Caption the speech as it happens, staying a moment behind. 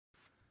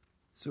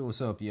So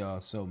what's up,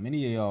 y'all? So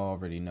many of y'all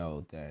already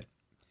know that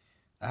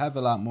I have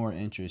a lot more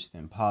interest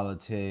in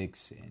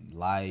politics and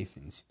life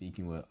and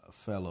speaking with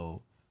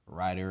fellow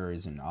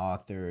writers and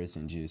authors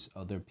and just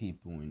other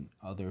people in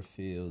other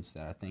fields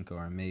that I think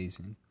are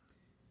amazing.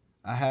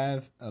 I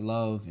have a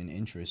love and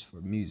interest for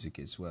music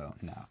as well.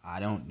 Now,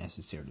 I don't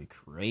necessarily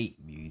create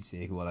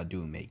music. Well, I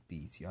do make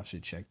beats. Y'all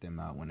should check them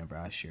out whenever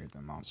I share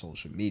them on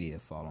social media.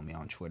 Follow me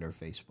on Twitter,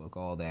 Facebook,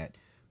 all that.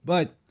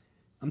 But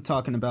I'm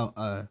talking about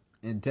a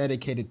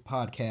dedicated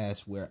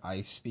podcast where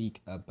I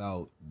speak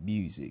about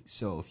music.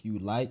 So if you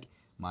like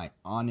my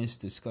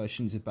honest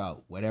discussions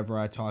about whatever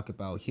I talk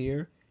about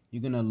here,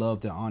 you're going to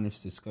love the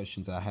honest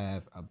discussions I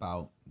have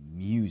about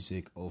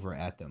music over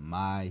at the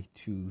My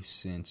Two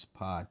Cents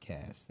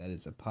podcast. That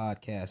is a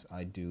podcast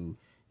I do,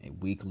 a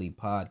weekly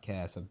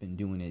podcast. I've been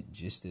doing it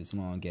just as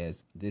long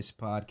as this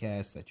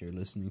podcast that you're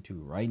listening to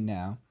right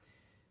now.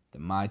 The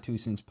My Two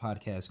Cents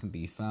podcast can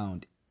be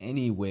found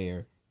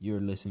anywhere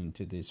you're listening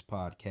to this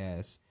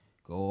podcast.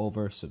 Go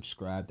over,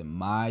 subscribe to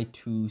My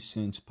Two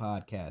Cents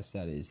podcast.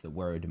 That is the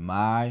word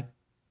My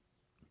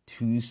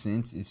 2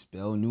 cents is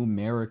spelled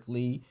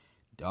numerically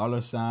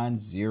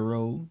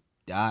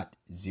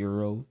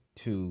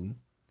 $0.02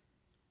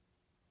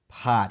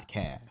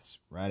 podcast.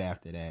 Right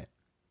after that,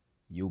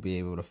 you'll be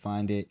able to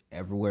find it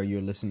everywhere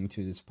you're listening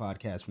to this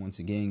podcast. Once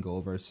again, go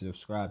over,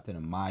 subscribe to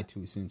the My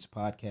Two Cents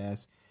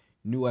podcast.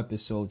 New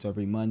episodes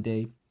every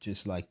Monday,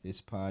 just like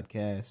this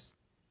podcast.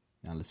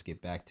 Now let's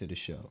get back to the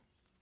show.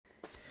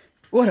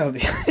 What up?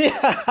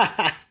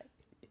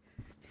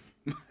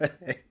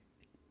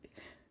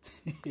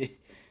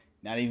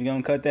 Not even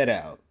gonna cut that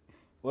out.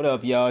 What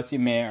up, y'all? It's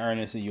your man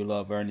Ernest, and you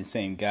love Ernest,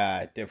 same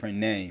guy, different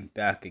name,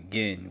 back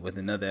again with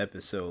another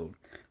episode.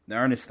 The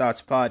Ernest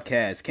Thoughts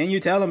Podcast. Can you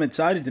tell I'm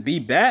excited to be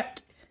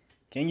back?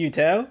 Can you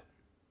tell?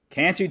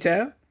 Can't you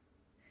tell?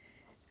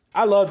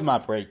 I loved my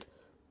break.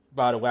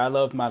 By the way, I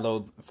loved my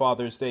little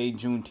Father's Day,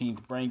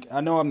 Juneteenth break.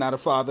 I know I'm not a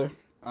father.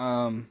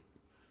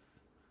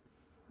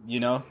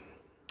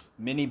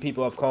 Many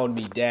people have called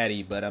me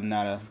daddy, but I'm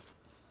not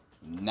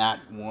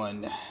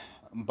one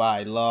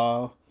by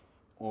law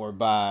or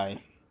by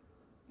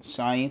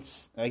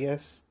science, I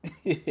guess.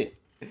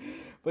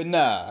 But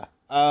nah,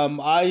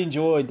 I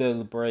enjoyed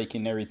the break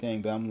and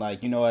everything, but I'm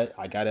like, you know what?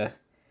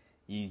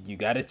 You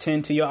gotta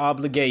tend to your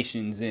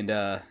obligations, and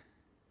the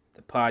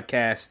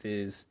podcast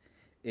is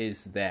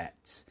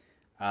that.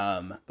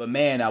 But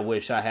man, I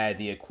wish I had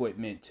the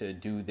equipment to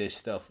do this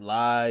stuff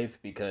live,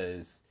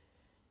 because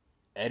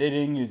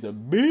editing is a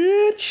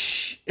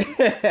bitch.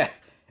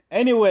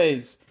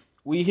 Anyways,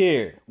 we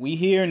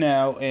here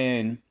now,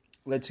 and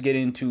let's get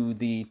into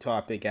the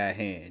topic at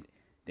hand.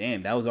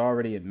 Damn, that was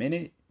already a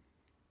minute.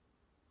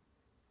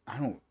 I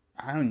don't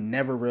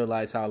never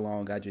realize how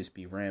long I just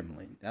be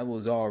rambling. That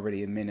was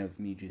already a minute of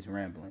me just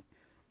rambling.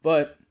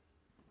 But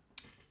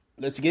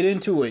let's get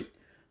into it.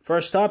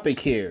 First topic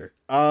here.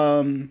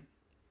 We're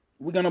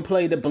gonna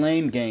play the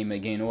blame game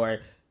again, or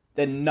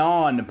the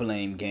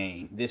non-blame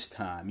game this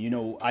time. You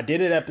know, I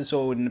did an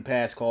episode in the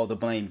past called the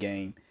blame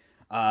game.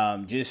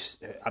 I'm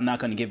not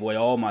going to give away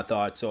all my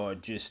thoughts or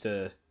just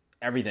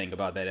everything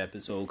about that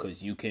episode,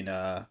 because you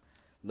can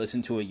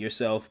listen to it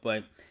yourself.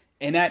 But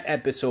in that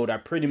episode, I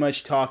pretty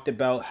much talked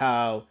about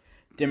how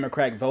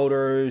Democrat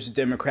voters,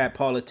 Democrat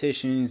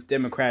politicians,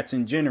 Democrats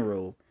in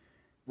general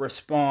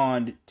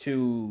respond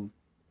to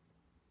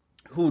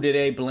who do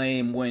they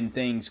blame when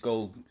things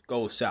go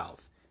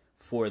south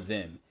for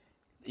them.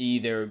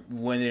 Either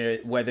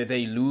whether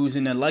they lose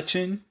an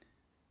election,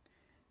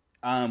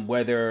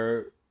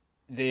 whether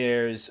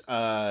there's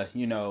a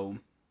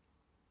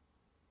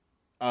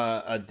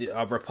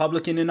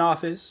Republican in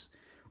office,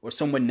 or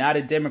someone not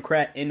a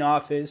Democrat in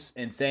office,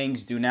 and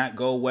things do not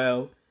go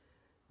well.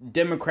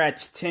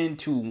 Democrats tend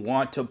to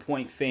want to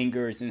point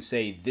fingers and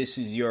say, this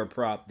is your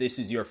this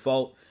is your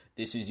fault,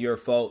 this is your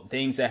fault.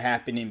 Things are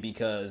happening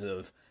because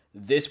of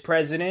this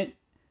president,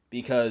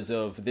 because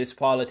of this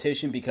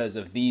politician, because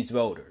of these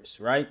voters,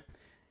 right?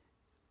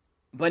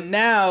 But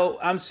now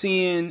I'm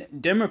seeing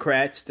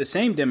Democrats, the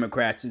same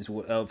Democrats,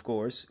 of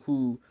course,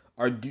 who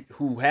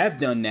have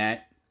done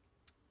that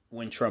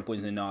when Trump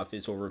was in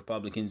office, or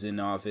Republicans in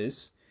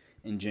office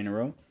in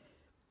general.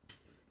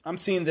 I'm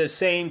seeing the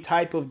same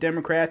type of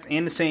Democrats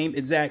and the same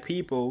exact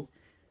people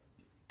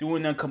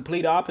doing the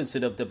complete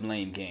opposite of the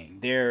blame game.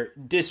 They're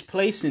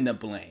displacing the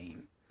blame.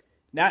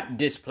 Not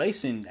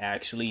displacing,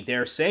 actually.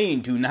 They're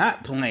saying, do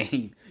not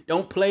blame.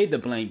 Don't play the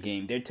blame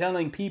game. They're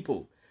telling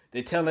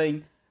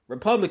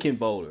Republican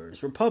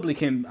voters,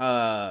 Republican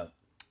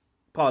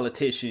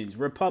politicians,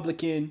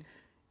 Republican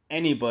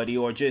anybody,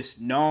 or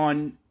just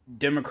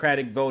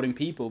non-Democratic voting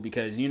people,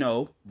 because,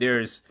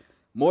 there's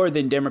more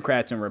than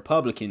Democrats and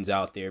Republicans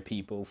out there,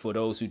 people, for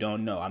those who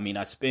don't know. I mean,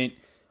 I spent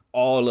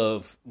all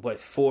of, 4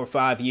 or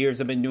 5 years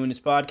I've been doing this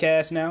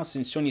podcast now,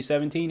 since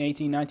 2017,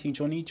 18, 19,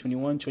 20,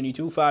 21,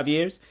 22, 5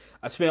 years.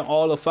 I spent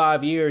all of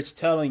 5 years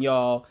telling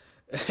y'all,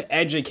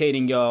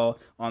 educating y'all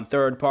on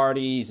third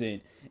parties,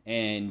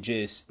 and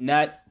just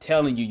not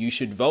telling you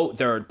should vote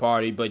third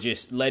party, but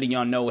just letting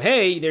y'all know,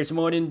 hey, there's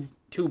more than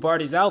two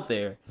parties out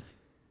there.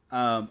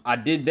 I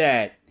did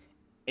that,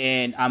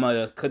 and I'm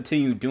going to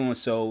continue doing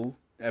so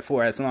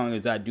for as long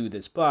as I do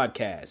this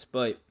podcast.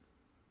 But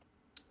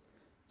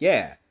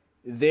yeah,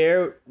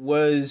 these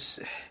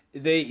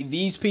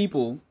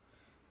people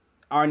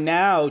are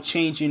now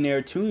changing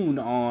their tune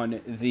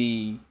on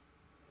the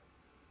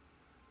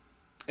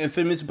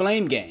infamous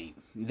blame game.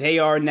 They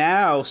are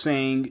now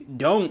saying,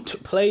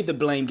 don't play the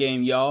blame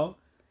game, y'all.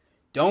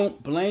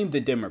 Don't blame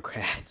the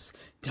Democrats.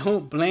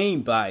 Don't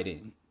blame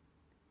Biden.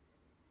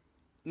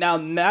 Now,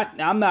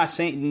 I'm not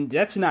saying,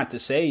 that's not to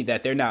say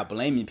that they're not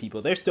blaming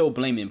people. They're still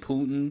blaming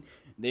Putin.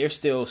 There's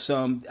still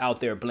some out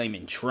there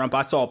blaming Trump.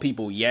 I saw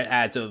people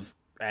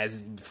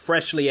as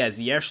freshly as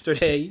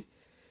yesterday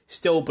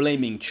still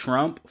blaming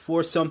Trump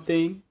for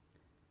something.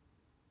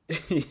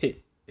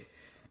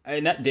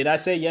 Did I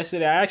say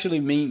yesterday? I actually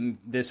mean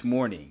this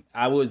morning.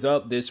 I was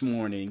up this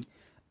morning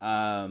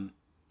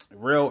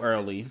real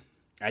early.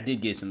 I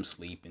did get some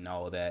sleep and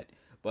all of that.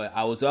 But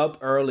I was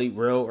up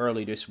real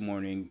early this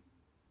morning.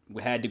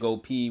 We had to go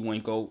pee,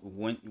 went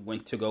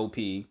to go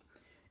pee,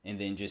 and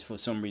then just for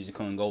some reason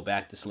couldn't go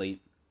back to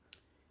sleep.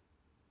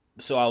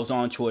 So I was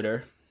on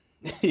Twitter.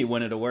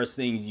 One of the worst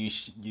things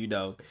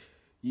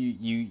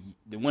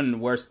one of the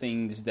worst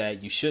things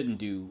that you shouldn't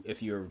do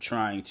if you're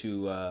trying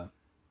to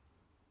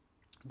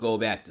go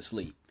back to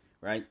sleep,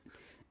 right?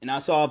 And I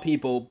saw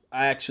people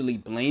actually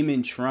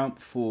blaming Trump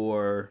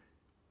for,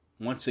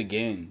 once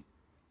again,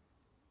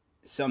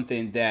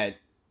 something that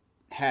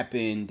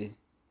happened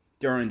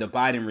during the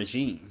Biden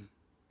regime.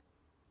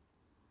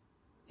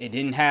 It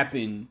didn't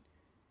happen.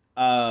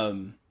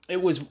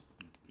 It was,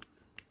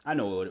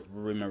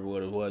 remember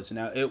what it was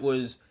now. It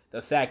was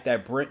the fact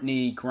that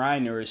Brittany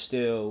Griner is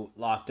still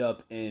locked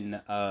up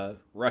in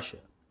Russia.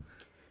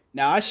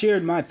 Now, I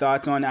shared my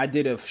thoughts I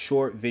did a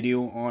short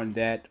video on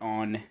that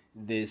on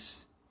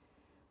this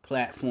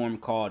platform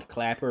called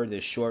Clapper,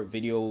 this short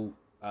video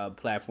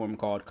platform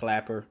called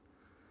Clapper.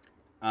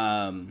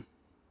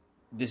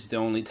 This is the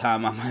only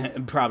time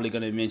I'm probably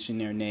going to mention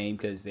their name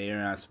because they are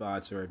not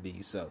sponsor of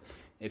these. So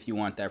if you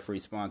want that free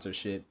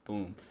sponsorship,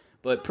 boom.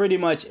 But pretty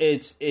much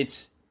it's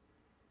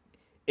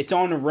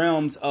on the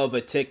realms of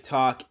a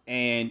TikTok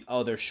and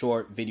other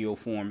short video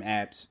form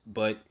apps.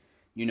 But,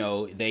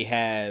 they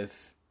have,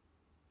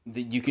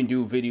 you can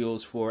do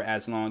videos for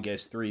as long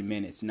as 3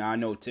 minutes. Now, I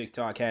know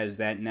TikTok has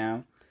that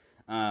now.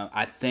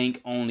 I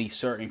think only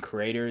certain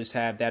creators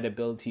have that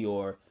ability,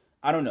 or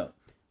I don't know.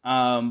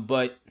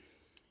 But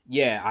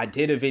yeah, I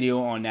did a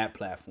video on that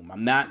platform.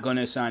 I'm not going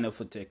to sign up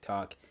for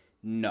TikTok.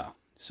 No.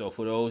 So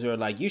for those who are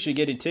like, you should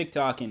get a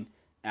TikTok, and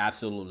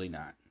absolutely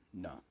not.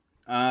 No.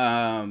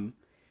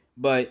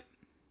 But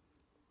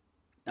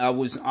I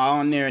was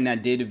on there and I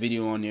did a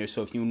video on there.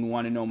 So if you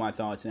want to know my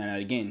thoughts on that,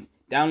 again,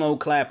 download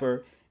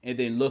Clapper and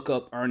then look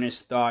up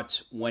Ernest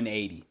Thoughts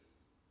 180.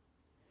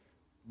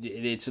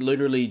 It's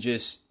literally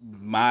just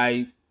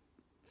my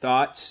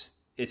thoughts.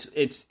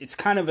 It's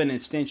kind of an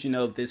extension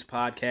of this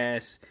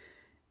podcast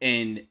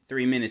in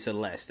 3 minutes or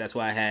less. That's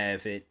why I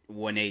have it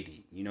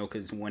 180,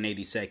 because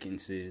 180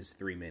 seconds is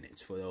 3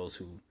 minutes for those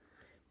who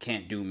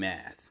can't do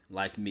math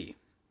like me.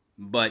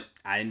 But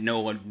I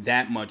know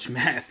that much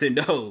math to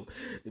know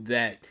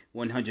that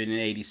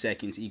 180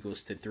 seconds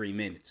equals to 3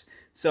 minutes.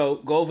 So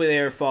go over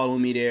there, follow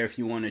me there if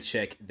you want to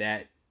check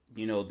that,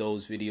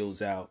 those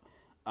videos out.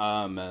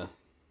 But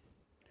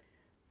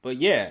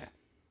yeah,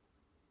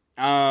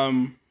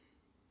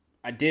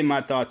 I did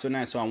my thoughts on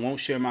that, so I won't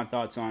share my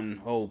thoughts on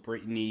whole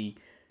Brittany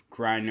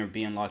Griner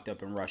being locked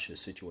up in Russia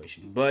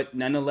situation. But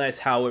nonetheless,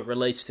 how it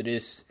relates to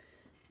this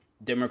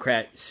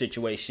Democrat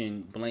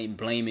situation,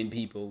 blaming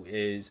people,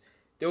 is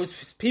there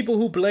was people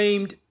who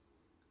blamed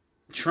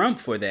Trump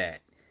for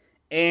that.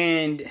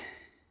 And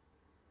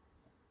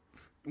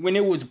when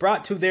it was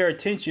brought to their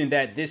attention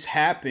that this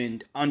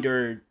happened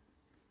under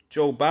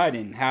Joe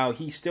Biden, how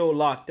he's still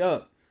locked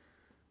up.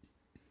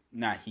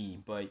 Not he,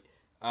 but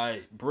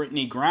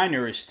Brittany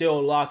Griner is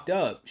still locked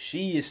up.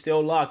 She is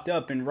still locked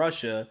up in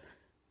Russia.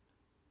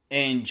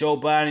 And Joe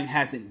Biden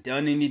hasn't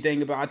done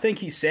anything about it. I think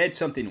he said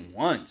something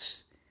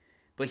once,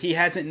 but he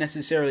hasn't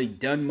necessarily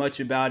done much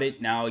about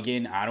it. Now,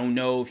 again, I don't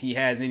know if he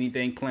has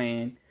anything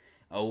planned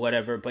or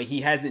whatever, but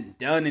he hasn't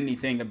done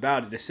anything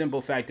about it. The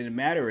simple fact of the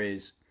matter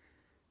is,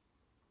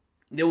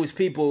 there was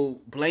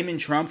people blaming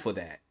Trump for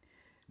that.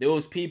 There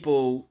was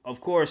people,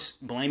 of course,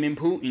 blaming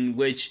Putin,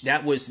 which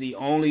that was the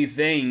only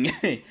thing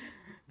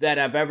that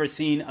I've ever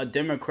seen a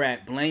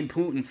Democrat blame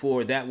Putin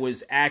for that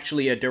was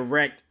actually a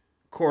direct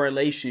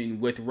correlation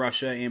with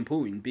Russia and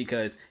Putin,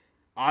 because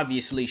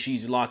obviously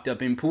she's locked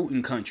up in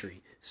Putin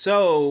country.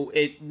 So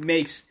it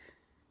makes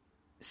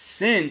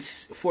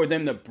sense for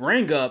them to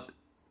bring up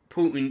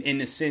Putin in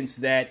the sense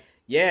that,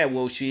 yeah,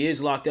 well, she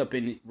is locked up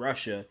in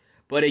Russia.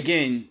 But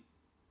again,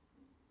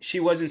 she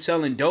wasn't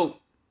selling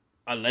dope,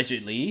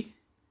 allegedly.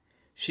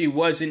 She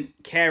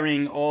wasn't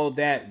carrying all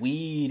that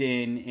weed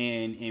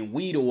and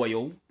weed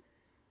oil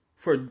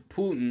for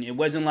Putin. It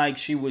wasn't like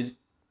she was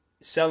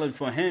selling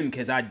for him,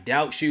 because I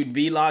doubt she would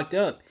be locked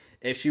up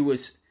if she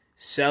was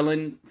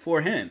selling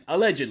for him.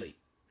 Allegedly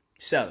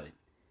selling.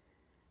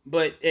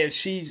 But if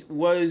she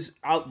was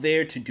out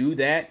there to do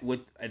that with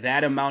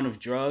that amount of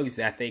drugs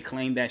that they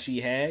claim that she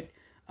had,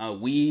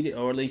 weed,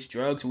 or at least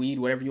drugs, weed,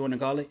 whatever you want to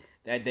call it,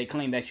 that they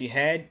claim that she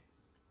had,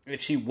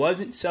 if she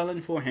wasn't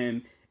selling for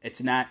him,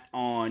 it's not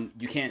on,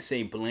 you can't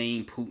say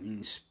blame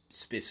Putin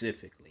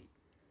specifically.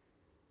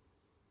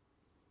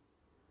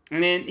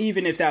 And then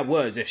even if that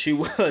was, if she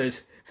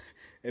was,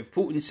 if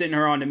Putin sent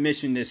her on a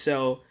mission to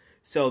sell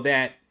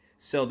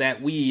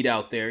that weed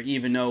out there,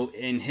 even though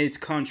in his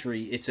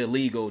country it's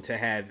illegal to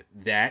have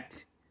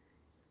that.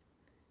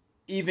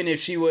 Even if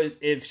she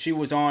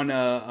was on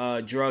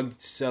a drug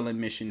selling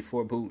mission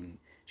for Putin,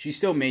 she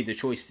still made the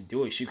choice to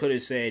do it. She could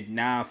have said,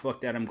 "Nah,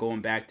 fuck that. I'm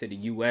going back to the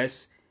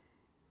U.S."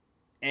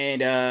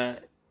 And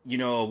a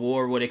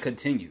war would have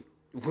continued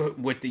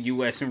with the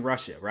U.S. and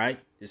Russia, right?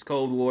 This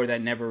Cold War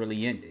that never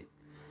really ended.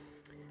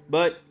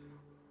 But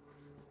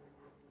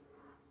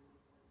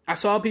I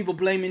saw people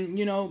blaming,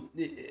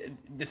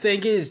 the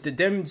thing is, the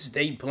Dems,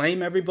 they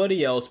blame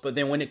everybody else, but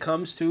then when it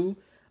comes to,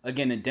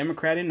 again, a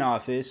Democrat in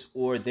office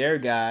or their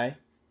guy,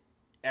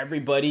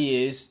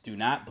 everybody is, do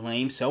not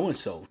blame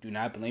so-and-so. Do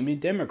not blame the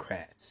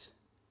Democrats.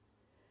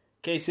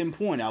 Case in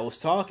point, I was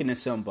talking to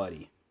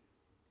somebody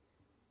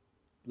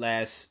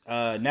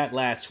not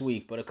last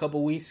week, but a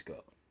couple weeks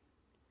ago.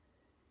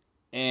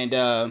 And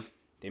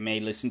they may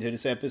listen to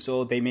this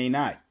episode, they may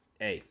not.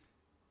 Hey,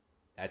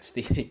 that's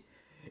the...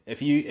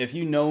 If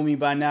you know me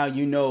by now,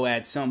 you know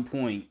at some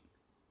point,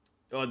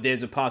 or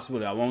there's a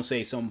possibility, I won't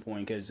say some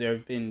point, because there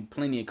have been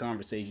plenty of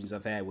conversations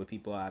I've had with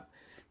people that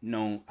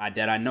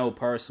I know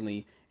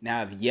personally, and I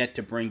have yet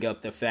to bring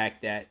up the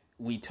fact that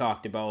we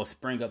talked about,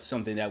 bring up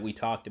something that we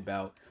talked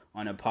about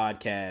on a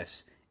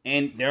podcast.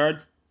 And there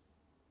are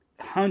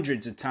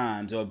hundreds of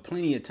times, or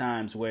plenty of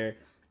times, where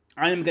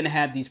I am going to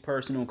have these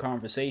personal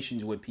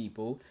conversations with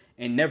people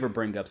and never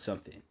bring up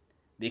something,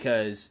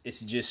 because it's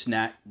just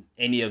not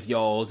any of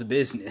y'all's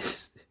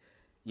business,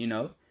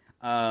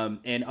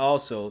 And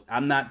also,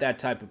 I'm not that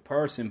type of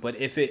person, but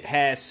if it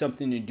has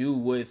something to do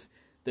with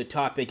the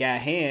topic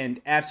at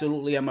hand,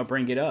 absolutely I'm going to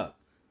bring it up.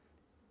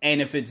 And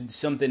if it's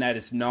something that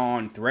is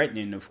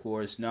non-threatening, of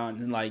course, I'm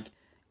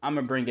going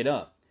to bring it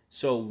up.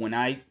 So when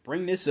I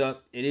bring this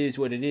up, it is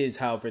what it is,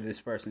 however this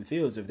person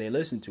feels if they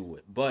listen to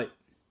it. But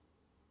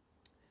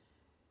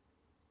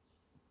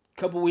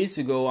couple weeks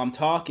ago, I'm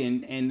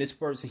talking, and this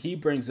person, he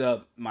brings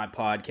up my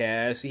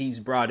podcast. He's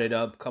brought it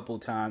up a couple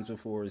times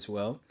before as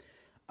well.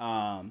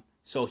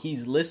 So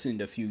he's listened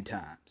a few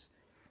times.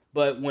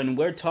 But when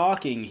we're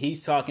talking,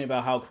 he's talking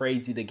about how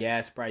crazy the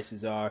gas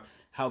prices are,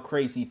 how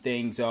crazy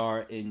things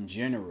are in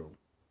general.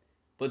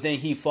 But then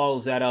he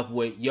follows that up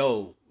with,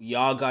 y'all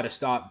got to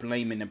stop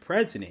blaming the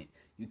president.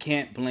 You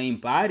can't blame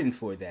Biden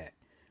for that.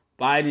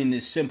 Biden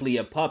is simply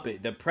a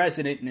puppet. The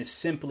president is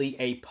simply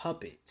a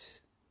puppet.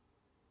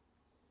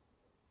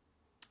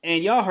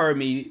 And y'all heard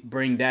me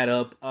bring that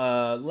up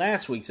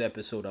last week's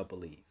episode, I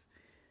believe.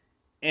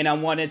 And I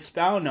want to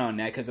expound on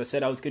that because I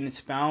said I was going to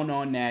expound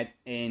on that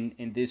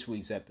in this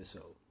week's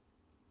episode.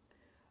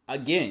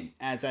 Again,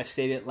 as I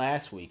stated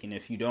last week, and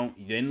if you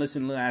didn't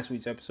listen to last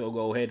week's episode,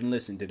 go ahead and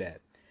listen to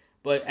that.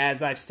 But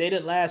as I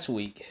stated last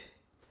week,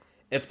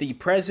 if the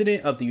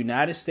president of the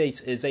United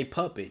States is a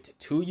puppet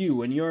to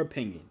you, in your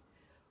opinion,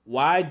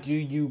 why do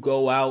you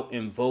go out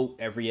and vote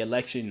every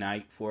election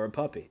night for a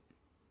puppet?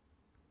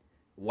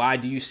 Why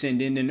do you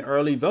send in an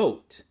early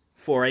vote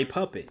for a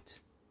puppet?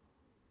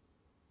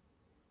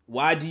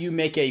 Why do you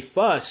make a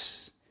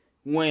fuss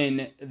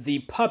when the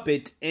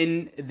puppet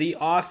in the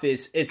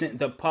office isn't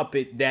the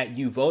puppet that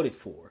you voted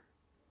for?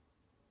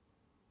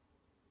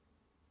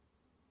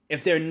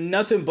 If they're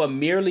nothing but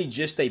merely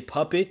just a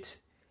puppet,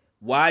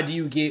 why do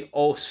you get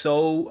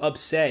so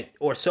upset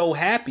or so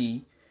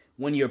happy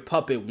when your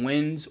puppet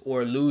wins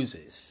or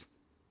loses?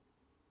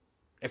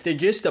 If they're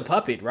just a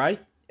puppet, right?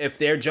 If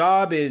their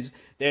job is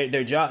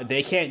their job,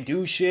 they can't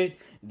do shit.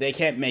 They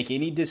can't make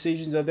any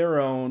decisions of their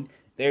own.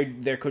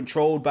 They're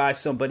controlled by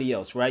somebody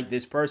else, right?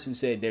 This person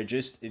said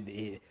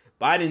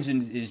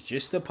Biden is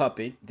just a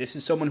puppet. This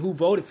is someone who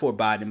voted for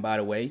Biden, by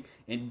the way,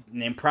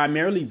 and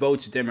primarily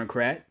votes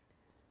Democrat,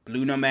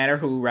 blue no matter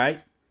who,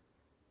 right?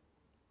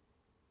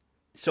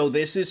 So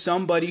this is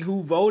somebody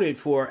who voted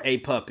for a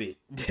puppet,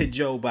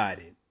 Joe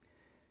Biden.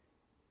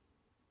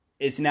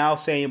 It's now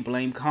saying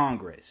blame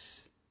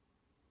Congress.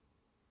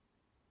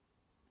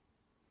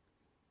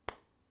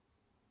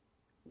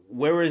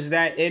 Where is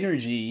that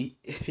energy?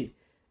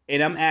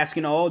 And I'm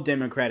asking all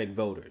Democratic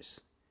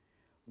voters,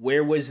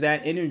 where was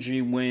that energy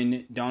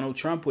when Donald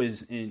Trump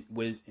was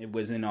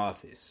in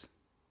office?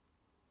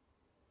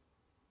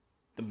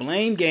 The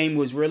blame game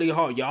was really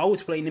hard. Y'all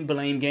was playing the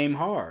blame game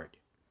hard.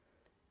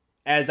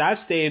 As I've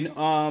stated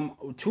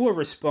to a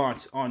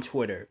response on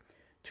Twitter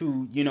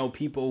to,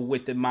 people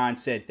with the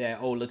mindset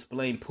that, let's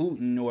blame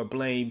Putin or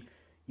blame,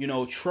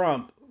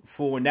 Trump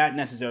for, not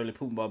necessarily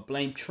Putin, but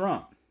blame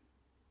Trump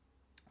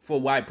for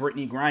why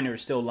Brittany Griner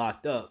is still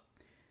locked up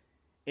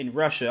in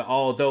Russia,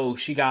 although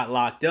she got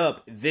locked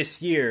up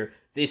this year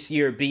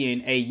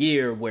being a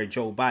year where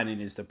Joe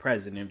Biden is the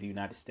president of the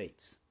United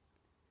States.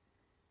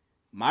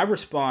 My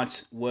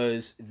response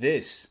was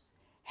this.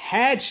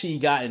 Had she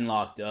gotten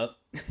locked up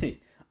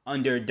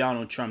under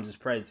Donald Trump's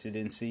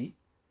presidency,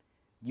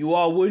 you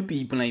all would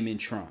be blaming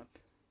Trump.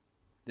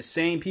 The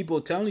same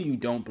people telling you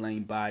don't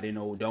blame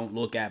Biden or don't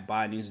look at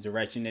Biden's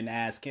direction and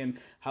ask him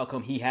how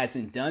come he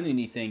hasn't done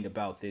anything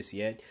about this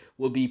yet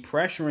will be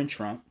pressuring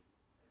Trump.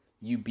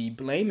 You'd be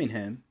blaming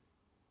him.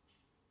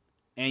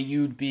 And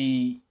you'd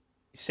be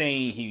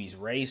saying he's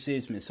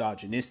racist,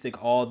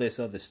 misogynistic, all this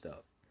other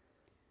stuff.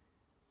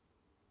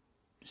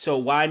 So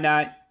why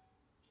not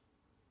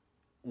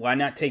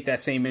take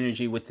that same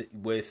energy with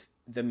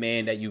the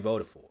man that you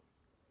voted for?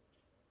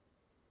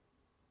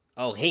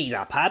 Oh, he's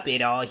a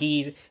puppet.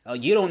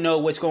 You don't know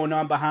what's going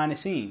on behind the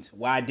scenes.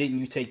 Why didn't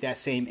you take that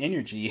same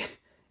energy?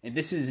 And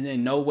this is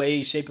in no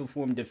way, shape, or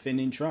form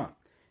defending Trump.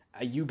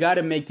 You got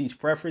to make these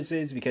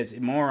preferences because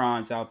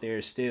morons out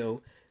there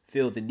still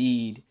feel the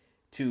need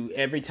to,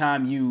 every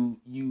time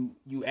you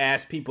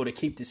ask people to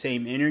keep the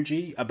same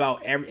energy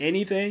about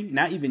anything,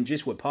 not even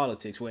just with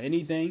politics, with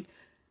anything,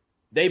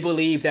 they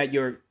believe that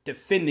you're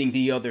defending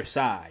the other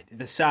side,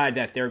 the side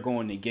that they're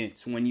going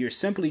against, when you're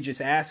simply just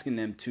asking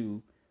them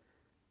to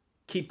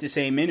keep the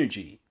same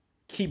energy,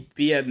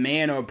 be a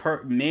man or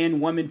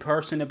woman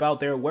person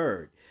about their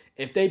word.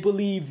 If they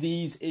believe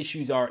these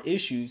issues are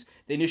issues,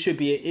 then it should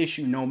be an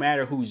issue no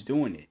matter who's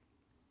doing it.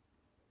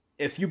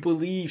 If you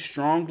believe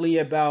strongly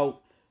about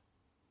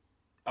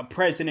a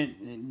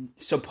president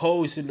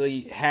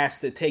supposedly has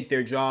to take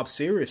their job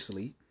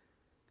seriously,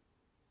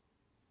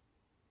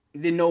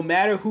 then no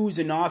matter who's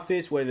in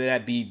office, whether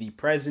that be the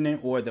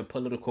president or the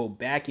political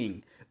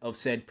backing of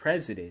said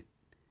president,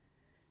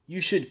 you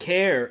should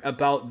care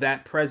about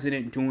that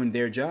president doing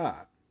their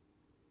job.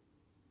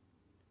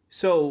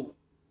 So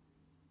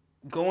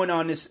going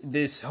on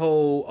this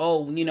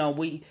whole,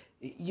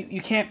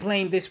 you can't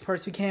blame this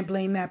person, you can't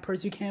blame that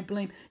person,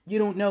 you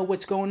don't know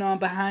what's going on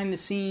behind the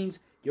scenes.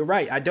 You're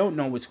right, I don't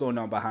know what's going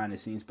on behind the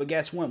scenes. But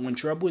guess what? When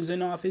Trump was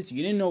in office,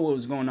 you didn't know what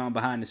was going on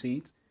behind the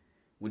scenes.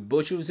 When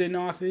Bush was in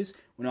office,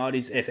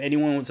 if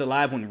anyone was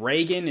alive when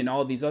Reagan and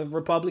all these other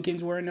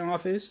Republicans were in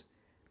office,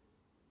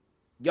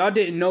 y'all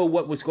didn't know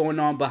what was going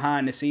on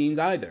behind the scenes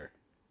either.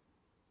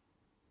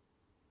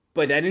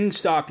 But that didn't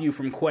stop you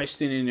from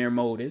questioning their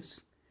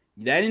motives.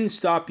 That didn't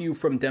stop you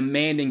from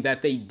demanding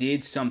that they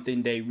did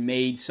something. They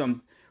made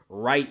some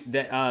right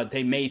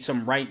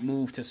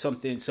move to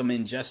something, some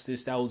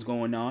injustice that was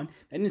going on.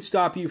 That didn't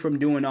stop you from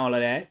doing all of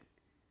that.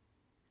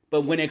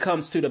 But when it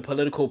comes to the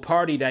political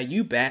party that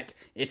you back,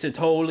 it's a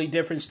totally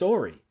different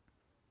story.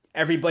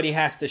 Everybody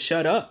has to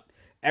shut up.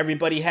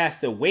 Everybody has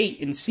to wait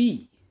and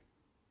see.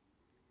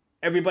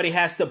 Everybody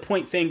has to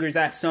point fingers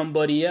at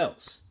somebody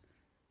else.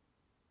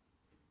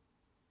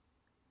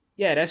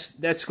 Yeah,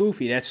 that's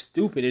goofy. That's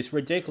stupid. It's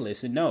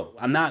ridiculous. And no,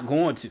 I'm not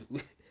going to.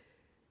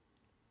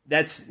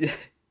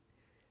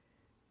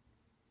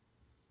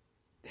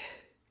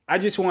 I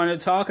just want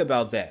to talk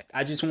about that.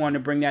 I just want to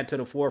bring that to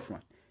the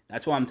forefront.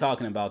 That's why I'm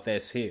talking about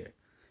this here.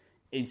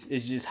 It's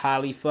just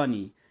highly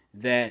funny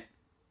that,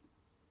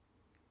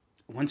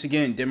 once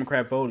again,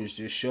 Democrat voters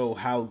just show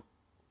how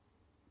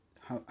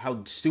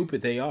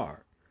stupid they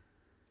are.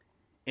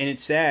 And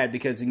it's sad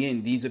because,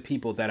 again, these are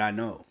people that I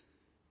know.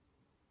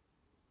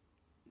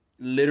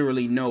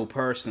 Literally know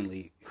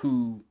personally,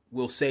 who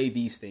will say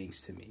these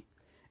things to me.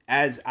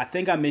 As I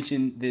think I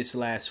mentioned this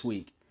last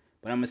week,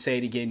 but I'm going to say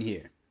it again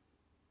here.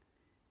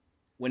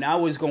 When I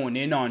was going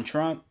in on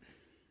Trump,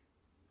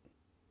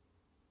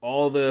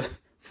 all the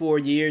 4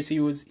 years he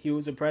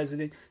was a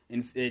president,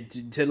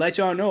 and to let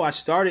y'all know, I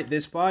started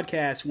this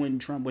podcast when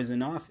Trump was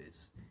in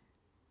office.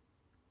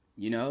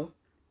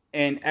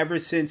 And ever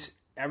since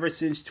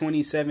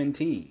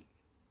 2017,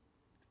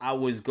 I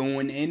was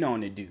going in on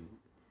the dude.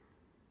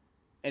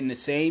 And the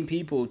same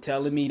people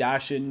telling me that I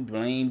shouldn't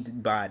blame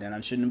Biden, I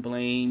shouldn't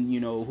blame,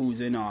 who's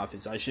in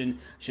office, I should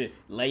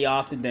lay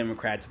off the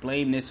Democrats,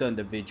 blame this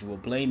individual,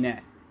 blame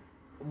that,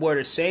 were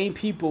the same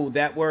people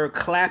that were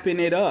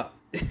clapping it up,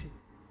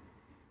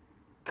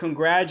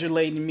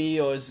 congratulating me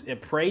or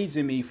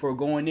praising me for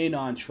going in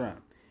on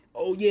Trump.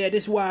 Oh yeah,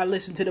 this is why I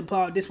listen to the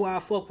pod, this is why I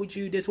fuck with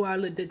you, this is why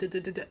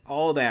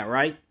all that,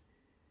 right?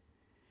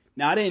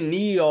 Now, I didn't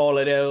need all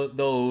of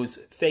those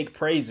fake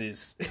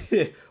praises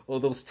or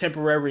those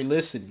temporary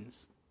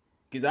listenings,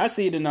 because I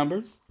see the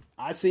numbers.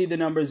 I see the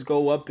numbers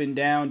go up and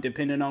down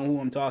depending on who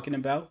I'm talking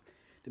about,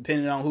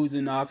 depending on who's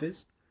in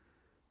office.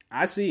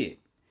 I see it.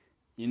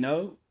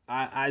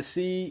 I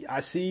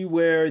see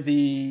where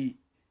the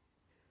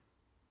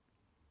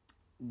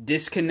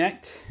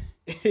disconnect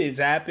is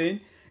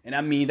happening, and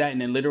I mean that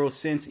in a literal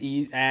sense,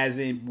 as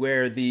in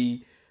where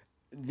the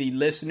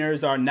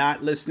listeners are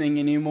not listening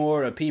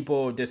anymore, or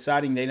people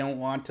deciding they don't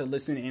want to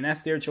listen, and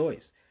that's their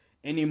choice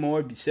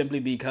anymore, simply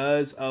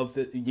because of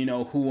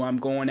who I'm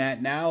going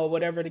at now, or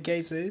whatever the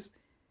case is.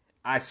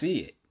 I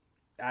see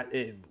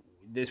it.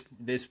 This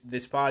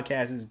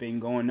podcast has been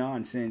going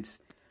on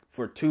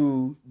for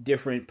 2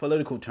 different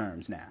political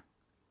terms now.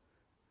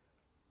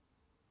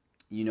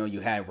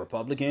 You had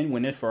Republican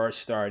when it first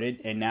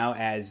started, and now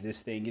as this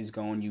thing is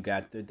going, you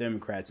got the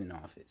Democrats in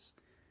office.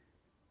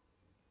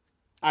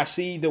 I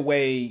see the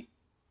way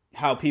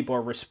how people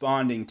are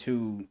responding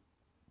to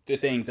the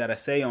things that I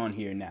say on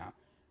here now.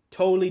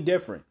 Totally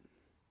different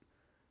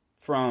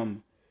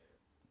from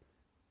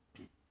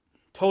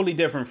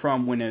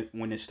when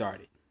it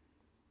started.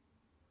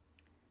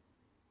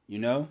 You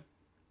know?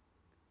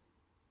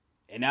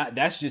 And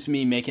that's just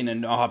me making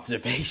an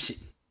observation,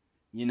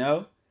 you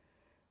know?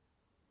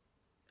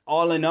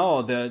 All in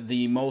all,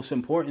 the most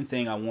important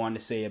thing I wanted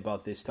to say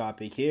about this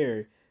topic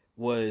here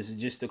was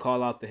just to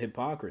call out the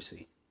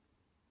hypocrisy.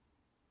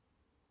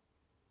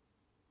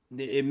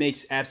 It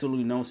makes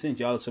absolutely no sense.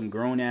 Y'all are some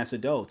grown-ass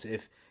adults.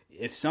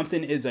 If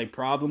something is a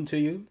problem to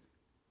you,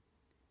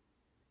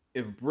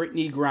 if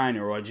Brittany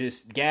Griner or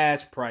just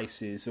gas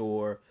prices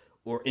or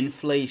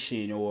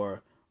inflation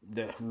or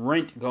the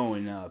rent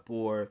going up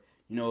or,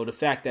 you know, the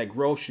fact that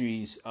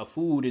groceries,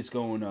 food is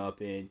going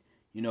up and,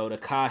 you know, the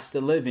cost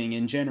of living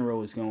in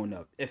general is going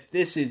up. If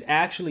this is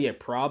actually a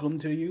problem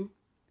to you,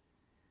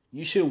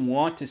 you should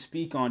want to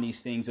speak on these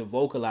things or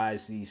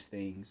vocalize these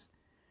things,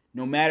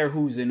 no matter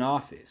who's in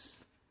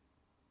office.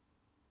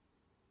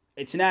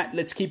 It's not,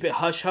 let's keep it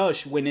hush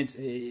hush when it's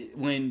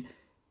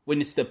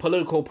the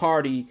political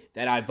party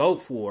that I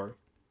vote for.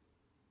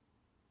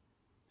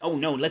 Oh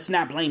no, let's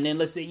not blame them.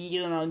 Let's,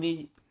 you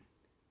know,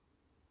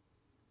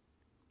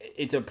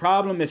 it's a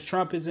problem if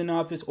Trump is in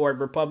office or if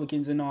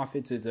Republicans in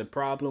office. It's a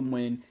problem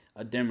when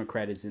a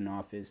Democrat is in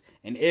office.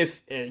 And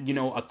if, you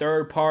know, a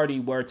third party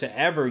were to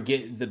ever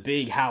get the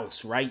big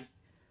house, right?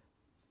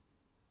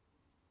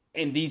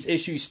 And these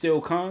issues still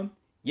come,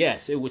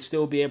 yes, it would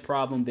still be a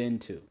problem then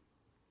too.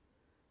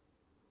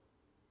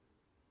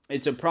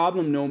 It's a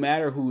problem no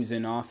matter who's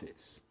in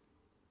office.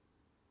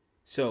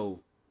 So,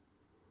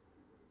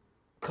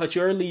 cut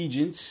your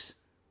allegiance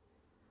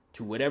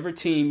to whatever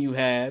team you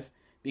have,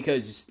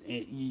 because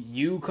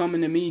you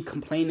coming to me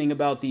complaining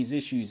about these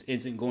issues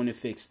isn't going to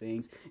fix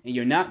things, and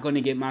you're not going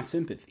to get my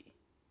sympathy.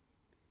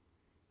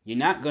 You're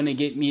not going to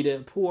get me to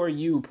poor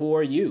you.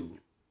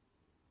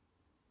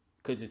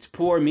 Because it's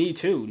poor me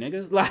too,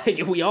 nigga.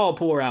 Like, we all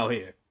poor out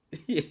here.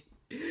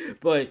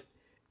 But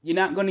you're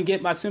not going to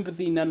get my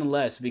sympathy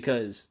nonetheless,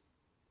 because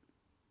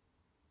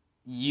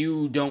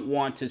you don't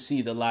want to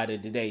see the light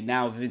of the day.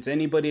 Now, if it's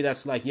anybody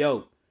that's like,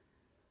 yo,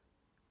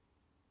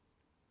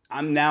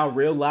 I'm now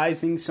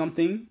realizing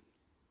something,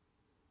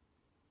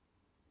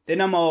 then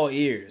I'm all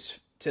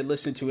ears to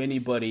listen to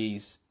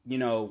anybody's, you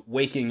know,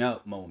 waking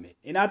up moment.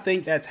 And I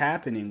think that's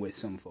happening with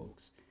some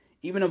folks.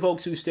 Even the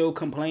folks who still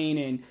complain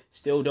and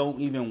still don't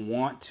even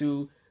want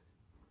to,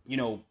 you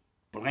know,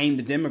 blame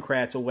the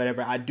Democrats or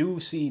whatever, I do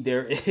see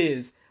there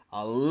is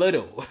a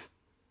little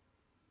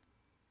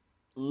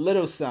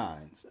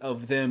signs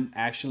of them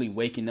actually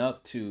waking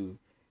up to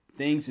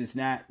things is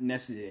not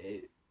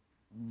necessary.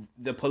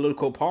 The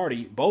political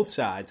party, both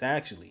sides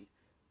actually,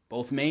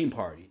 both main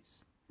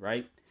parties,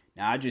 right?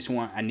 Now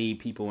I need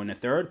people in the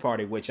third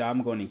party, which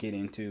I'm going to get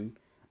into,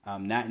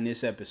 not in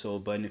this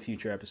episode, but in a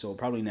future episode,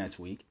 probably next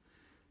week.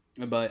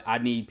 But I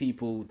need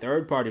people,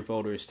 third party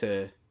voters,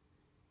 to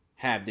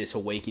have this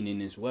awakening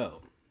as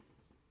well.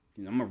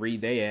 You know, I'm going to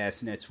read their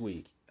ass next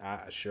week.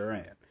 I sure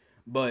am.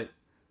 But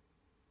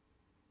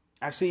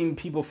I've seen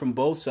people from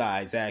both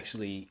sides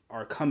actually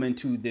are coming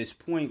to this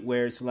point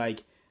where it's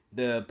like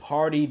the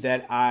party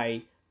that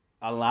I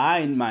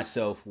aligned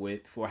myself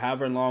with for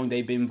however long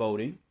they've been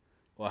voting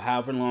or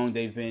however long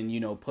they've been,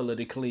 you know,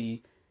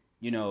 politically,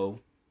 you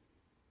know,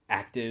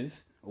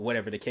 active or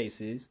whatever the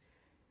case is.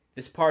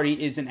 This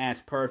party isn't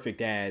as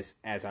perfect as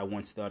I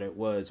once thought it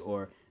was,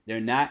 or they're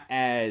not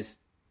as,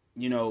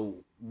 you know,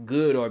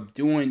 good or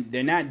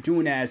they're not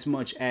doing as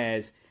much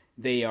as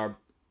they are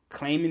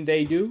claiming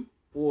they do,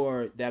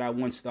 or that I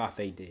once thought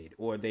they did,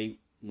 or they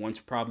once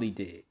probably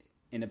did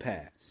in the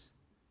past.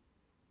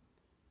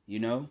 You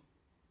know?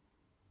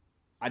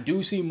 I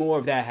do see more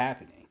of that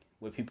happening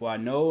with people I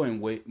know and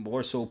with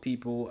more so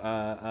people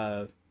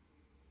that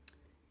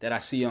I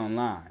see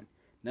online.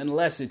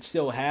 Nonetheless, it's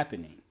still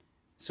happening.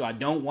 So I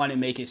don't want to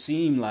make it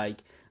seem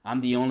like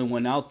I'm the only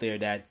one out there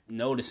that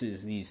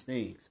notices these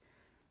things.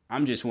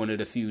 I'm just one of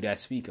the few that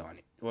speak on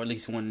it, or at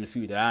least one of the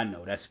few that I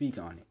know that speak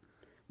on it.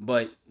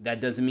 But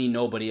that doesn't mean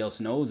nobody else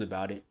knows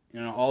about it.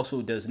 And it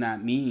also does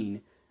not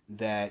mean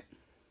that,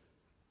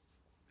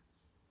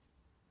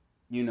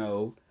 you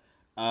know,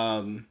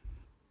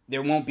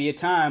 there won't be a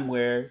time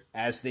where,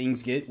 as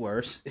things get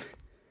worse,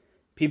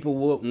 people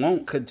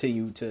won't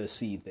continue to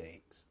see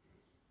things.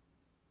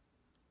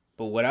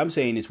 But what I'm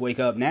saying is wake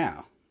up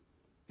now.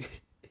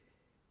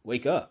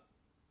 Wake up.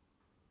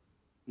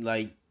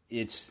 Like,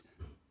 it's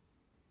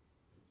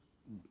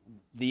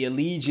the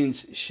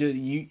allegiance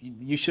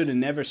you should have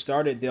never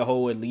started the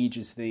whole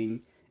allegiance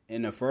thing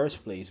in the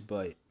first place,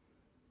 but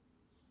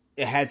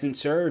it hasn't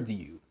served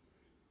you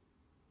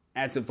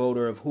as a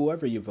voter of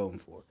whoever you're voting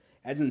for.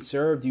 It hasn't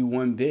served you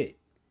one bit.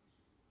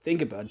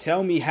 Think about it.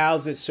 Tell me,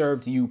 how's it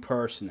served you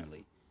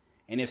personally?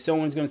 And if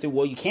someone's going to say,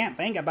 well, you can't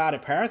think about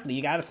it personally,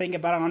 you got to think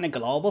about it on a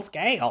global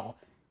scale.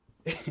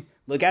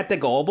 Look at the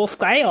global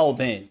scale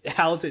then.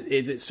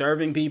 Is it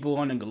serving people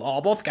on a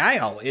global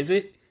scale? Is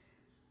it?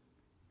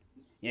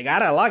 You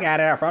gotta look at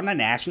it from the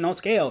national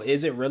scale.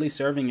 Is it really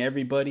serving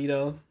everybody,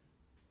 though?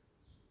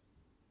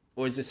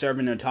 Or is it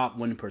serving the top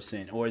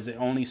 1%? Or is it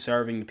only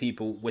serving the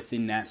people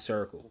within that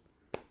circle?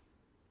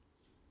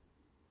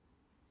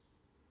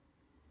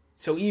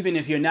 So even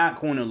if you're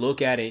not going to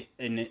look at it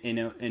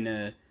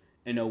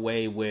in a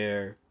way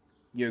where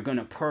you're going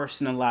to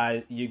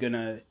personalize, you're going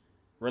to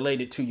relate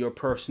it to your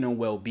personal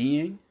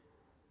well-being,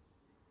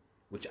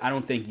 which I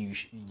don't think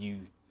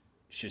you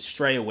should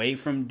stray away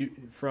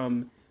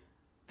from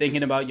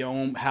thinking about your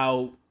own,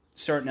 how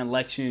certain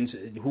elections,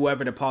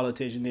 whoever the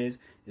politician is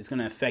going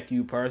to affect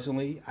you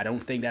personally. I don't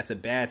think that's a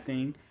bad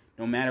thing,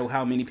 no matter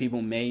how many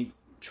people may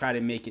try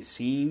to make it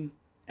seem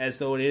as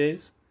though it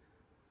is.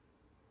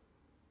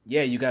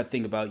 Yeah, you got to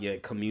think about your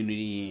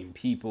community and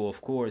people,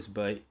 of course,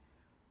 but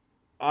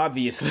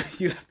obviously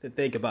you have to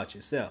think about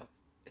yourself,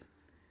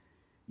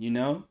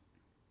 to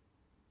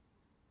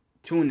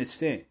an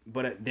extent.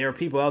 But there are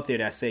people out there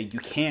that say you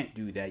can't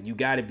do that. You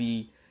got to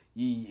be,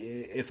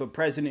 if a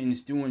president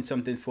is doing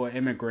something for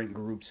immigrant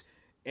groups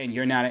and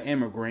you're not an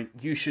immigrant,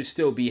 you should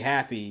still be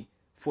happy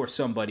for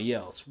somebody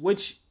else,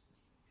 which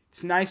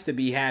it's nice to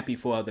be happy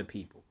for other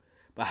people.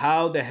 But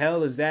how the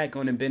hell is that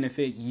going to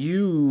benefit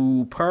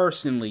you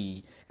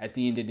personally at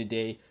the end of the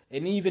day?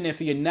 And even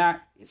if you're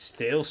not, it's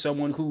still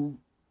someone who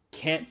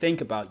can't think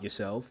about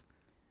yourself.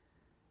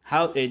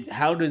 How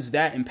does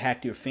that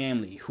impact your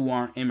family who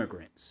aren't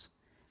immigrants?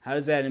 How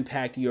does that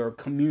impact your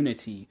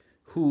community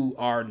who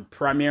are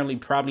primarily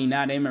probably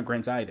not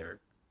immigrants either?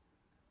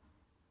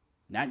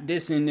 Not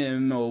dissing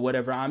them or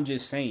whatever. I'm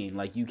just saying,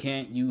 like, you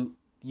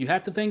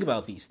have to think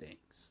about these things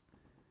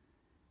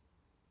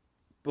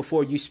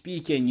before you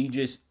speak, and you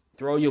just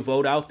throw your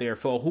vote out there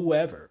for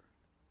whoever.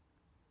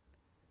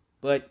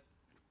 But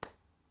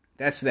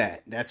that's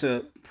that. That's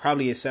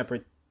probably a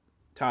separate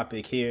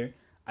topic here.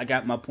 I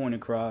got my point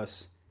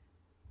across.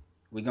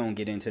 We're going to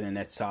get into the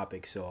next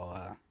topic,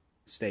 so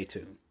stay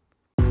tuned.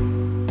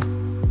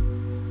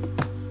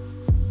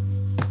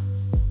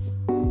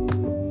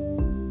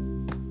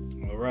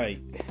 All right,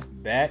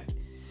 back.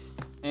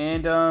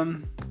 And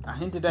I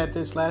hinted at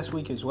this last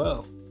week as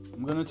well.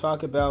 I'm going to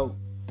talk about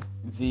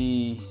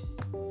this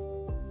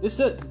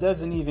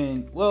doesn't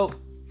even, well,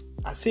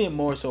 I see it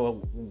more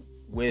so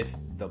with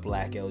the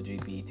black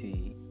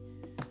LGBT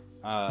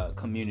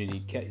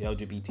community,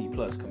 LGBT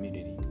plus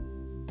community.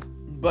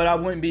 But I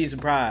wouldn't be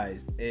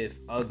surprised if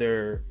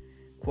other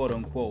quote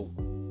unquote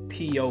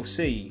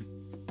POC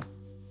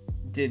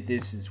did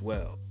this as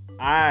well.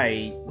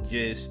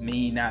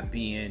 Me not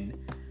being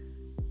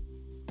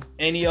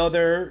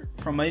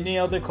from any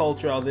other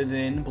culture other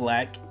than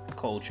black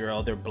culture,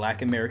 other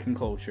black American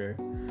culture,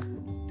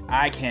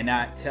 I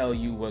cannot tell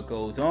you what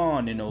goes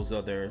on in those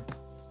other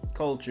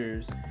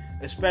cultures,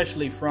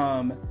 especially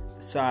from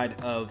the side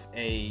of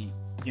a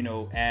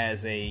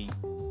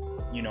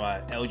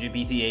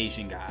LGBT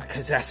Asian guy,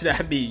 because that's what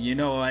I mean,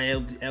 a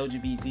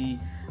LGBT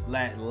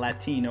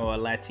Latino or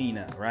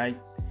Latina, right?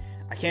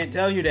 I can't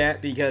tell you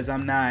that because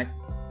I'm not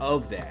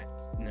of that.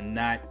 I'm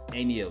not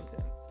any of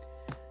them.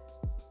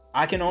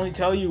 I can only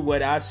tell you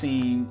what I've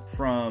seen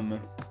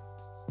from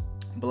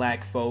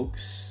black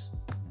folks,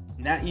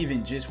 not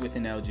even just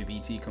within the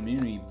LGBT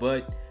community,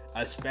 but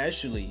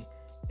especially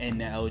in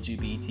the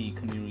LGBT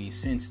community,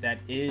 since that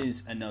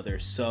is another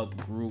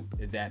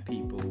subgroup that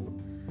people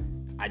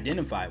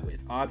identify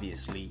with,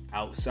 obviously,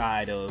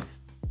 outside of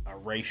a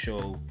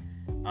racial,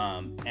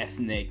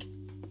 ethnic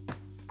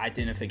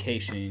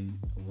identification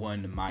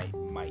one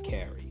might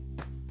carry.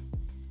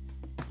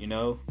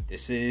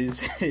 This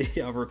is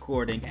a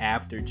recording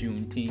after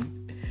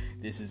Juneteenth.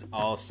 This is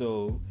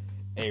also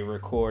a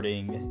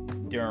recording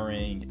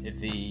during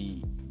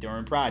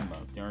Pride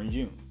Month, during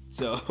June.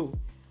 So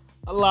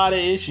a lot of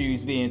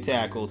issues being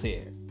tackled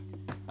here.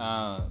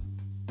 A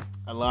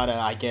lot of,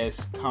 I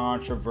guess,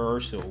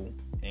 controversial,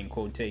 in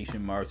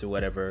quotation marks or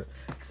whatever,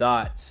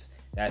 thoughts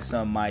that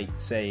some might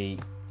say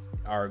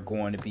are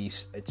going to be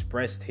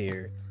expressed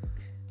here.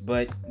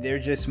 But they're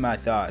just my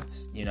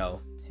thoughts,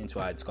 hence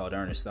why it's called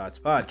Earnest Thoughts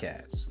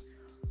Podcast.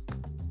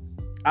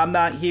 I'm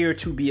not here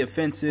to be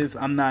offensive.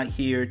 I'm not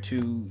here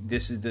to,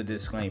 this is the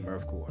disclaimer,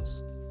 of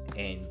course.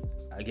 And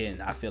again,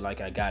 I feel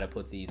like I gotta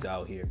put these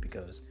out here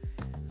because,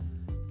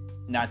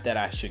 not that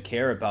I should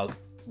care about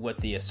what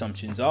the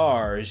assumptions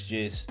are, it's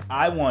just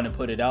I want to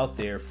put it out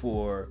there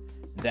for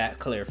that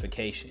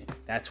clarification.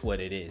 That's what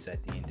it is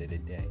at the end of the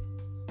day.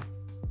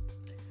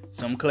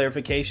 Some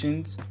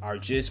clarifications are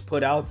just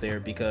put out there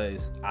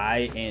because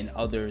I and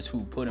others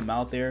who put them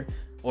out there,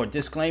 or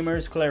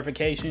disclaimers,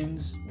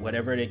 clarifications,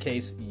 whatever the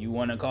case you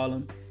want to call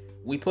them,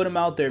 we put them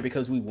out there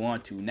because we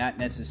want to, not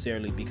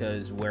necessarily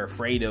because we're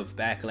afraid of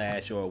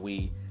backlash or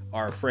we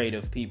are afraid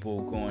of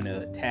people going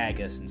to tag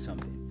us in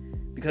something.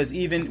 Because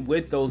even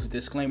with those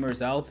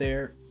disclaimers out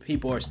there,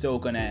 people are still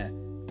going to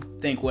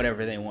think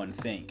whatever they want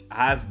to think.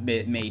 I have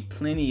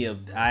plenty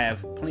of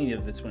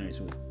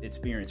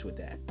experience with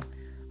that.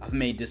 I've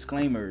made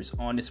disclaimers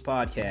on this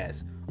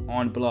podcast,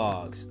 on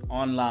blogs,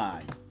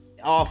 online,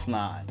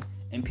 offline,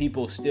 and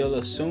people still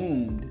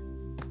assumed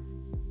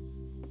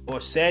or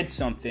said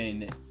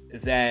something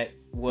that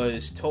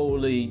was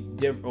totally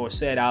different, or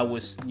said I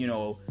was,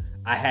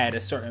 I had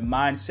a certain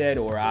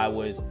mindset, or I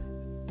was,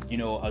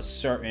 a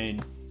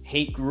certain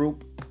hate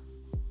group,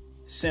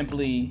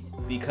 simply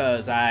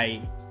because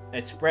I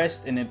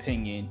expressed an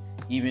opinion,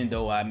 even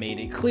though I made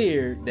it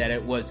clear that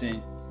it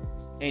wasn't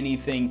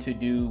anything to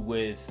do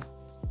with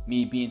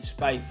me being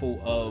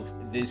spiteful of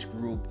this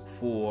group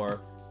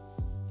for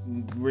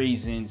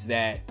reasons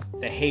that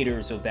the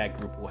haters of that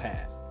group will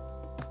have.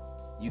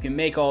 You can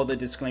make all the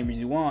disclaimers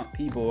you want.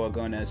 People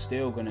are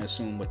still gonna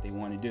assume what they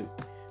want to do.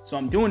 So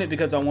I'm doing it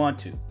because I want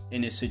to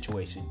in this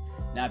situation,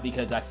 not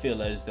because I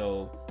feel as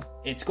though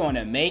it's going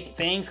to make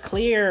things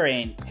clear,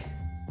 and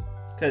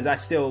because I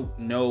still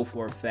know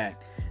for a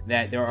fact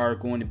that there are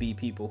going to be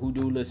people who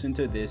do listen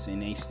to this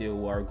and they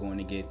still are going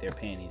to get their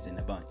panties in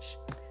a bunch.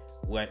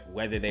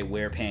 Whether they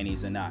wear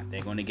panties or not,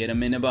 they're going to get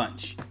them in a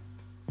bunch.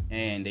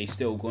 And they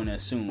still going to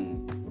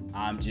assume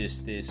I'm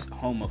just this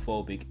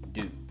homophobic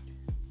dude.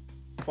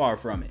 Far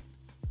from it.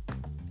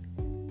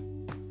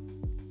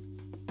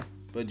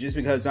 But just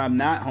because I'm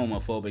not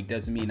homophobic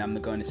doesn't mean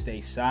I'm going to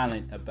stay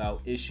silent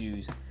about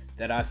issues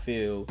that I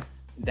feel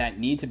that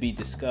need to be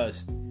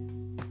discussed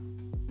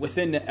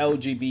within the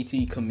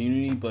LGBT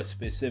community, but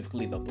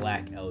specifically the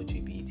Black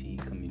LGBT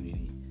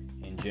community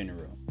in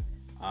general.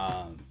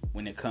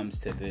 When it comes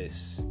to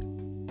this,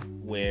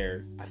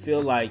 where I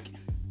feel like,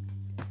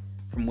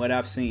 from what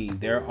I've seen,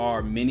 there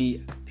are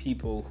many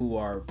people who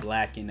are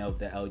Black and of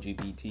the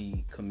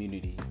LGBT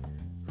community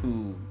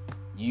who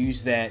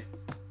use that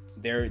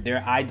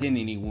their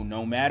identity will,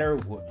 no matter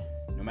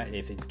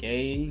if it's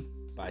gay,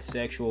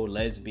 bisexual,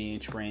 lesbian,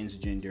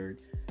 transgendered,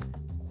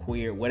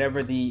 queer,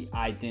 whatever the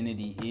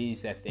identity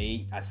is that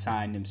they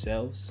assign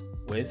themselves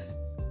with,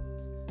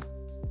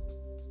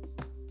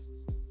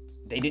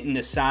 they didn't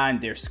assign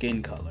their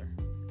skin color.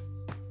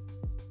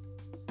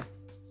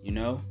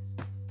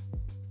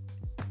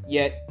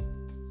 Yet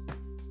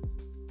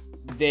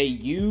they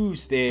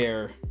use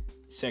their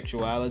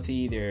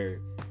sexuality, their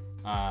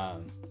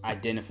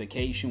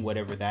identification,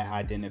 whatever that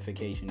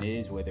identification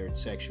is, whether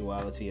it's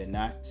sexuality or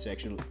not,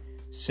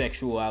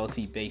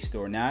 sexuality based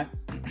or not.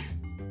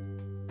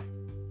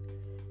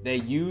 They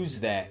use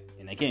that,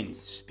 and again,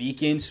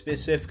 speaking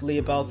specifically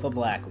about the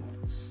Black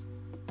ones,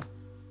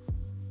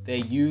 they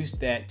use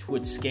that to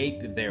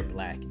escape their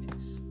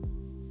Blackness.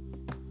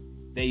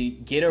 They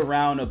get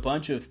around a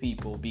bunch of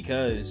people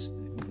because,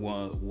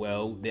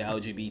 well, the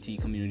LGBT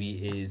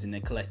community is an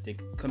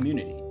eclectic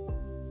community.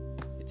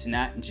 It's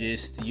not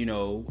just,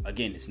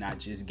 again, it's not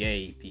just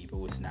gay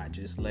people. It's not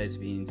just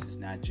lesbians. It's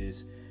not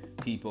just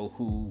people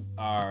who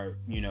are,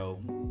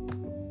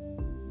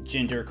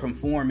 gender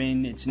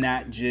conforming. It's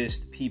not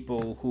just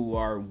people who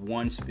are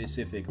one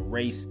specific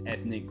race,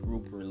 ethnic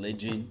group,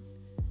 religion.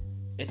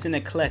 It's an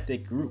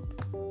eclectic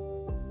group.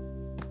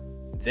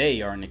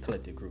 They are an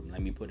eclectic group.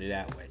 Let me put it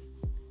that way.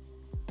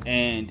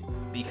 And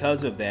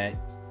because of that,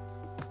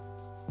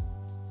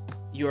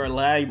 you are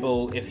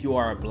liable, if you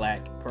are a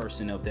Black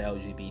person of the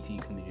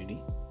LGBT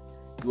community,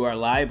 you are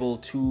liable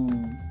to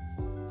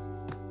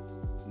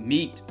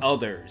meet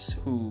others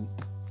who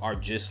are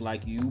just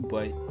like you,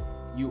 but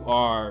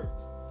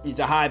it's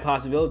a high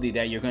possibility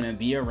that you're going to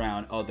be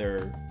around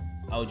other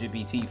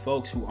LGBT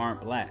folks who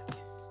aren't Black.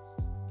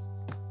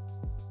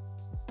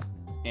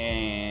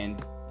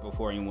 And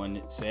before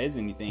anyone says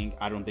anything,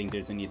 I don't think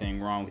there's anything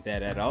wrong with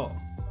that at all.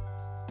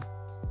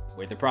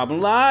 Where the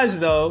problem lies,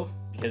 though,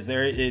 because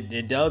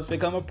it does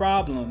become a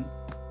problem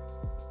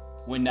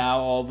when now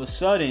all of a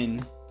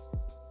sudden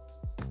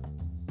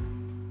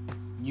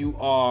you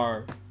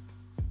are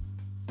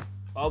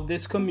of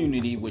this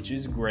community, which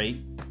is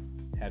great,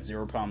 have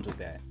zero problems with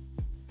that.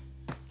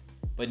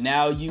 But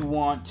now you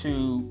want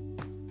to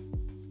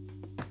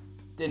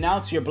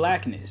denounce your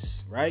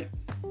Blackness, right?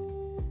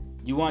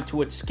 You want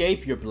to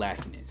escape your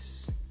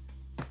Blackness.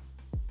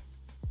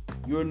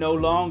 You're no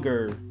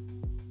longer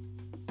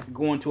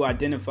going to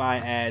identify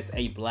as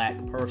a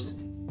Black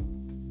person.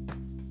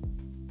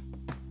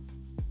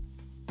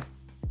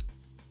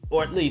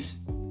 Or at least,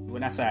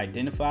 when I say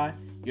identify,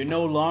 you're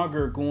no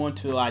longer going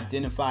to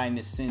identify in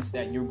the sense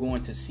that you're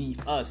going to see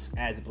us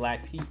as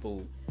Black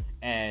people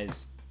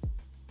as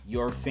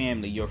your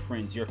family, your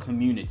friends, your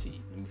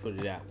community. Let me put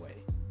it that way.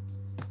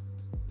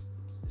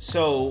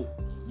 So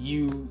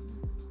you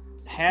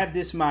have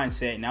this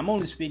mindset, and I'm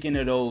only speaking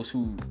to those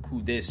who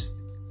this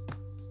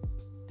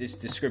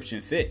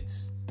description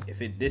fits. If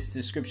this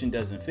description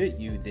doesn't fit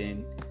you,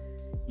 then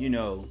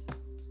if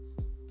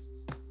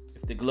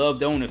the glove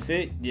don't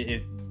fit,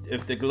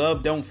 if the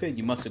glove don't fit,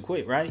 you must have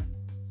quit, right?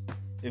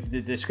 If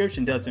the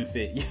description doesn't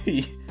fit,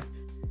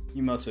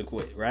 you must have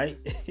quit, right?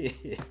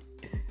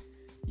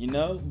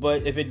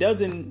 But if it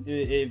doesn't,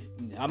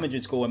 I'm gonna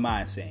just go with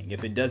mine saying,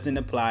 if it doesn't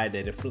apply,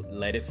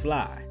 let it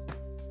fly.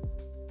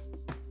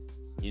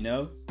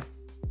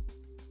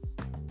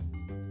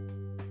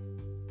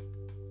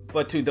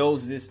 But to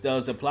those this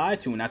does apply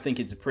to, and I think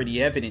it's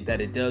pretty evident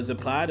that it does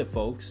apply to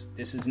folks.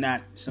 This is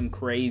not some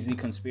crazy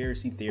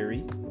conspiracy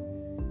theory.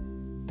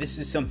 this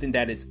is something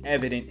that is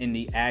evident in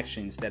the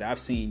actions that I've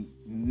seen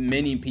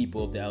many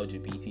people of the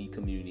LGBT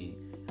community,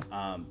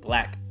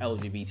 black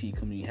LGBT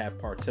community, have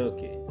partook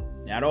in.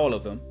 Not all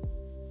of them.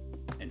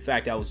 In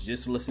fact, I was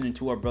just listening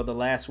to our brother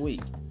last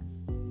week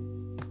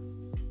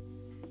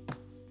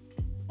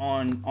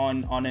on a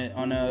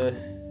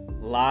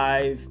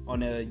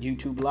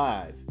YouTube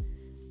live,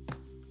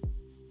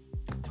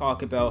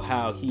 talk about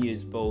how he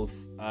is both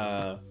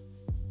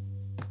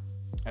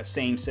a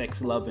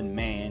same-sex loving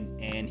man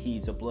and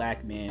he's a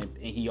black man,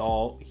 and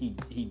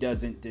he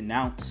doesn't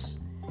denounce.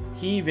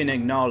 He even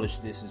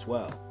acknowledged this as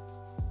well.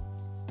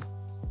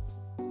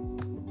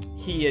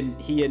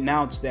 He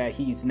announced that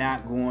he's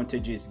not going to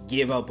just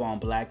give up on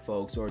black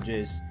folks, or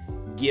just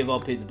give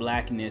up his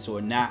blackness, or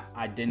not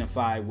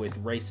identify with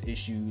race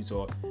issues,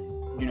 or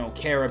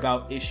care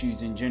about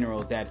issues in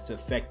general that's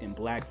affecting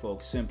black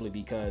folks, simply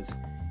because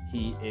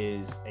he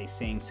is a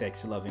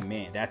same-sex loving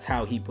man. That's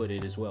how he put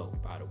it as well,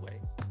 by the way.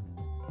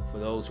 For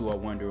those who are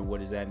wondering,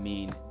 what does that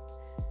mean?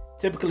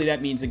 Typically,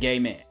 that means a gay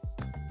man.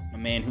 A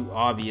man who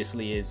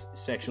obviously is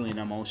sexually and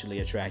emotionally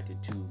attracted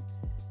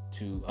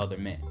to other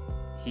men.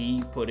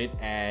 He put it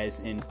as,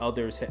 and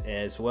others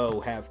as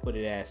well have put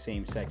it as,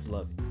 same-sex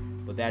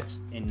loving. But that's,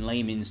 in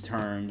layman's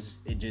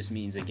terms, it just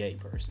means a gay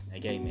person, a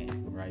gay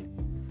man, right?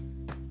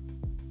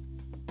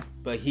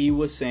 But he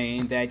was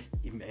saying that,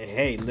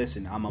 hey,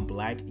 listen, I'm a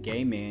black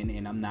gay man,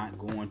 and I'm not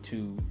going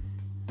to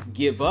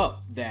give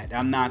up that.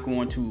 I'm not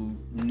going to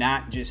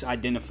not just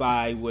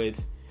identify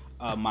with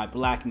my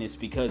blackness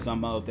because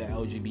I'm of the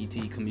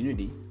LGBT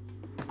community.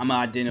 I'm going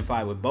to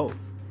identify with both.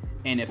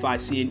 And if I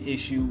see an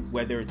issue,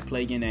 whether it's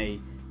plaguing a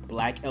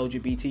black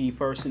LGBT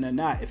person or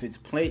not, if it's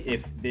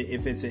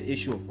an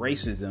issue of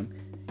racism,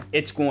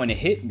 it's going to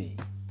hit me.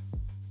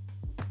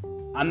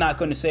 I'm not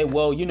going to say,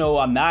 well,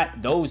 I'm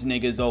not those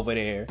niggas over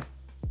there.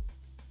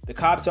 The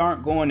cops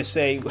aren't going to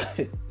say,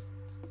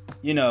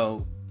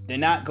 they're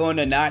not going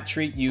to not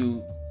treat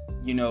you,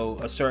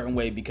 a certain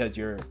way because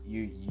you're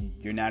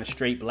not a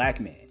straight black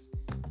man.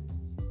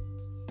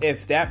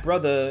 If that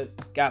brother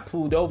got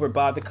pulled over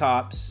by the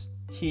cops,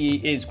 he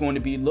is going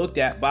to be looked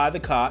at by the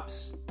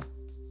cops.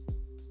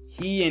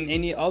 He and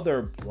any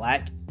other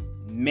black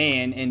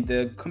man in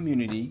the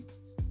community,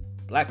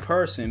 black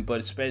person, but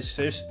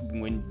especially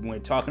when we're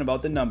talking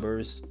about the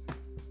numbers,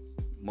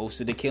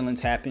 most of the killings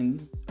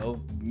happen,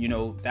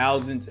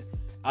 thousands.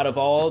 Out of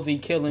all the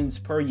killings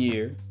per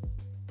year,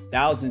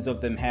 thousands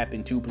of them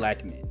happen to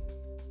black men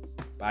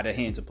by the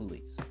hands of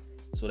police.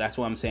 So that's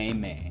why I'm saying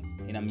man.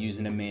 And I'm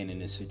using a man in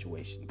this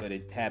situation. But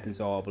it happens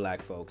to all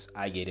black folks.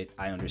 I get it.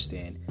 I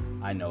understand.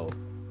 I know.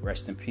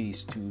 Rest in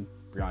peace to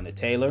Breonna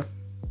Taylor,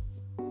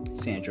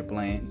 Sandra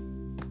Bland,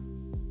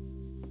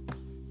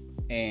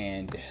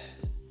 and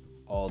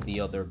all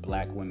the other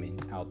black women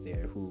out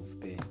there who've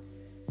been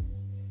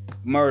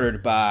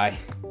murdered by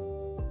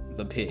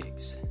the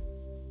pigs.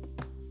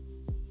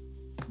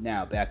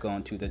 Now, back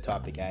on to the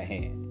topic at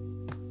hand.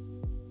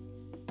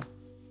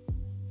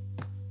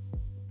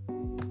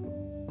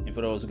 And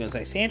for those who are going to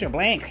say, Sandra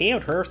Bland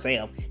killed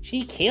herself.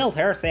 She killed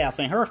herself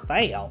in her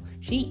cell.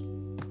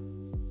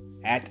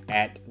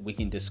 We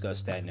can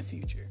discuss that in the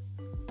future.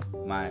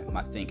 My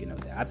thinking of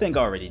that. I think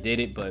I already did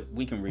it, but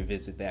we can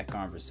revisit that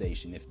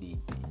conversation if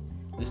need be.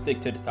 Let's stick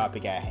to the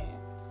topic at hand.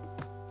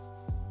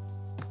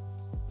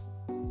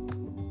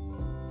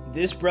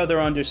 This brother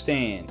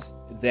understands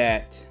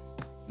that,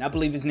 and I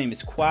believe his name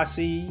is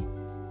Kwasi.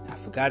 I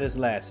forgot his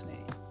last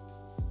name.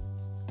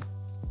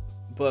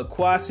 But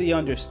Kwasi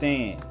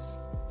understands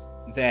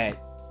that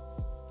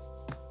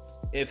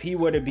if he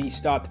were to be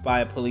stopped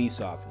by a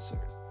police officer,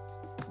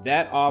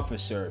 that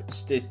officer,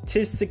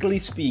 statistically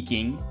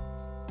speaking,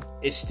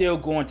 is still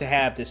going to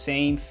have the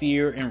same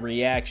fear and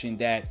reaction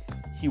that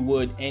he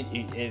would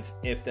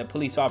if the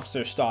police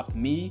officer stopped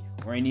me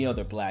or any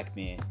other black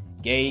man,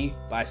 gay,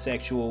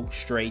 bisexual,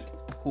 straight,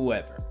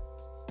 whoever.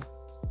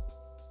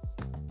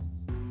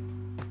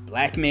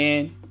 Black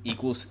man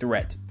equals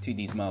threat to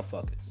these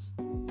motherfuckers.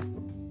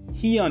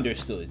 He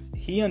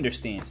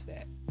understands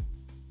that.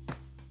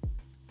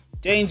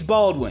 James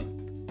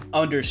Baldwin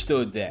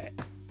understood that.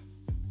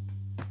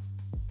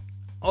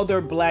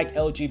 Other black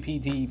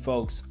LGBT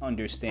folks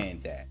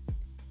understand that.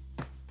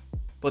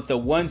 But the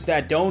ones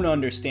that don't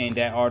understand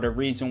that are the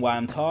reason why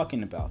I'm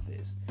talking about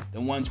this.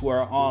 The ones who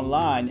are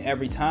online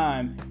every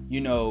time,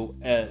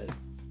 a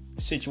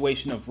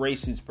situation of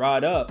race is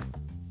brought up.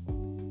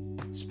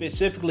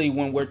 Specifically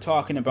when we're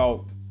talking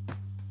about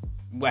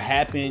what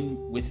happened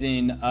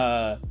within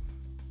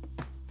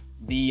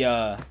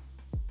the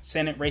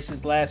Senate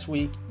races last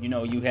week.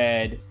 You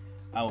had,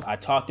 I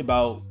talked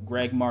about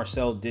Greg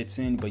Marcel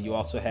Ditson, but you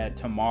also had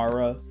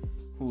Tamara,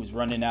 who's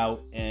running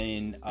out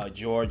in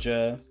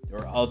Georgia. There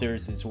are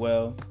others as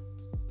well.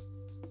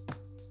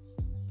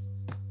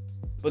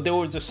 But there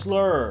was a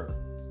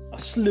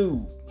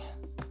slew,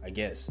 I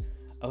guess,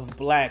 of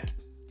black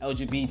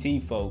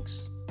LGBT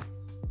folks,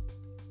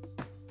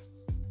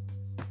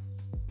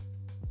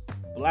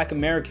 black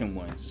American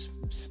ones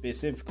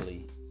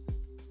specifically,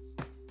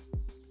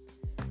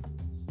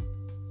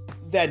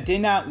 that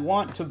did not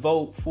want to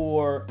vote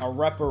for a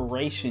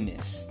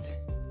reparationist.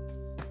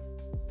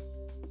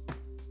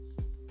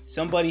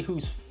 Somebody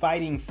who's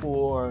fighting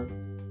for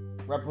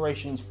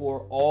reparations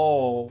for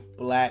all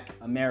Black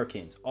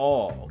Americans.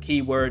 All.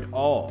 Keyword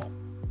all.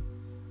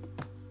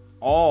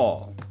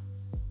 All.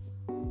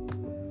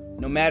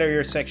 No matter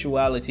your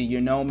sexuality,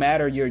 no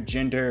matter your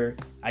gender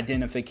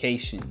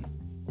identification,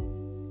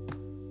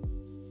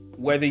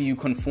 whether you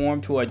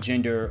conform to a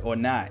gender or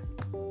not,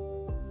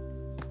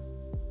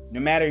 no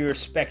matter your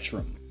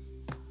spectrum,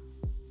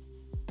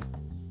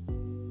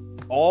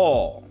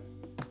 all,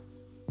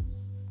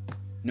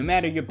 no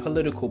matter your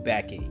political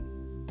backing,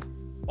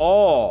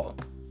 all,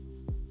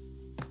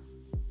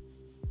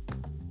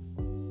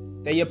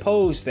 they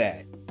oppose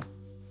that.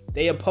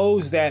 They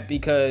oppose that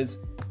because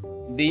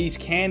these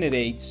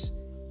candidates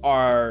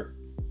are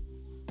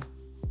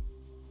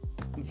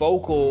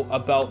vocal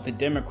about the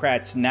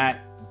Democrats not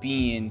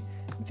being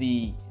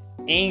the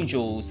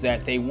angels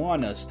that they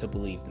want us to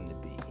believe them to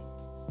be.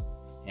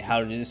 And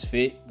how does this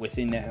fit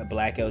within the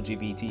Black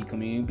LGBT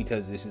community?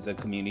 Because this is a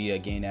community,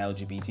 again, the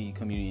LGBT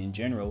community in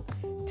general,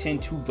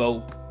 tend to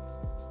vote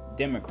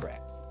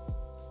Democrat.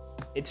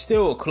 It's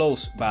still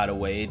close, by the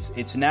way.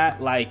 It's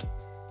not like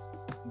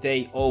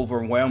they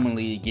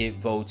overwhelmingly get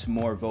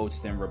more votes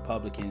than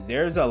Republicans.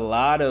 There's a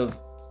lot of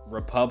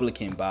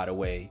Republican, by the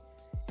way.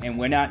 And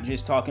we're not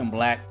just talking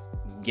Black,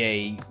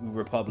 gay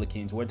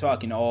Republicans. We're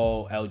talking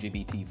all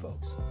LGBT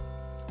folks.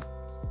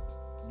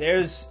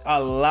 There's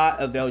a lot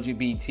of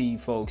LGBT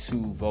folks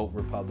who vote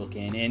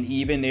Republican. And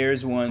even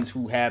there's ones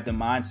who have the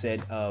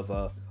mindset of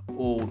a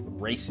old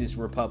racist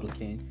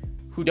Republican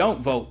who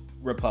don't vote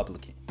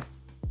Republican.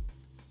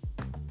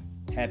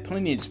 Had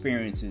plenty of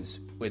experiences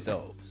with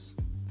those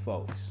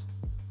folks.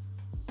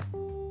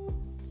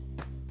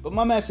 But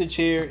my message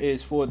here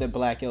is for the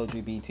Black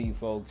LGBT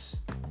folks.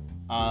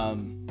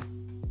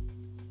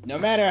 No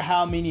matter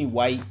how many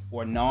white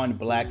or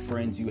non-Black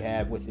friends you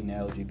have within the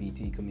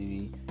LGBT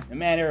community, no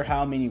matter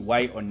how many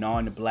white or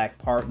non-Black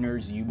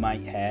partners you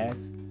might have,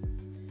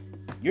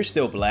 you're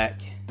still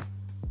Black.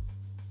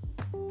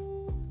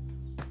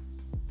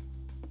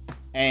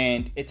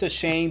 And it's a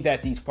shame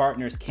that these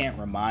partners can't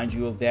remind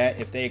you of that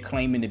if they're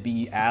claiming to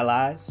be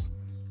allies,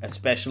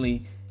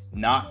 especially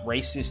not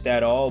racist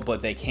at all,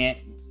 but they can't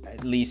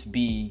at least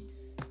be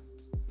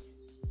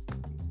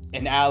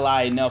an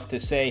ally enough to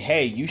say,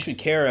 hey, you should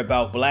care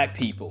about Black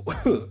people.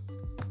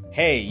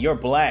 Hey, you're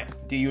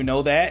Black. Do you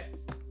know that?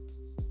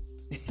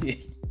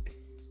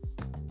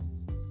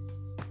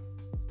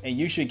 And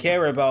you should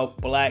care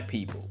about Black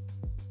people.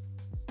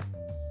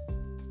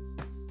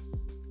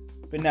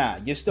 But nah,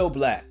 you're still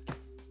Black.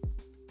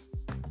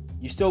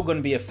 You're still going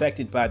to be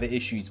affected by the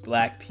issues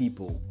Black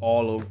people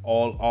all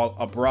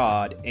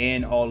abroad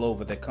and all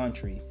over the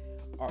country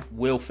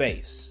will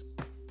face.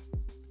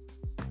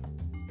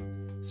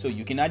 So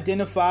you can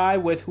identify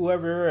with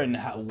whoever and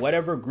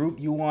whatever group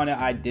you want to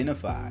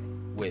identify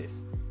with.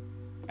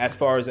 As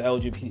far as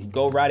LGBT,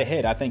 go right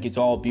ahead. I think it's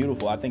all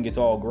beautiful. I think it's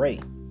all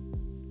great.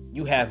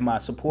 You have my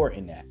support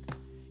in that.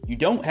 You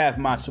don't have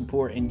my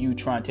support in you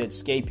trying to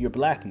escape your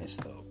Blackness,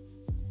 though.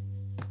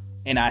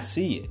 And I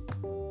see it.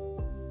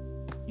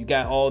 You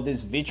got all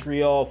this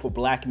vitriol for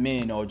Black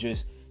men or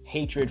just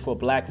hatred for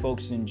Black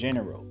folks in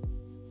general.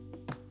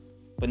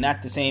 But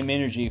not the same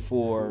energy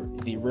for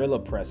the real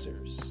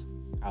oppressors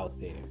out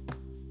there.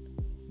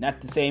 Not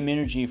the same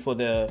energy for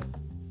the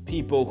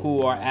people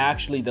who are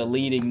actually the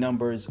leading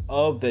numbers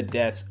of the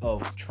deaths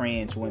of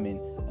trans women,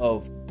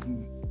 of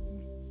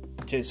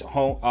just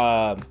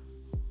homophobic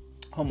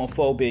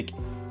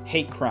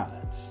hate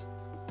crimes.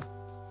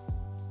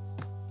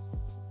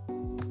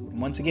 And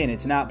once again,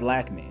 it's not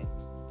Black men.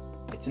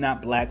 It's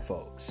not Black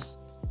folks.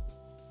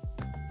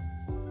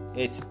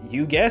 It's,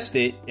 you guessed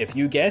it, if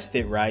you guessed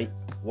it right,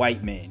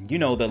 white men. You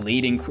know, the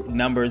leading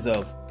numbers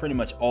of pretty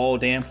much all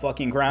damn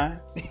fucking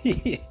crime.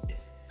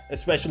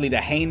 Especially the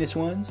heinous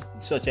ones,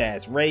 such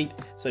as rape,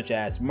 such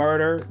as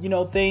murder,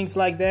 things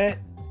like that.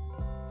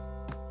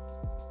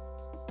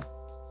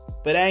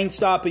 But I ain't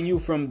stopping you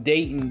from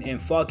dating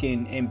and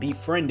fucking and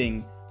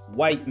befriending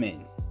white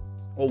men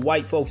or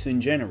white folks in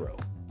general.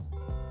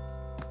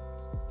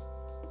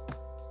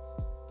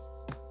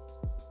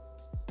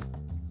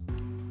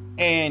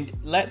 And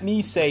let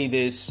me say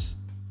this,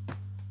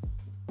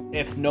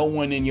 if no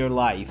one in your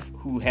life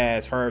who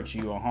has hurt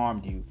you or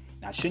harmed you,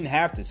 and I shouldn't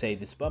have to say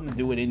this, but I'm going to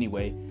do it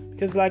anyway,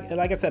 because like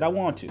I said, I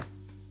want to.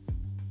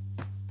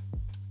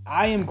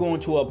 I am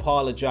going to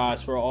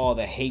apologize for all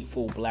the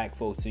hateful Black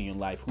folks in your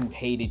life who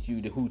hated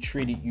you, who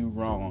treated you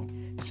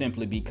wrong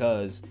simply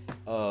because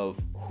of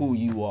who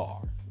you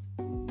are.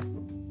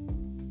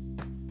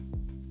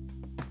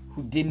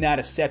 Who did not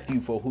accept you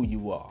for who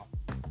you are.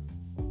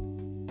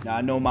 Now,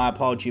 I know my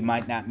apology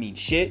might not mean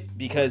shit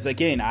because,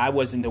 again, I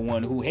wasn't the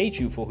one who hates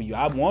you for who you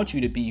are. I want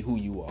you to be who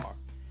you are.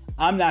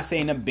 I'm not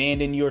saying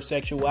abandon your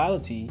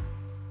sexuality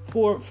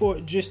for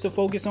just to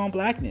focus on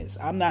Blackness.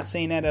 I'm not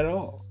saying that at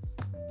all.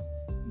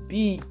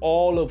 be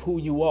all of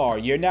who you are.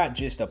 You're not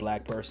just a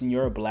black person.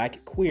 You're a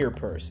black queer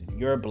person.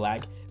 You're a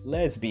black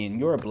lesbian.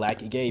 You're a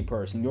black gay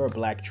person. You're a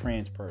black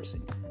trans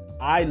person.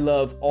 I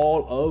love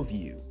all of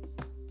you.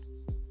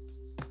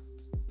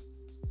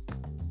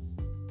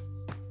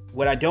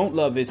 What I don't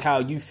love is how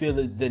you feel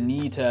the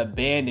need to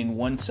abandon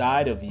one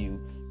side of you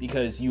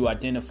because you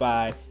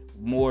identify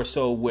more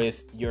so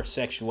with your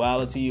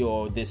sexuality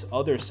or this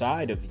other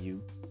side of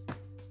you.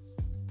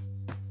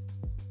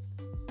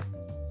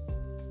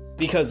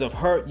 Because of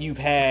hurt you've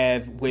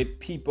had with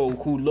people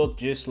who look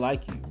just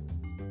like you.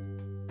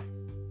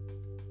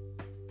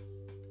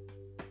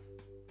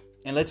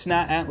 And let's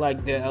not act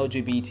like the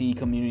LGBT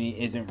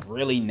community isn't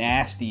really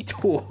nasty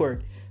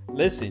toward...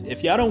 Listen,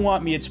 if y'all don't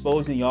want me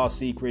exposing y'all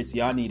secrets,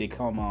 y'all need to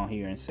come on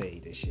here and say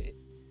this shit.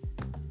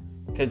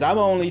 Because I'm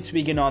only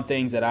speaking on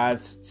things that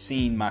I've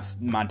seen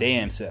my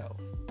damn self.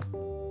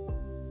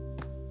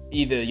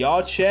 Either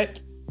y'all check,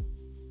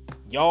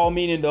 y'all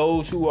meaning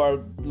those who are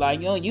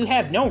like, oh, you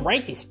have no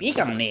right to speak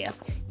on it.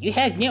 You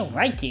have no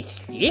right to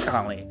speak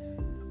on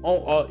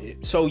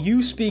it. So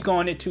you speak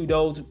on it to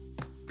those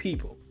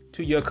people,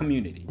 to your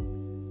community.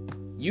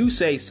 You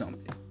say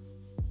something.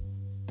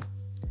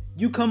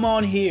 You come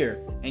on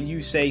here and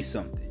you say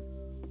something.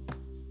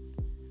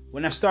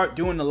 When I start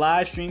doing the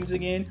live streams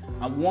again,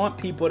 I want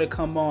people to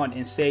come on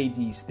and say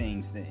these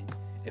things then.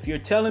 If you're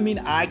telling me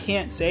I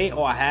can't say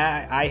or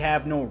I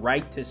have no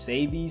right to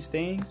say these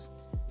things,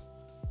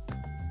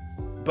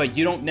 but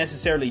you don't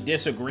necessarily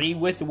disagree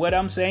with what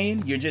I'm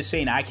saying, you're just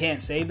saying I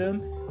can't say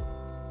them,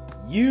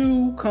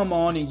 you come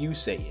on and you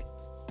say it.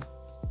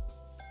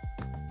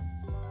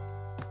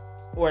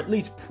 Or at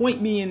least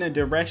point me in the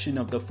direction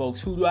of the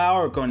folks who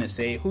are going to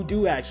say it, who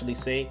do actually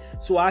say it,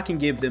 so I can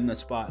give them the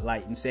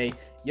spotlight and say,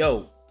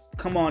 yo,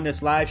 come on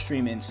this live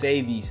stream and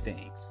say these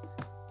things.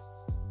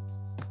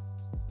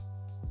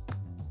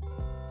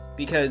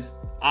 Because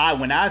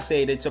when I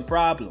say it, it's a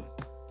problem.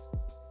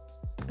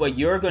 But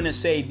you're going to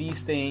say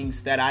these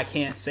things that I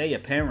can't say,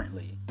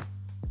 apparently.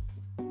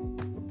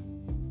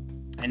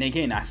 And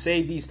again, I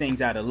say these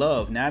things out of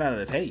love, not out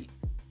of hate.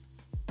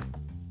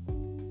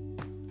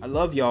 I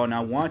love y'all and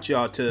I want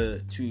y'all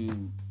to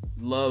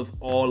love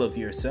all of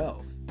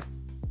yourself.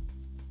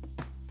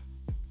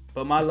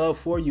 But my love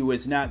for you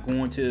is not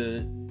going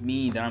to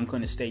mean that I'm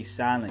going to stay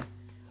silent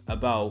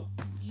about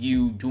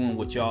you doing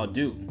what y'all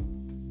do.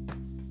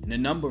 And a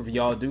number of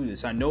y'all do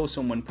this. I know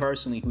someone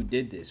personally who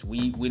did this.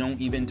 We don't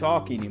even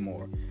talk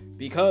anymore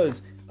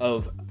because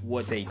of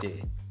what they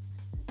did.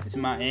 It's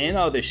and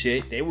other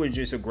shit. They were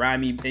just a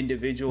grimy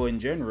individual in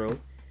general.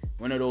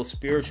 One of those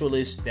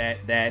spiritualists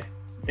that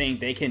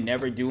think they can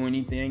never do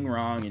anything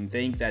wrong and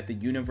think that the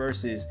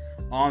universe is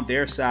on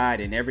their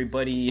side and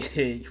everybody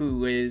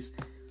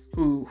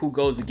who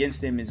goes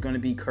against them is going to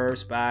be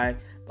cursed by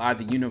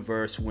the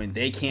universe when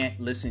they can't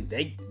listen.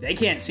 They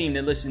can't seem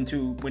to listen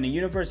to when the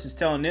universe is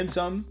telling them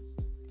something.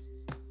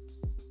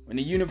 When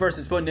the universe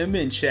is putting them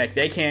in check,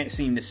 they can't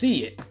seem to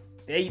see it.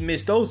 They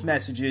miss those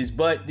messages,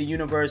 but the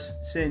universe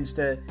tends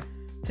to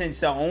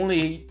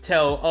only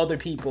tell other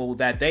people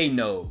that they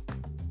know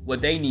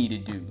what they need to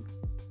do,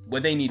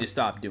 what they need to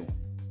stop doing.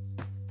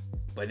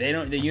 But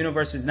the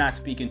universe is not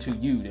speaking to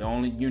you. The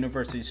only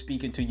universe is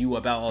speaking to you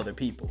about other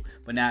people,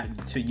 but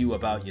not to you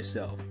about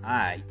yourself.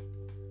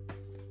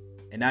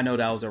 And I know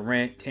that was a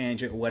rant,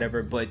 tangent, or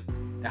whatever, but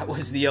that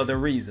was the other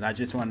reason. I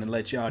just wanted to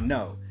let y'all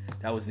know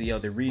that was the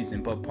other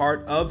reason. But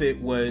part of it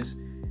was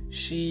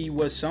she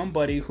was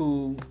somebody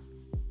who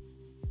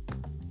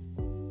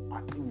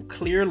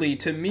clearly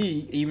to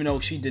me, even though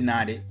she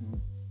denied it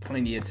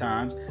plenty of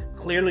times,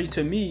 clearly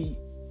to me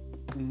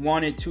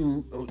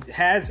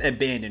has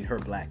abandoned her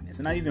blackness.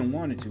 And not even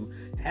wanted to,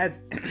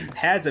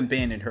 has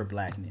abandoned her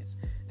blackness.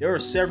 There were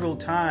several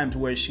times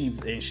where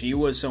she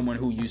was someone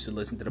who used to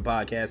listen to the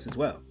podcast as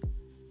well,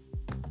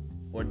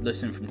 or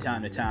listen from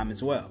time to time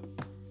as well.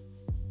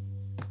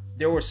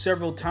 There were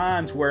several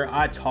times where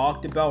I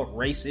talked about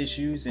race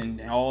issues and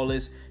all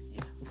this.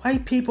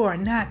 White people are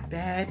not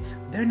bad.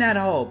 They're not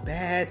all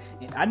bad.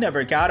 And I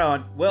never got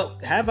on. Well,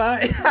 have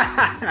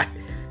I?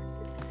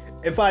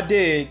 If I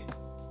did,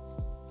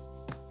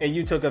 and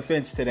you took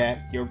offense to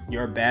that,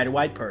 you're a bad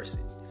white person.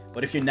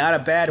 But if you're not a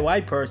bad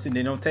white person,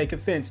 then don't take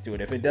offense to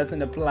it. If it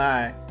doesn't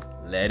apply,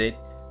 let it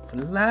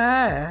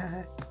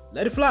fly.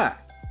 Let it fly.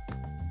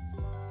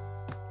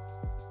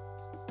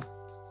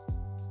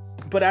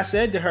 But I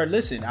said to her,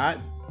 listen,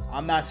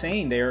 I'm not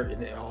saying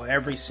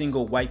every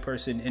single white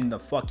person in the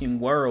fucking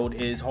world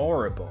is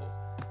horrible.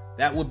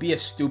 That would be a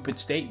stupid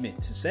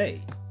statement to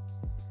say.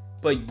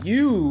 But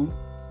you,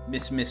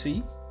 Miss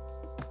Missy,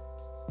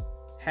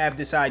 have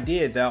this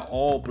idea that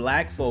all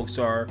black folks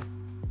are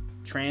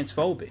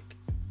transphobic.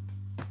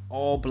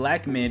 All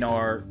black men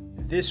are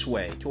this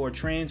way toward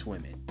trans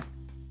women.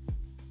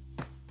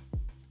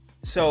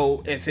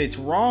 So if it's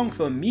wrong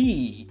for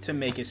me to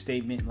make a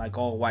statement like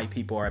all white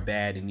people are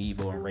bad and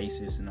evil and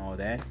racist and all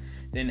that,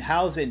 then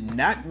how's it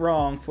not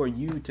wrong for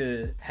you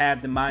to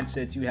have the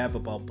mindsets you have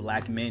about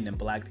black men and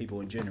black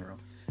people in general?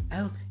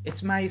 Oh,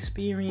 it's my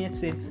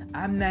experience and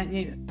I'm not...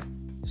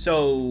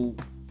 So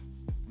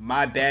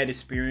my bad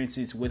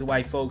experiences with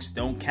white folks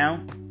don't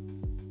count.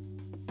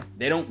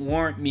 They don't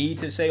warrant me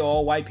to say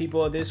all white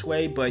people are this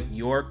way, but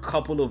your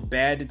couple of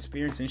bad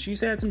experiences, and she's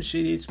had some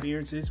shitty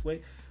experiences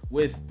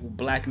with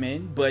black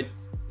men, but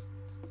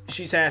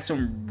she's had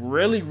some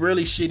really,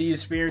 really shitty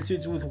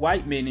experiences with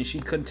white men, and she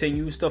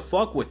continues to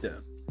fuck with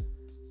them.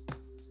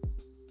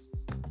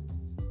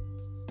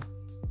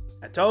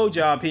 I told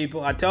y'all,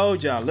 people. I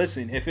told y'all.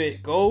 Listen, if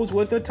it goes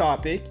with a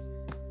topic,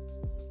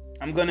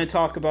 I'm going to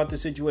talk about the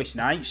situation.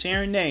 I ain't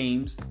sharing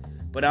names,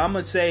 but I'm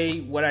going to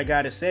say what I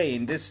got to say.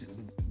 And this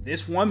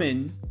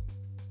woman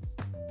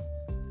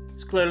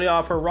is clearly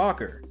off her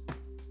rocker.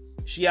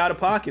 She out of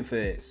pocket for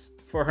this,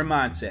 for her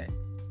mindset.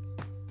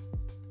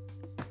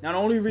 Now, the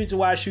only reason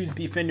why she was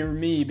defending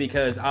me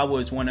because I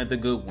was one of the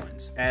good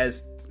ones,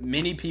 as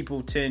many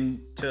people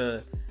tend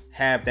to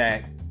have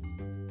that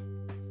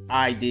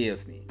idea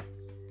of me.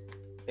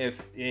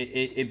 If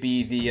it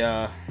be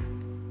the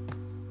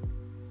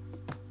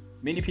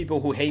many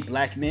people who hate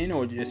black men,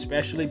 or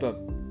especially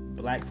but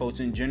black folks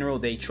in general,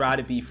 they try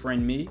to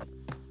befriend me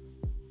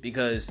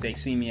because they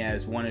see me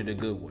as one of the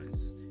good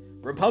ones.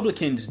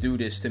 Republicans do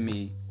this to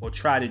me, or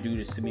try to do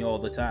this to me all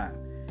the time,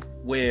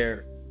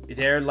 where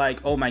they're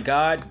like, oh my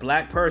God,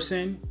 black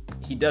person,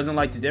 he doesn't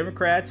like the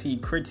Democrats, he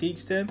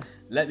critiques them,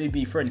 let me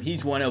befriend him.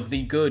 He's one of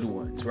the good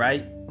ones,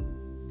 right?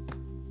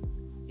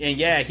 And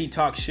yeah, he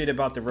talks shit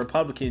about the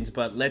Republicans,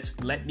 but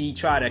let me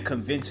try to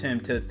convince him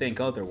to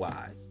think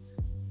otherwise.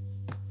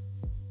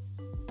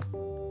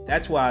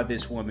 That's why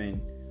this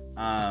woman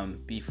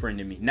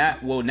befriended me.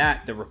 Not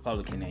the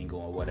Republican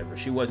angle or whatever.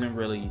 She wasn't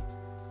really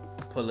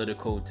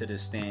political to the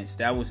stance.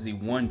 That was the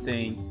one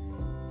thing.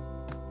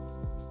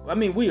 I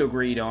mean, we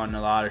agreed on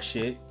a lot of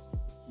shit,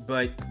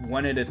 but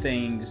one of the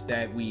things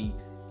that we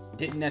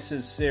didn't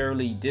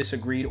necessarily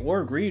disagreed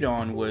or agreed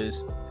on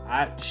was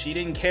she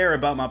didn't care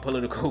about my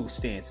political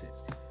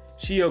stances.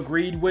 She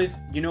agreed with,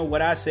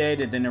 what I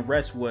said, and then the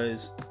rest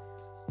was,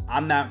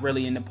 I'm not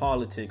really into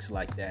politics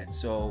like that.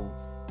 So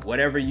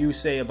whatever you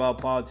say about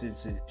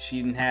politics, she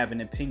didn't have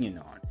an opinion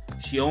on.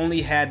 She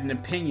only had an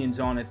opinions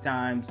on the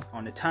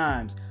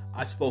times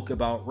I spoke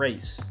about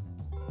race.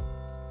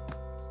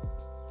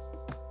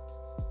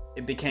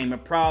 It became a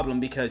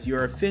problem because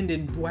you're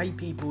offending white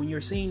people and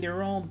you're saying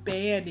they're all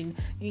bad, and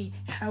hey,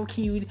 how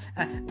can you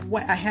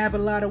I have a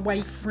lot of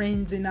white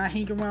friends and I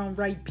hang around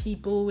white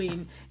people,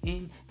 and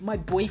my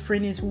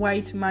boyfriend is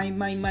white,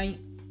 my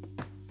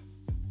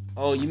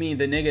oh, you mean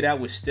the nigga that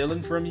was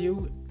stealing from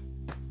you?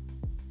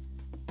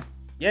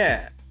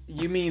 Yeah,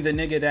 you mean the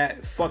nigga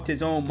that fucked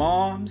his own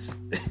moms?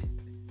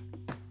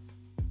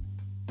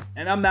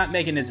 And I'm not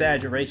making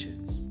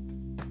exaggerations.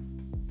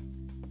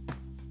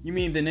 You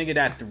mean the nigga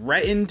that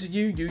threatened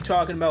you? You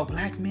talking about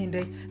black men,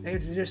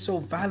 they're so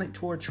violent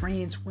toward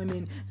trans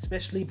women,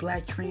 especially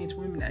black trans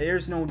women.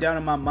 There's no doubt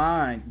in my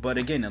mind. But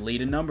again, the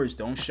leading numbers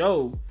don't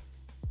show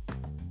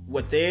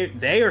what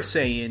they are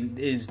saying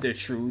is the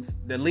truth.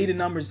 The leading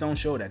numbers don't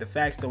show that. The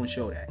facts don't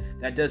show that.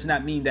 That does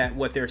not mean that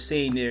what they're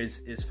saying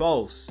is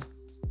false.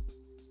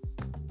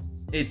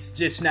 It's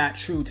just not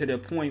true to the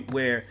point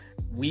where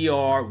we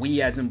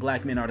as in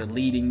black men are the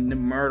leading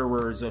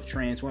murderers of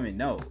trans women.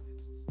 No.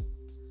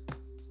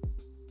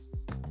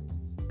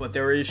 But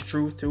there is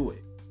truth to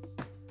it.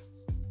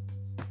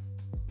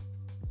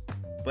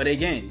 But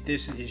again,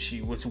 she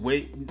was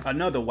with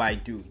another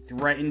white dude,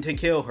 threatened to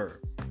kill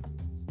her.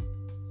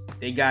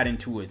 They got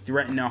into it,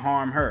 threatened to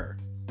harm her.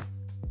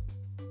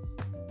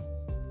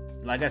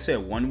 Like I said,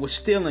 one was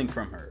stealing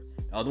from her.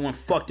 The other one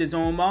fucked his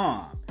own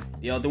mom.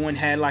 The other one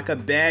had like a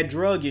bad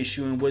drug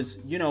issue and was,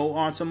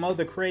 on some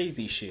other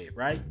crazy shit,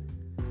 right?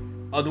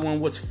 Other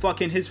one was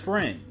fucking his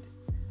friend.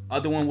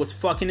 Other one was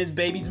fucking his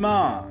baby's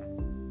mom.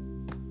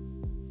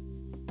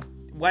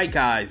 White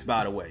guys,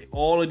 by the way.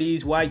 All of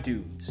these white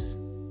dudes.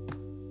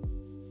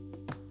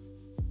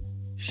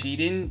 She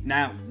didn't,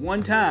 not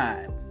one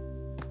time,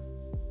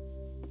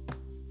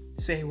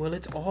 say, well,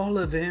 it's all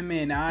of them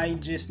and I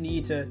just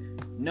need to.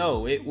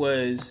 No, it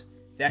was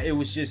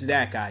just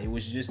that guy. It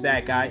was just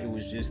that guy. It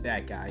was just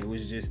that guy. It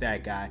was just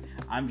that guy.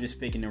 I'm just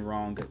picking the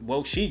wrong.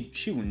 Well, she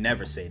would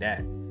never say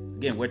that.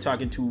 Again, we're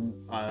talking to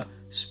a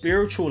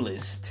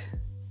spiritualist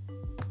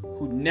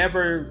who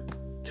never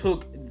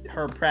took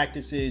her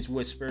practices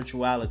with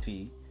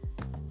spirituality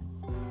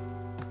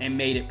and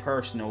made it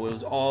personal. It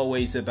was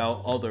always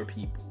about other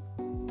people.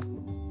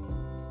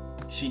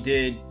 She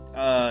did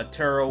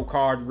tarot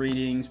card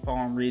readings,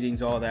 palm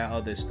readings, all that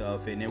other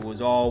stuff, and it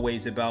was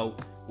always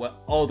about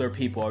what other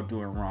people are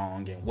doing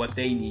wrong and what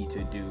they need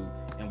to do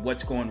and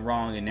what's going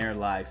wrong in their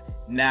life,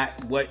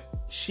 not what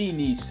she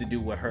needs to do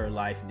with her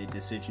life and the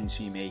decisions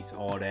she makes,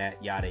 all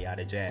that yada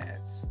yada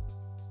jazz.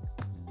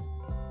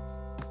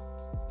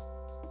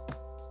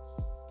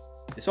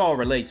 This all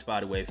relates, by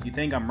the way. If you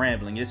think I'm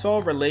rambling, this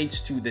all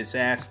relates to this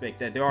aspect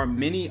that there are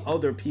many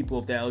other people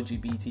of the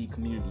LGBT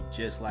community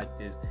just like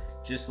this,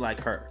 just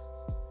like her.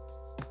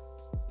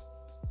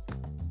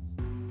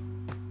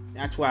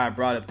 That's why I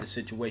brought up the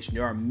situation.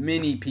 There are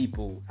many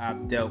people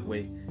I've dealt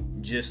with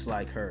just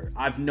like her.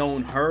 I've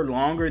known her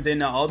longer than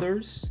the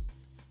others.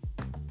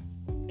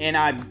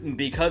 And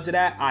because of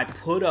that, I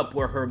put up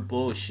with her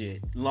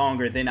bullshit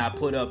longer than I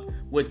put up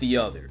with the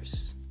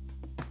others.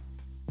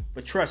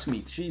 But trust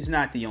me, she's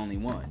not the only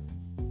one.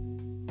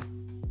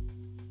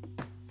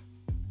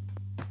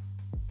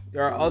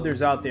 There are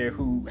others out there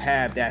who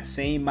have that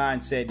same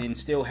mindset and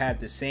still have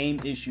the same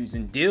issues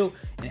and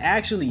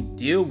actually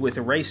deal with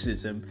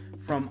racism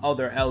from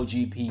other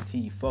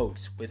LGBT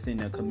folks within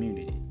the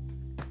community.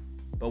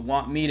 But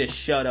want me to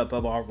shut up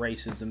about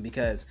racism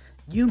because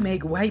you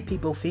make white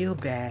people feel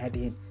bad.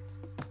 And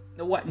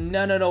what?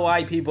 None of the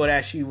white people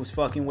that she was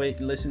fucking with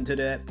listened to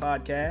that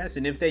podcast.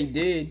 And if they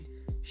did,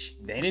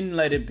 they didn't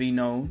let it be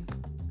known.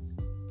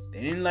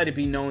 They didn't let it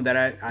be known that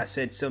I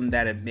said something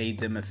that had made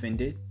them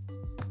offended.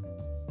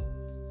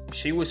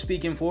 She was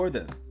speaking for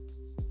them,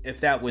 if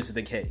that was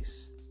the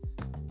case.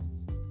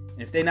 And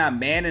if they're not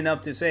man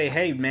enough to say,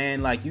 hey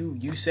man, like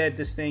you said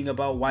this thing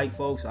about white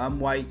folks,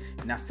 I'm white,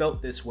 and I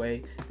felt this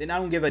way, then I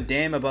don't give a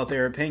damn about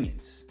their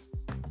opinions.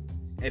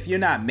 If you're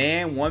not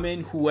man,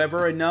 woman,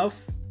 whoever enough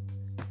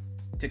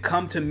to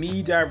come to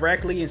me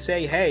directly and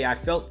say, hey, I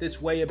felt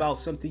this way about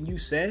something you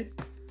said.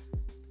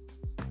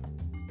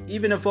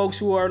 Even the folks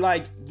who are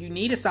like, you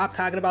need to stop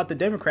talking about the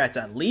Democrats,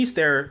 at least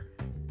they're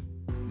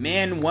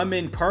man,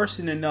 woman,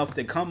 person enough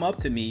to come up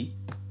to me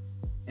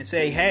and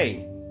say,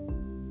 hey,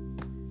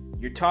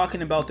 you're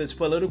talking about this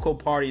political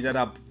party that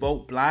I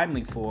vote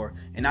blindly for,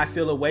 and I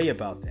feel a way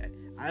about that.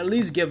 I at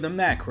least give them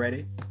that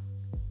credit.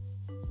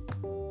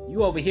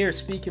 You over here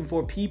speaking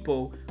for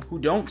people who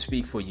don't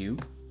speak for you,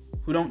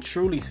 who don't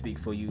truly speak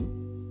for you,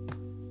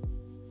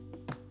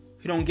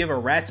 who don't give a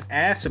rat's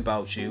ass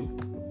about you,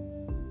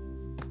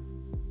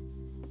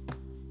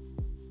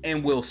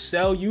 and will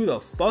sell you the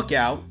fuck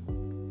out,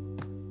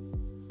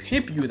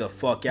 pimp you the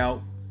fuck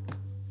out,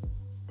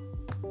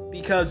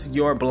 because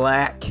you're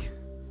black.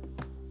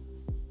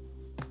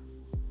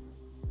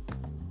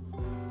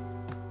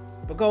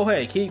 But go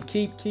ahead,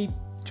 keep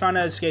trying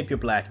to escape your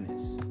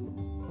blackness,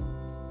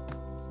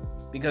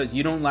 because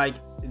you don't like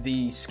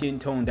the skin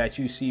tone that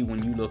you see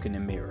when you look in the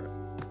mirror,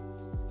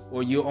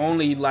 or you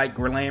only like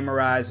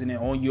glamorizing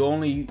it, or you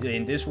only,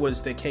 and this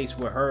was the case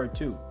with her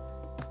too,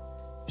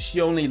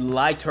 she only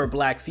liked her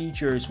black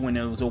features when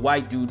it was a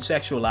white dude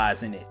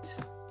sexualizing it.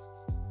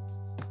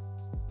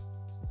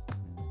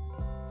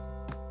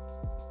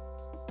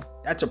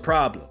 That's a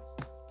problem.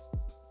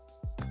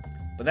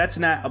 But that's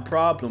not a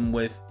problem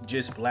with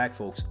just black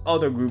folks.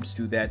 Other groups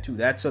do that too.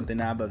 That's something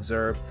I've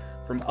observed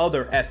from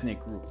other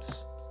ethnic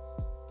groups.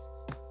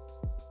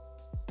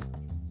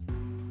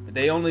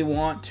 They only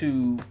want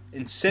to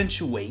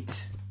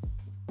accentuate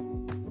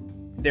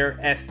their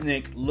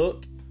ethnic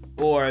look,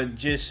 or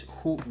just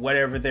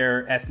whatever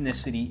their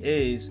ethnicity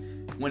is,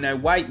 when a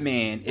white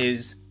man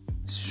is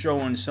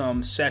showing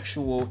some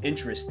sexual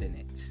interest in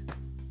it.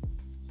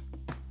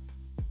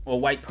 Or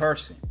white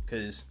person,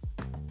 because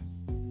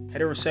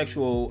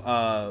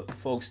heterosexual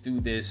folks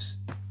do this.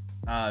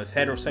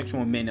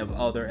 Heterosexual men of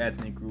other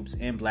ethnic groups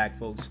and black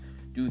folks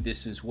do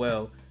this as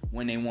well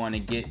when they want to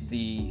get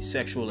the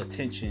sexual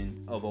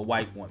attention of a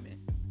white woman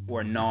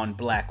or a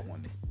non-black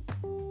woman.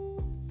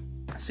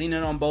 I've seen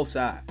it on both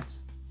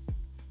sides.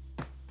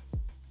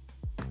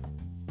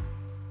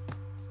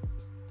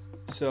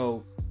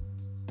 So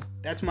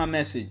that's my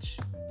message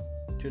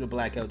to the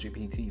black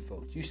LGBT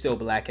folks. You still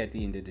black at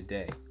the end of the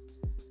day.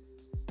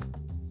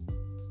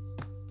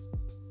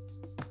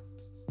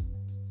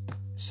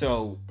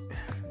 So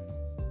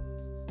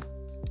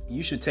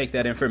you should take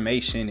that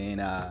information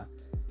and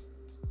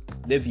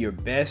live your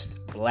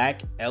best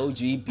black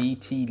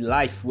LGBT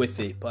life with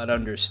it. But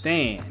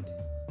understand,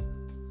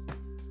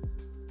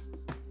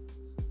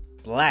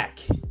 black,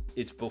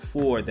 it's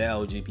before the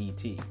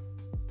LGBT.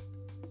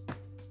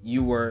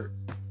 You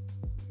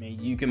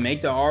can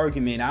make the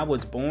argument, I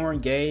was born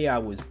gay, I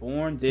was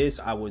born this,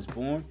 I was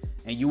born,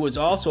 and you was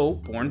also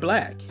born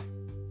black.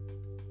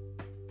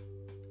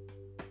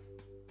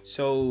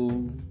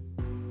 So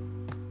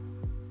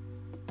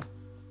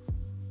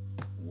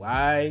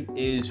why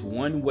is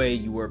one way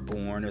you were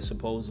born or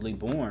supposedly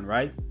born,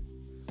 right?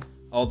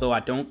 Although I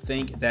don't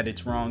think that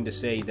it's wrong to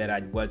say that I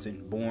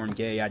wasn't born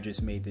gay, I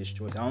just made this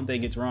choice. I don't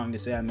think it's wrong to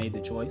say I made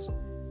the choice.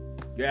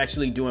 You're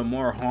actually doing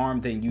more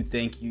harm than you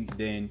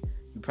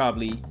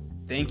probably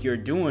think you're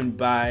doing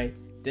by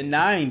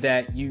denying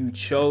that you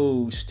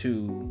chose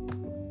to,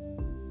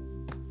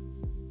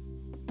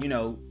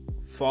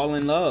 fall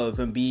in love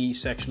and be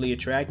sexually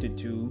attracted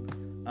to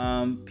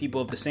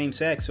people of the same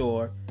sex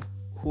or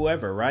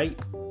whoever, right?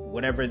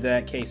 Whatever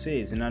that case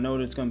is. And I know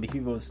there's going to be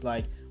people that's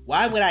like,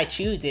 why would I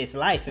choose this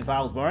life if I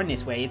was born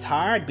this way? It's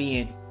hard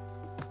being...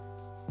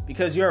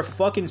 Because you're a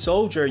fucking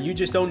soldier, you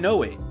just don't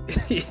know it.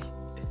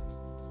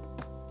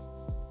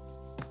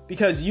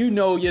 Because you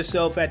know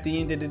yourself at the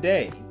end of the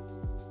day.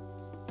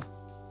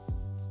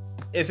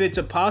 If it's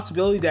a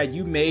possibility that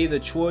you made the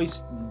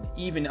choice,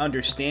 even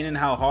understanding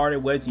how hard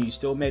it was and you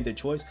still made the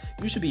choice,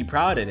 you should be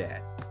proud of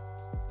that.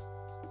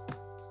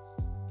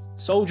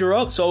 Soldier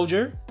up,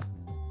 soldier.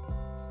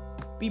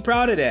 Be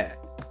proud of that.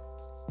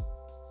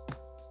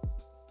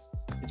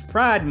 It's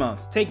Pride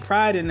Month. Take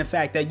pride in the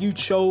fact that you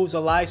chose a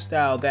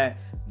lifestyle that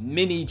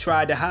many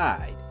tried to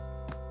hide.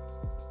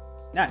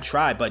 Not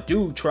try, but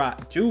do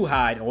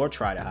hide or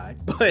try to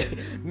hide. But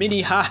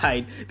many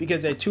hide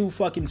because they're too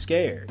fucking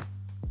scared.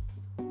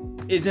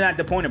 Isn't that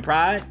the point of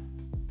pride?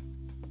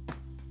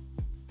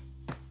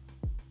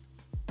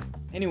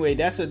 Anyway,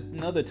 that's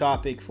another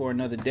topic for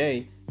another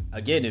day.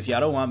 Again, if y'all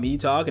don't want me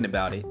talking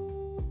about it,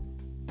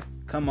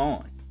 come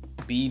on.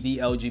 Be the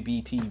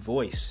LGBT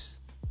voice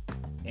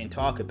and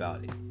talk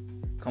about it.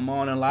 Come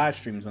on live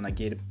streams when I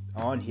get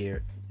on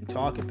here and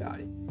talk about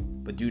it.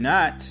 But do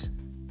not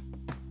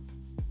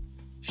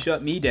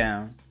shut me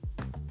down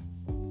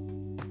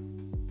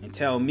and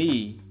tell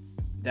me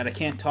that I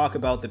can't talk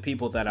about the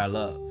people that I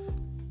love.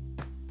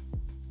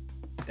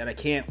 That I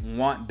can't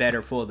want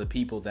better for the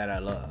people that I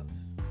love.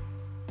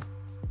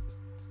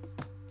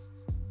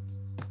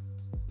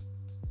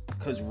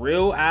 Because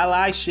real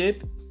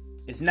allyship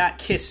is not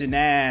kissing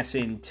ass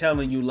and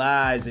telling you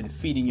lies and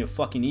feeding your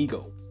fucking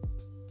ego.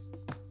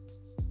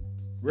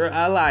 Real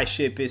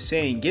allyship is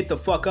saying, get the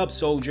fuck up,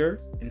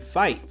 soldier, and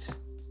fight.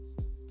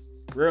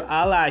 Real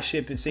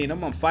allyship is saying,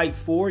 I'm going to fight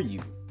for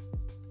you.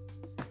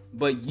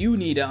 But you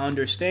need to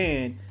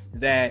understand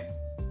that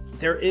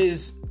there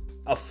is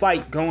a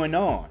fight going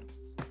on.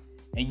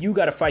 And you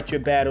got to fight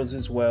your battles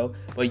as well.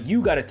 But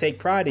you got to take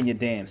pride in your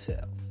damn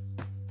self.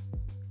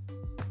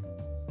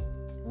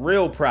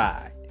 Real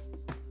pride.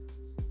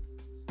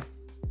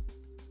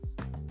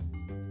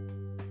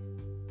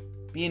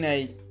 Being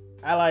a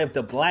ally of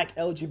the black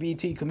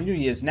LGBT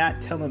community is not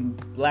telling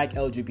black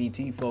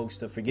LGBT folks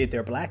to forget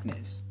their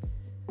blackness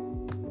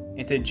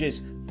and to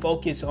just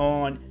focus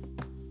on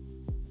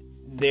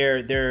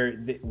their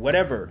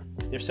whatever,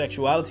 their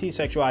sexuality,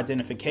 sexual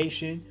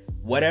identification,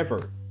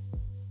 whatever,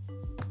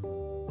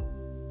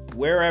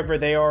 wherever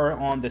they are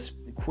on the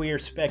queer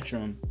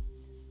spectrum.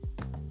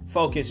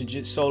 Focus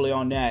just solely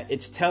on that.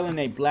 It's telling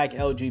a black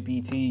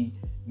LGBT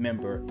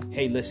member,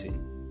 hey,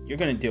 listen, you're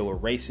going to deal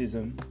with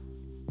racism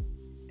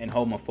and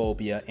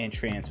homophobia and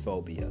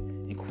transphobia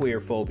and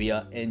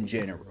queerphobia in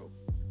general.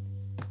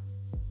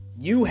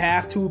 You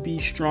have to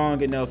be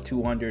strong enough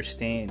to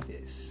understand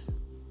this.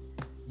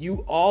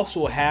 You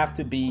also have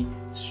to be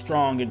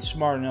strong and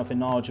smart enough and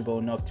knowledgeable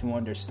enough to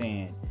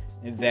understand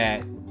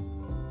that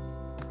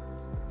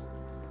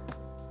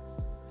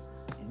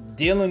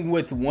dealing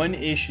with one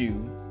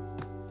issue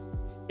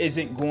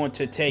isn't going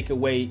to take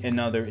away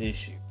another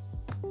issue.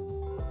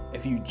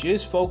 If you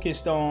just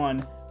focused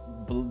on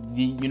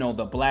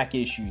the black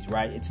issues,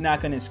 right? It's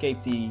not going to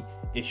escape the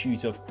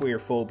issues of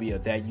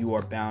queerphobia that you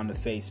are bound to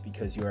face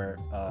because you're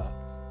a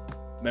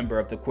member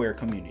of the queer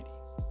community,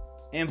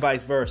 and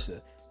vice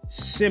versa.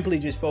 Simply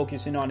just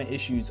focusing on the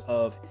issues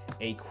of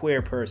a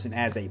queer person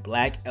as a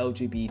black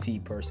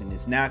LGBT person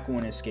is not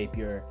going to escape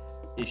your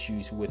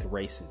issues with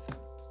racism.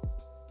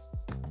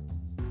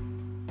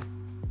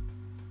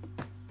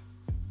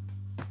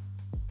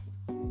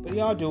 But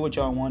y'all do what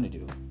y'all want to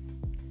do.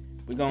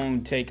 We're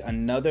going to take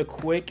another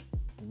quick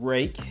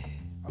break.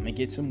 I'm going to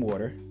get some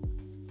water.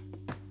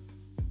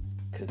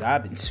 Because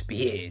I've been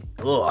spitting.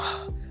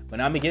 Ugh.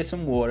 But I'm going to get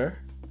some water.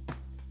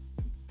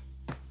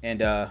 And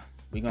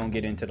we're going to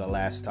get into the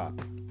last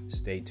topic.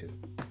 Stay tuned.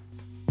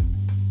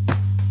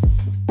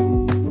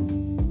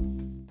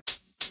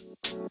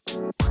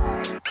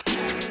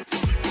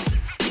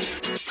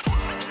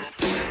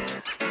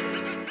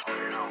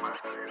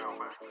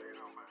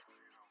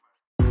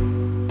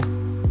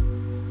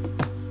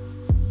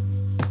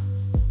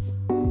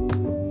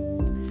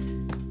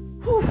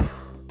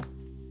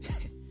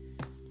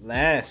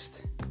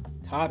 Last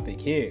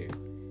topic here.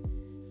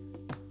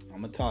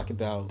 I'm gonna talk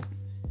about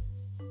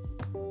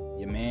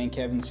your man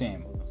Kevin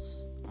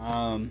Samuels.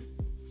 I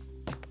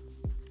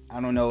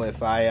don't know if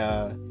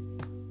man,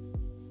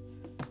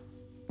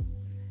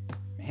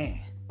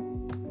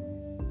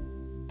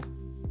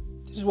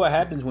 this is what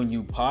happens when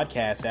you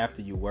podcast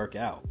after you work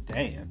out.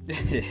 Damn. I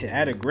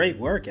had a great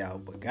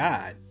workout, but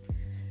God.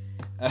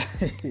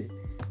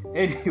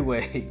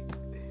 Anyways,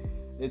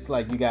 it's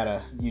like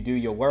you do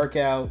your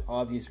workout,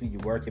 obviously you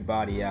work your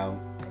body out,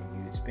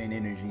 and you spend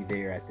energy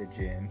there at the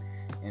gym,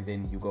 and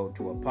then you go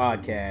to a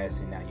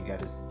podcast, and now you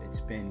gotta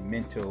spend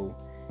mental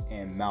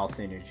and mouth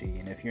energy.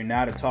 And if you're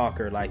not a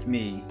talker like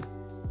me,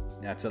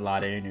 that's a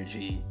lot of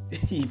energy,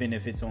 even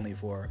if it's only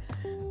for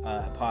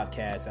a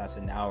podcast that's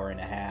an hour and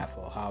a half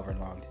or however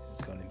long this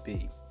is going to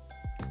be.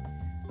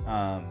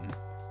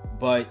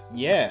 But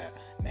yeah,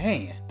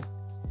 man,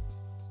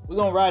 we're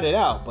going to ride it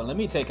out. But let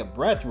me take a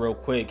breath real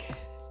quick.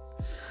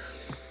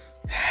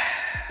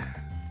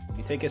 Let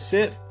me take a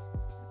sip.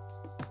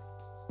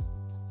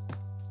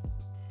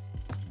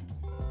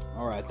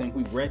 All right, I think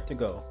we're ready to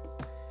go.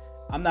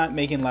 I'm not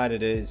making light of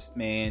this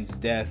man's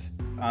death.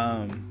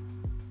 I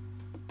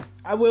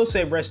will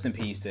say rest in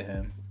peace to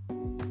him.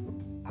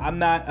 I'm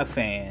not a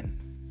fan,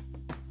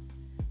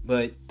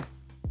 but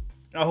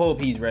I hope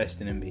he's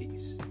resting in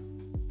peace.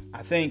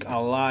 I think a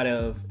lot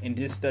of, and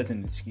this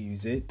doesn't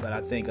excuse it, but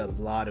I think a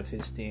lot of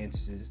his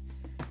stances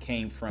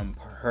came from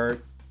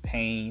hurt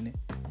pain.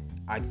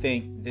 I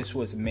think this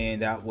was a man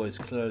that was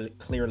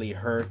clearly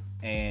hurt,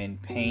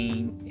 and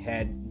Payne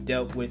had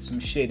dealt with some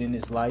shit in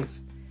his life.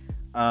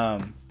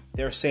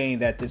 They're saying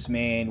that this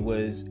man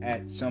was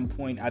at some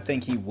point, I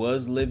think he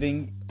was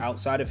living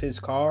outside of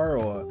his car,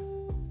 or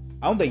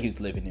I don't think he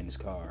was living in his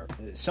car.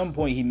 At some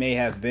point he may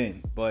have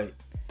been, but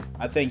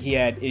I think he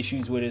had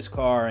issues with his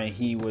car and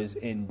he was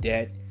in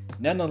debt.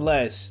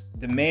 Nonetheless,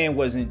 the man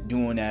wasn't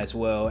doing as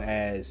well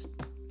as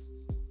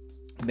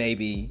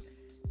maybe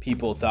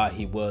people thought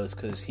he was,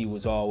 because he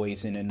was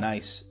always in a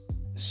nice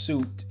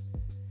suit,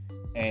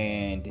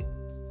 and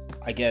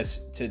I guess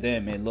to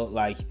them it looked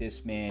like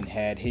this man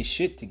had his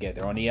shit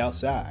together on the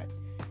outside.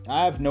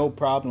 I have no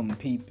problem with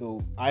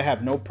people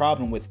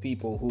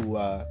who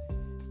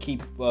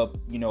keep up,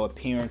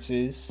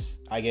 appearances,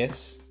 I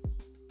guess,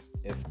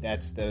 if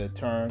that's the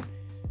term,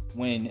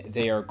 when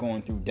they are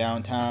going through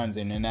down times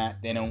and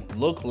they don't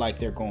look like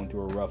they're going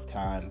through a rough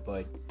time.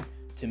 But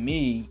to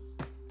me,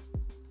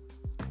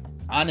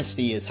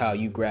 honesty is how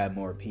you grab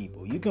more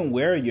people. You can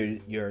wear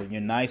your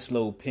nice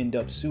little pinned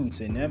up suits,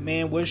 and that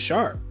man was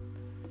sharp.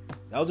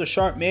 That was a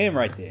sharp man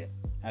right there.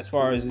 As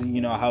far as,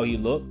 how he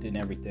looked and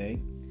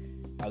everything.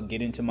 I'll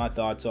get into my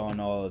thoughts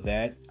on all of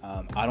that.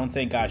 I don't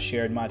think I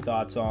shared my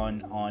thoughts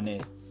on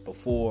it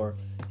before.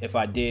 If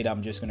I did,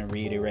 I'm just going to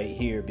reiterate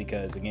here,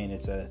 because again,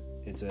 it's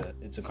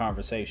a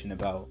conversation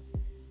about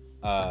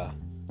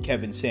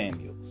Kevin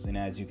Samuels. And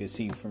as you can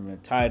see from the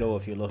title,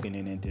 if you're looking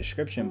in the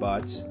description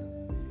box,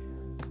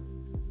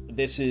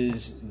 this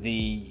is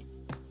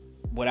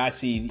what I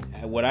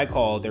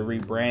call the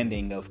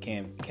rebranding of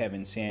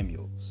Kevin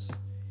Samuels,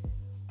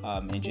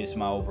 and just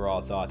my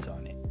overall thoughts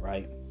on it,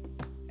 right?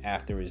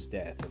 After his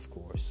death, of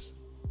course.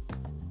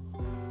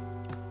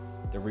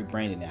 The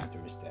rebranding after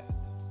his death.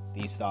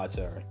 These thoughts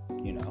are,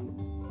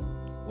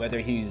 whether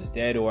he's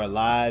dead or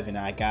alive, and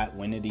I got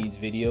one of these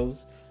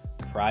videos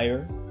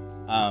prior,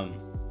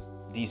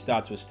 these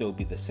thoughts would still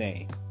be the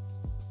same.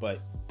 But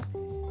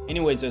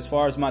anyways, as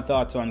far as my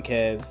thoughts on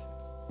Kev,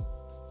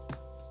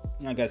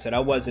 like I said, I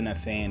wasn't a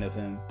fan of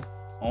him,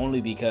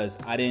 only because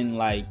I didn't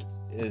like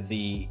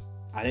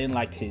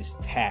his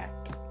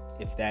tact,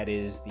 if that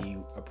is the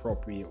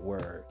appropriate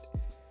word.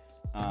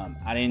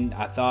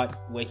 I thought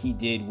what he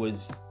did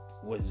was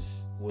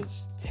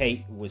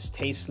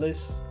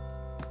tasteless.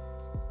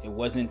 It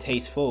wasn't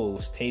tasteful. It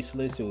was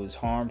tasteless. It was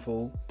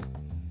harmful.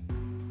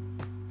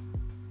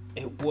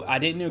 I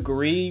didn't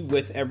agree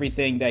with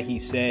everything that he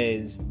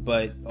said,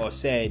 but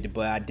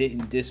I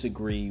didn't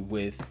disagree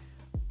with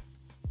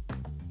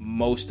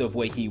most of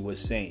what he was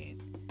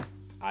saying.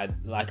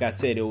 Like I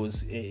said,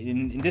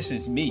 and this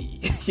is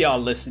me, y'all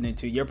listening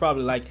to. You're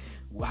probably like,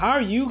 how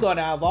are you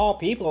gonna, of all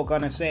people,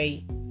 gonna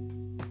say?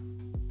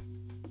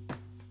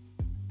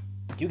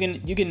 You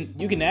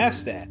can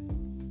ask that.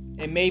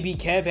 And maybe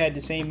Kev had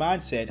the same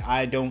mindset.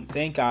 I don't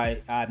think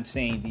I'm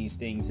saying these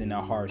things in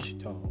a harsh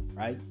tone,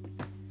 right?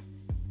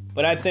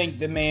 But I think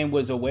the man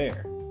was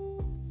aware.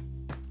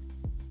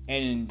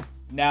 And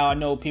now I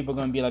know people are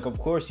going to be like, of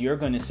course you're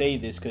going to say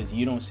this because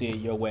you don't see it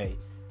your way.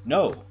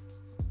 No.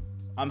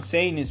 I'm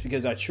saying this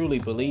because I truly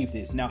believe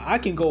this. Now, I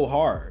can go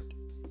hard.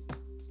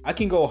 I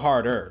can go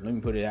harder. Let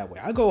me put it that way.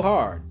 I go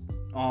hard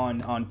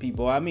on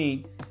people. I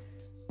mean,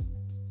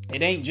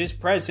 it ain't just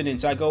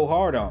presidents I go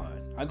hard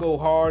on. I go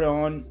hard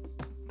on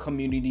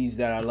communities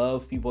that I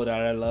love, people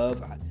that I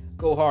love. I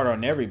go hard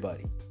on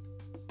everybody.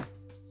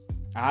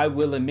 I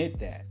will admit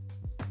that.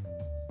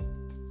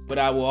 But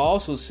I will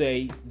also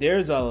say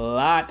there's a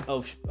lot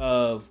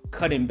of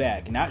cutting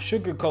back, not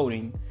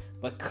sugarcoating,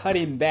 but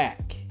cutting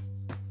back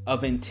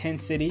of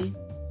intensity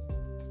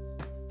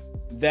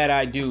that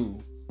I do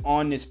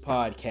on this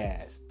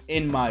podcast,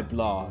 in my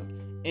blog,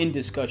 in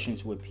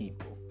discussions with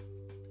people.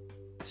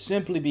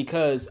 Simply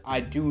because I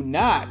do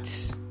not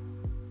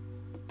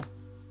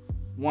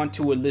want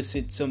to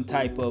elicit some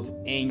type of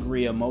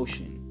angry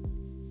emotion.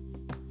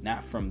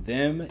 Not from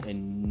them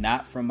and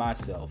not from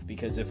myself.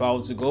 Because if I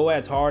was to go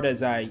as hard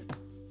as I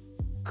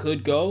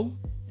could go,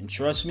 and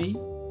trust me,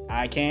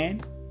 I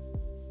can,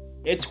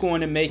 it's going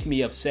to make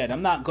me upset.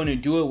 I'm not going to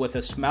do it with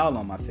a smile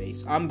on my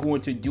face. I'm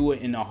going to do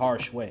it in a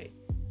harsh way.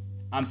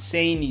 I'm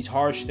saying these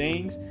harsh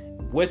things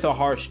with a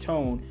harsh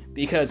tone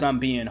because I'm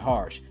being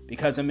harsh.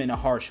 Because I'm in a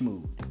harsh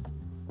mood.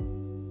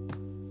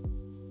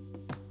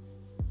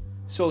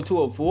 So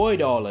to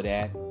avoid all of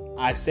that,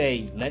 I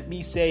say, let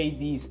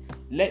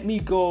me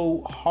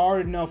go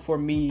hard enough for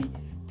me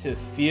to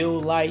feel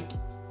like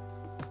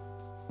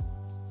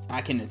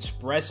I can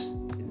express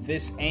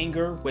this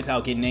anger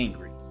without getting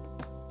angry.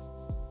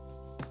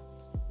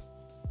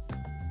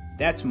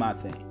 That's my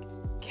thing.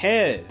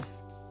 Kev,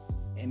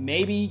 and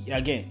maybe,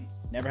 again,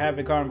 never have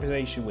a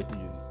conversation with the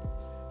dude,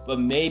 but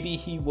maybe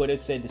he would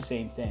have said the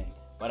same thing.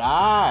 But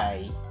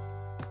I,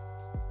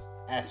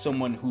 as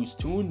someone who's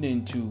tuned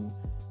into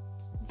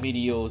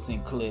videos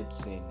and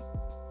clips and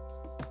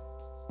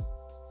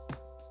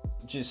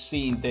just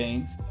seeing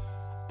things,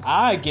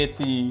 I get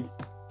the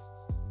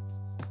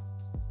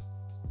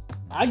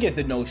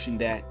notion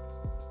that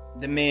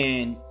the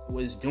man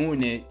was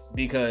doing it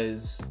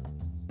because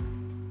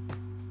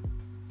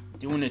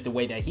doing it the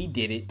way that he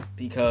did it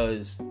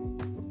because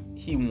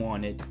he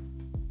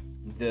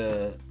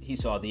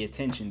saw the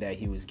attention that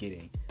he was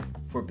getting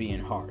for being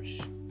harsh.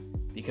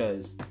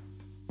 Because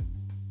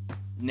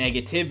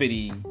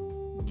negativity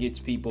gets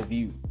people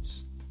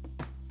views.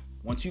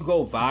 Once you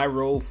go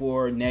viral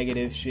for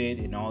negative shit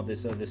and all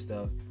this other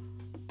stuff,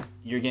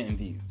 you're getting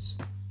views.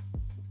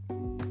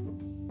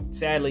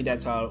 Sadly,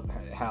 that's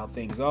how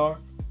things are,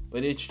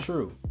 but it's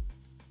true.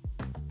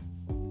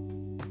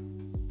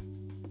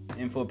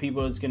 And for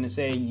people that's going to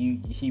say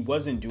he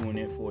wasn't doing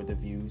it for the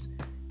views,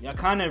 y'all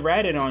kind of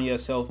ratted on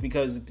yourself,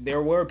 because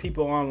there were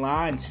people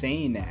online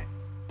saying that.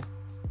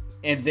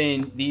 And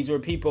then these were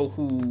people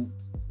who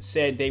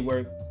said they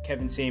were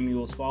Kevin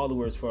Samuels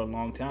followers for a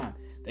long time.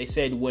 They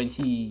said when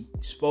he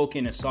spoke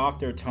in a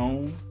softer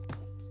tone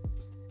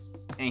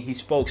and he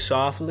spoke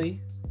softly,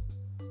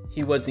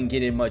 he wasn't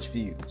getting much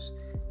views.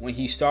 When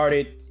he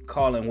started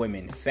calling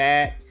women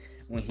fat,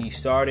 when he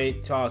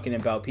started talking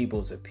about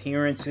people's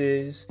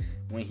appearances,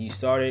 when he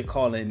started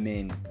calling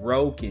men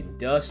broke and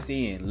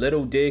dusty and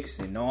little dicks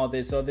and all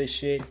this other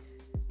shit,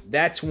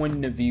 that's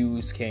when the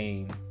views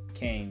came.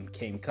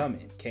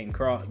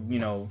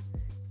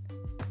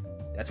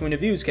 That's when the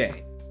views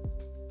came.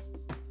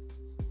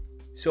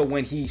 So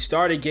when he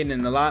started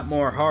getting a lot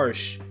more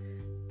harsh,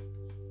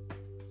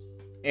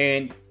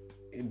 and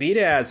be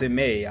that as it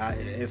may,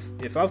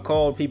 if I've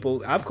called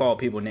people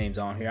names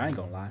on here, I ain't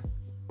gonna lie.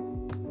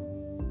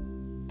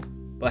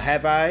 But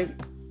have I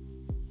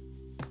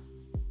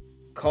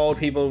called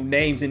people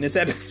names in this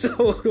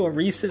episode or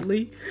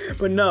recently?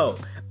 But no,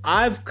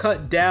 I've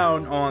cut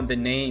down on the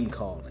name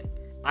calling.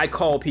 I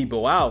call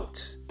people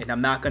out, and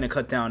I'm not going to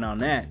cut down on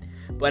that.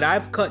 But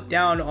I've cut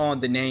down on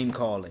the name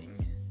calling.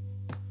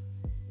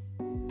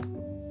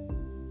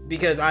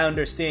 Because I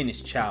understand it's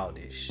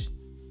childish.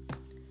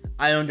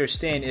 I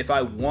understand if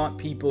I want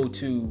to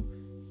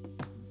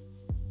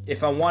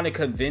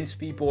convince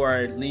people, or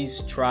at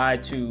least try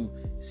to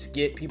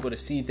get people to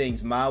see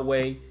things my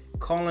way,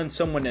 calling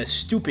someone a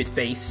stupid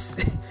face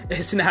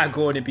is not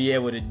going to be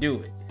able to do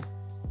it.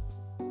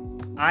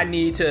 I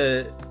need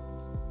to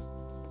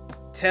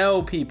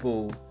tell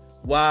people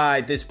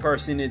why this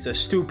person is a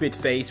stupid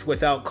face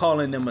without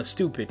calling them a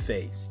stupid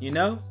face, you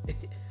know?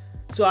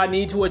 So I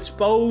need to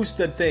expose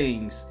the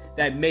things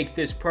that make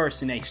this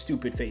person a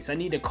stupid face. I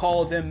need to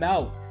call them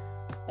out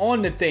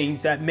on the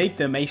things that make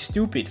them a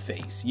stupid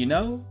face, you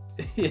know?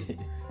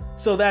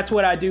 So that's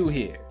what I do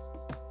here.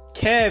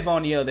 Kev,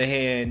 on the other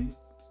hand,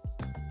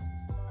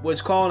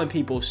 was calling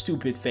people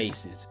stupid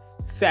faces,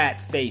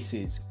 fat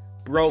faces,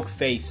 broke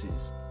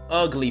faces,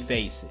 ugly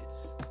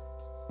faces.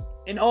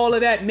 And all of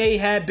that may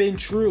have been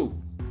true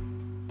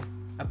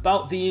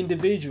about the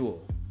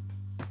individual.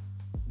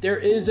 There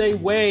is a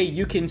way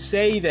you can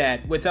say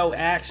that without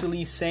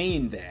actually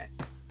saying that.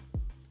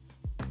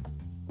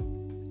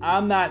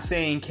 I'm not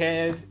saying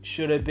Kev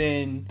should have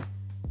been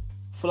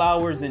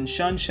flowers and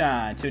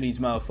sunshine to these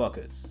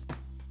motherfuckers.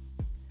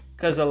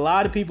 Because a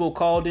lot of people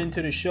called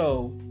into the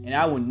show, and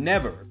I would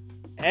never,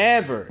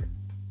 ever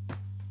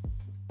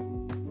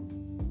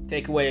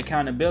take away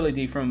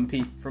accountability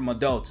from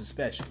adults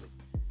especially.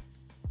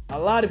 A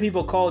lot of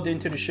people called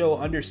into the show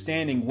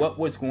understanding what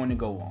was going to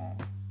go on.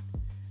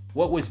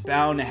 What was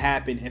bound to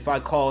happen if I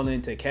called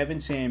into Kevin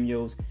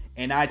Samuels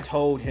and I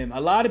told him.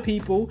 A lot of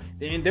people,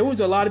 and there was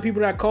a lot of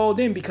people that called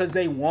in because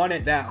they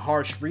wanted that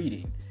harsh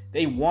reading.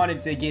 They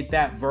wanted to get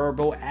that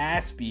verbal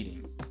ass beating.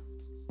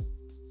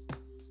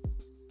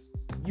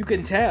 You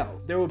can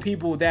tell. There were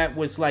people that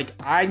was like,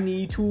 I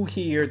need to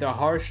hear the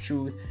harsh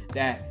truth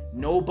that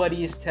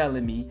nobody is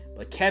telling me,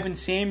 but Kevin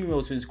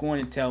Samuels is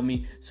going to tell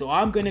me, so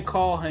I'm going to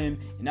call him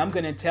and I'm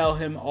going to tell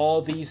him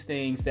all these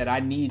things that I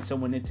need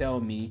someone to tell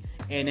me,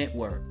 and it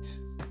worked.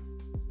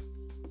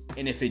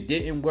 And if it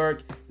didn't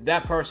work,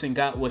 that person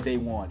got what they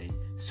wanted.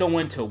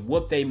 Someone to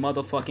whoop their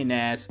motherfucking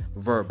ass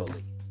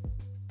verbally.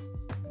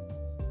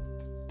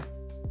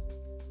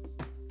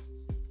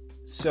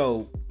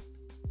 So,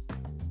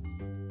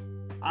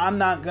 I'm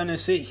not going to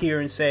sit here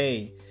and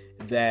say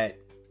that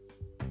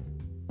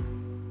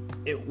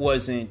it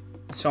wasn't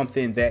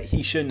something that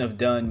he shouldn't have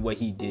done what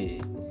he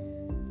did.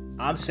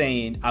 I'm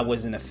saying I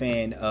wasn't a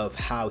fan of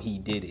how he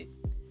did it.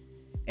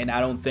 And I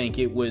don't think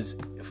it was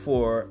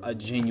for a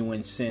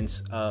genuine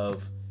sense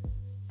of,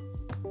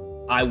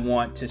 I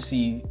want to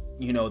see,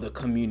 the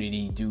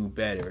community do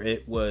better.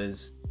 It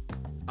was,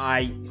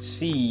 I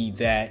see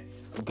that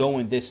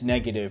going this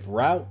negative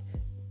route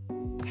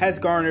has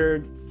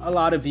garnered a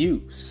lot of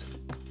views.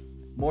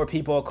 More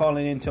people are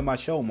calling into my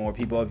show. More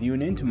people are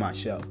viewing into my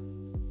show.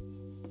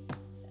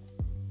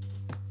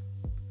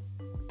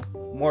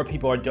 More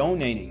people are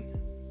donating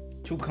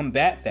to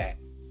combat that.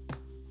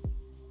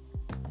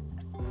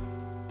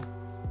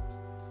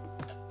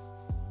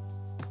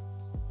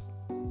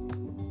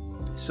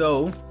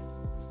 So,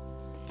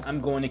 I'm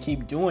going to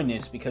keep doing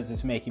this because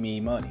it's making me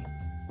money.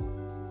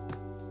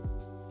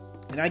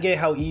 And I get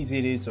how easy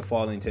it is to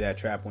fall into that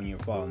trap when you're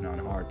falling on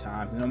hard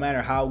times. No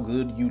matter how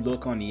good you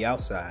look on the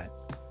outside,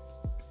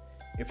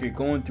 if you're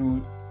going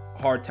through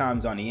hard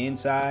times on the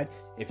inside,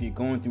 if you're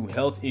going through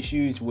health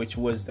issues, which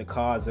was the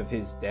cause of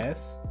his death,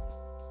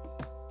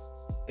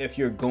 if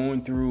you're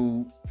going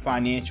through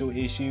financial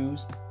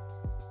issues,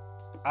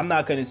 I'm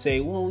not going to say,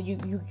 well,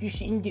 you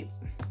shouldn't get...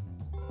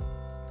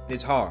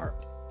 It's hard.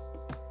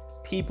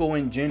 People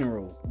in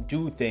general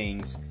do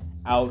things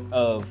out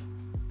of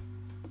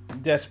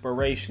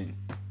desperation.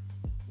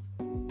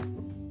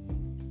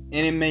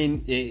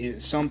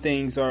 And some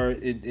things are,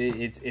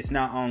 it's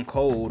not on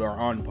code or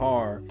on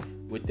par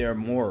with their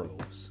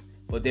morals,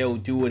 but they'll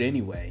do it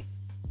anyway.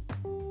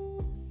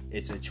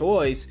 It's a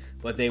choice,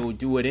 but they will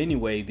do it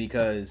anyway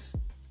because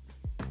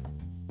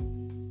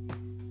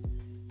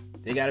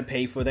they got to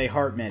pay for their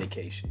heart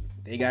medication.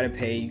 They got to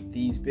pay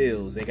these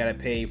bills. They got to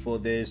pay for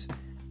this.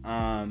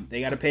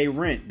 They got to pay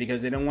rent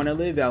because they don't want to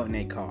live out in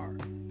their car.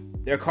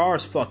 Their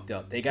car's fucked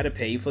up. They got to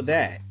pay for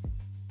that.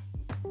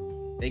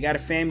 They got a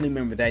family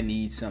member that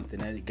needs something.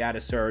 They got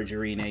a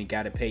surgery and they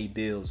got to pay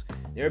bills.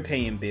 They're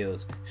paying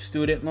bills.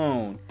 Student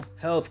loan,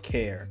 health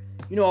care.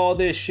 You know, all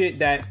this shit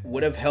that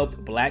would have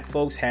helped black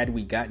folks had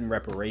we gotten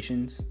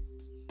reparations.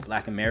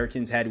 Black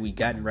Americans had we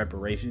gotten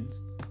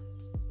reparations.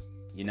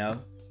 You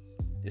know?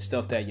 The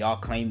stuff that y'all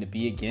claim to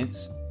be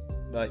against.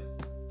 But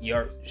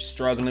you're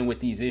struggling with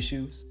these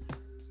issues.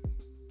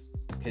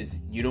 Because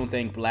you don't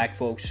think black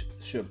folks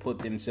should put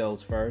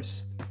themselves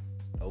first.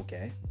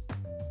 Okay.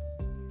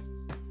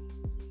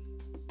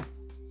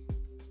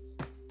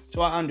 So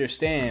I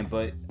understand,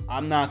 but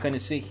I'm not going to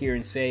sit here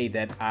and say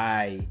that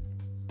I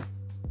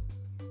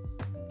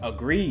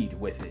agreed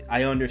with it.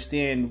 I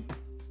understand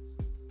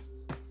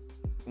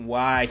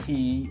why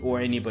he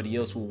or anybody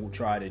else will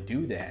try to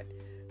do that,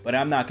 but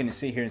I'm not going to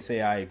sit here and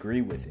say I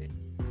agree with it.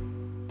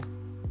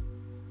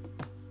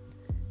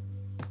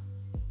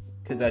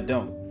 Because I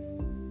don't.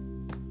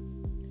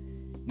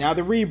 Now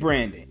the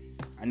rebranding.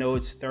 I know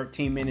it's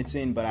 13 minutes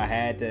in, but I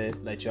had to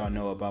let y'all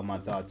know about my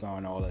thoughts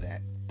on all of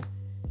that.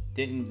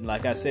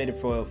 Like I said,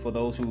 for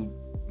those who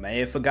may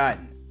have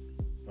forgotten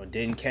or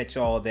didn't catch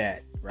all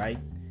that, right?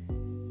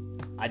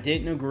 I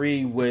didn't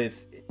agree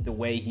with the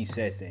way he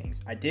said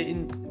things. I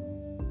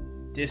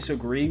didn't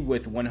disagree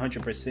with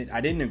 100%.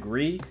 I didn't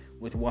agree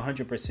with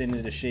 100%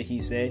 of the shit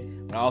he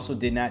said, but I also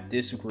did not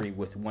disagree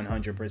with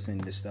 100%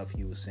 of the stuff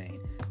he was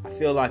saying. I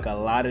feel like a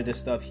lot of the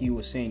stuff he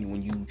was saying,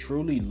 when you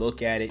truly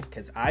look at it,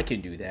 because I can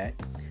do that,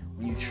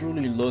 when you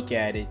truly look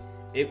at it,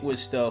 it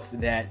was stuff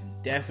that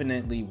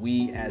definitely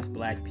we as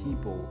black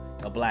people,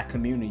 a black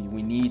community,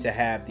 we need to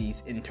have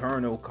these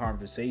internal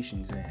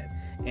conversations in.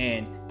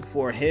 And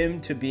for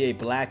him to be a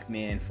black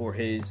man, for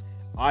his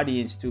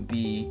audience to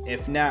be,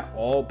 if not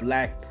all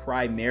black,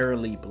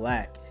 primarily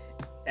black,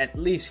 at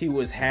least he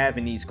was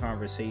having these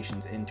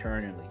conversations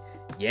internally.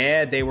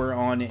 Yeah, they were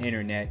on the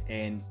internet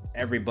and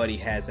everybody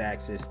has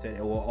access to,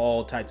 or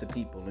all types of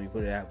people, let me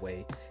put it that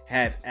way,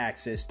 have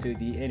access to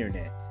the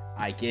internet.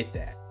 I get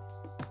that.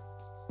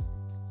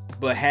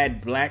 But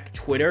had Black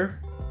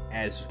Twitter,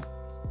 as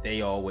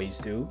they always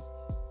do,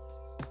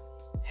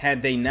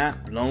 had they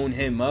not blown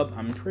him up,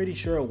 I'm pretty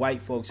sure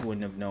white folks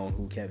wouldn't have known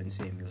who Kevin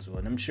Samuels was.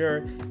 And I'm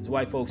sure there's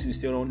white folks who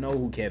still don't know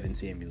who Kevin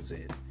Samuels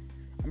is.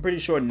 I'm pretty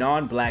sure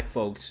non-black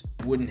folks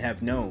wouldn't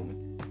have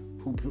known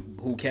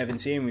who Kevin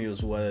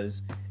Samuels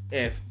was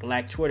if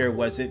Black Twitter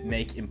wasn't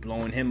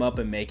blowing him up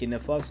and making a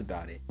fuss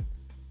about it.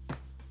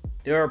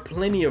 There are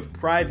plenty of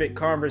private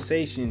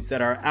conversations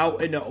that are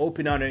out in the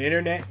open on the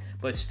internet,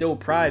 but still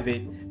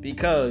private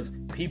because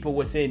people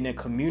within the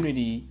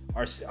community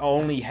are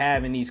only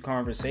having these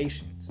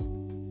conversations.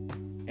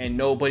 And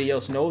nobody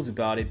else knows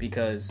about it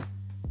because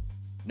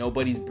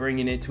nobody's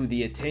bringing it to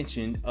the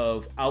attention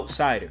of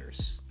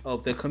outsiders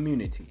of the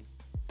community.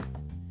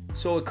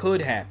 So it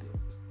could happen.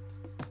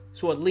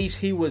 So at least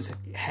he was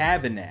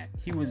having that.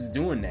 He was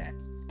doing that.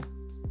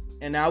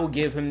 And I will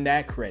give him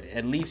that credit.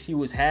 At least he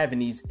was having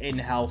these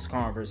in-house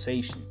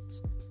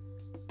conversations.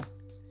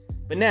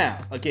 But now,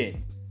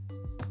 again,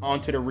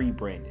 onto the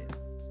rebranding.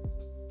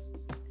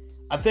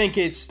 I think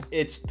it's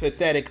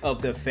pathetic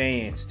of the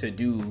fans to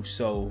do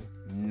so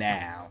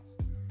now.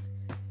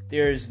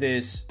 There's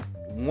this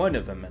one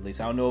of them, at least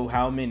I don't know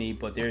how many,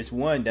 but there's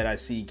one that I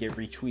see get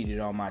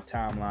retweeted on my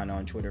timeline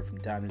on Twitter from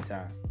time to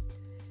time,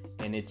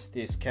 and it's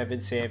this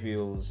Kevin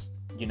Samuels,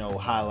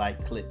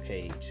 highlight clip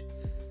page.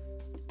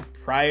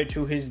 Prior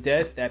to his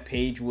death, that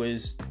page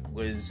was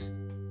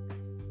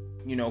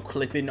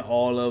clipping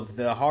all of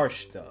the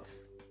harsh stuff.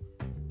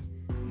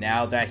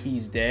 Now that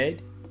he's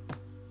dead,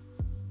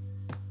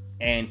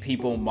 and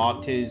people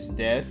mocked his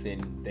death,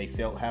 and they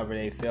felt however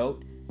they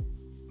felt,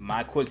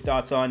 my quick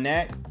thoughts on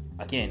that,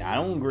 again, I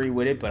don't agree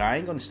with it, but I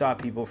ain't going to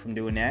stop people from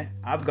doing that.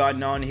 I've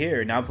gotten on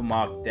here, and I've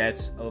mocked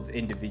deaths of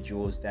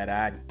individuals that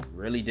I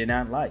really did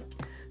not like.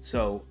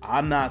 So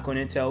I'm not going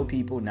to tell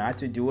people not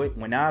to do it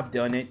when I've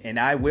done it, and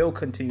I will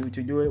continue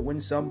to do it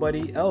when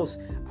somebody else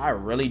I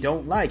really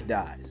don't like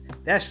dies.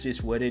 That's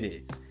just what it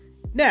is.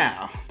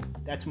 Now,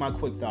 that's my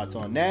quick thoughts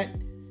on that.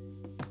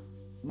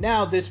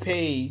 Now this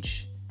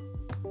page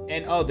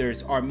and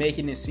others are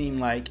making it seem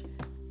like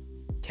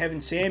Kevin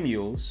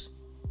Samuels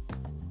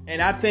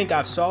And I think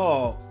I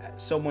saw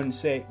someone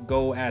say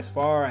go as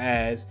far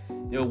as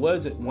there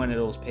was one of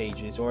those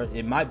pages, or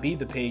it might be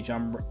the page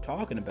I'm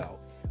talking about,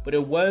 but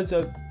it was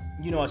a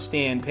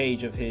stand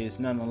page of his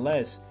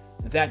nonetheless,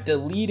 that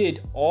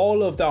deleted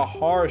all of the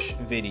harsh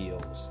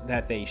videos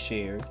that they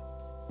shared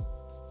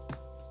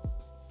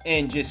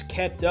and just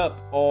kept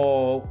up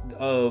all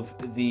of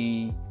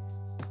the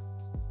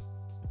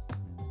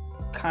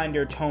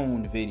kinder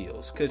toned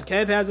videos, because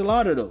Kev has a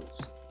lot of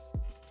those.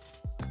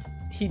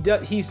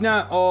 He's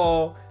not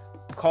all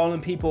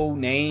calling people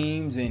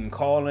names and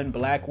calling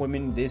black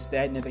women this,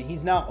 that, and the thing.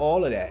 He's not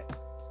all of that.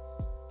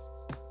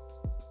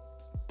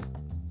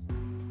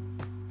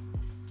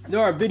 There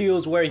are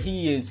videos where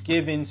he is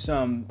giving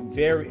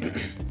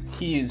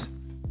he is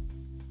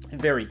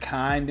very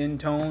kind in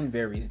tone,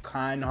 very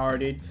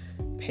kind-hearted,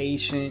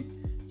 patient.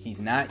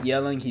 He's not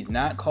yelling. He's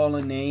not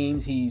calling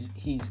names. He's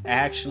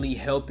actually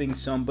helping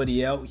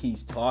somebody out.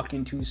 He's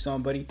talking to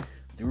somebody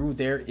through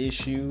their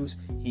issues.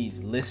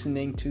 He's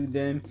listening to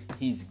them.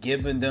 He's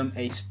giving them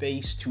a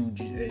space to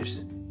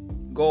just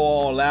go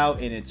all out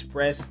and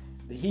express.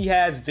 He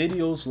has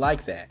videos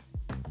like that.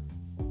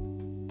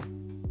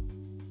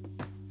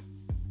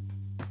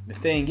 The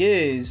thing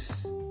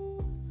is,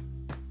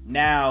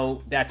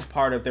 now that's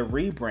part of the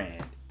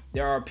rebrand.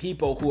 There are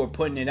people who are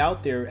putting it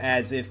out there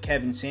as if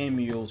Kevin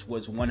Samuels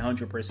was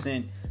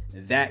 100%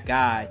 that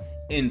guy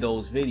in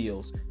those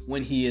videos,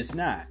 when he is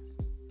not.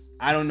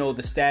 I don't know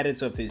the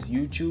status of his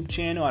YouTube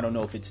channel. I don't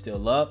know if it's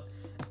still up.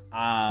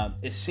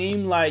 It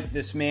seemed like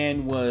this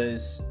man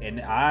was, and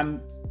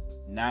I'm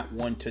not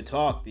one to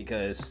talk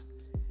because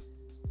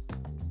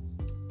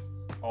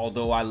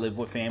although I live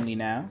with family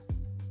now,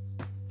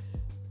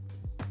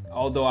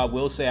 although I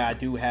will say I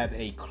do have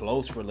a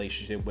close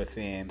relationship with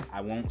him,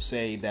 I won't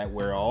say that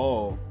we're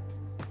all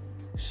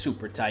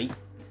super tight,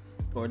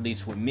 or at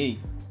least with me.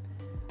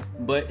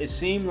 But it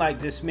seemed like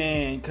this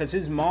man, because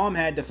his mom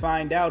had to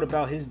find out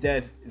about his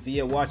death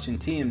via watching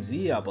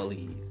TMZ, I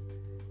believe.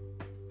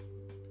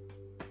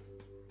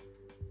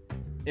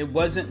 It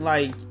wasn't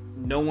like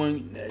no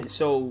one.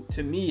 So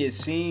to me, it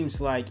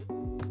seems like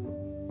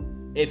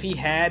if he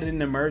had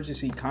an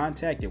emergency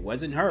contact, it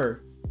wasn't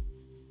her.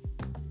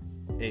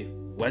 It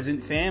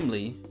wasn't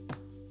family.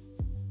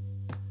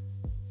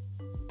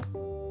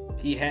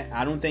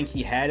 I don't think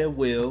he had a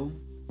will.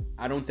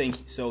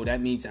 So that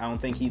means I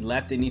don't think he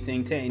left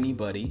anything to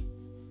anybody.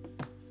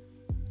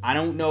 I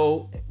don't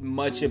know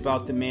much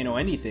about the man or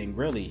anything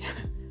really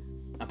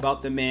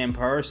about the man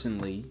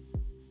personally.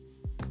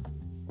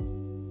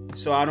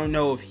 So I don't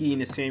know if he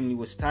and his family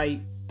was tight.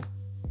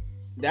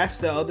 That's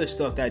the other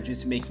stuff that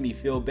just makes me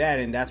feel bad,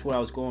 and that's what I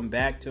was going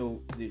back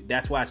to.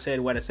 That's why I said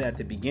what I said at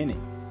the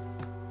beginning.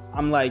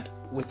 I'm like,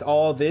 with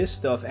all this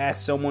stuff,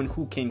 as someone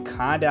who can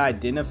kind of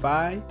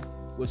identify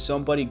with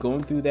somebody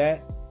going through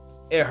that,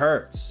 it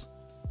hurts.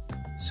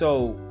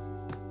 So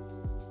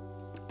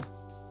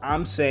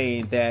I'm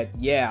saying that,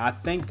 yeah, I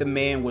think the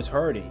man was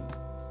hurting.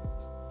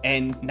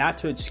 And not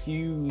to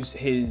excuse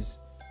his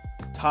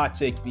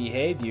toxic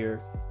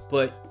behavior,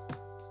 but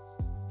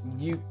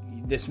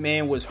this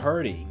man was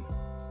hurting.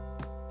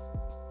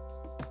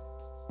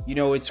 You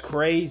know, it's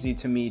crazy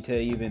to me to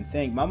even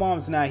think. My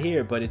mom's not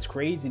here, but it's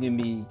crazy to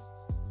me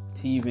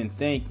to even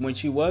think. When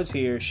she was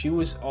here, she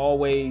was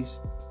always,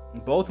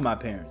 both my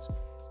parents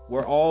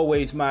were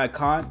always my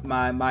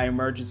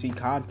emergency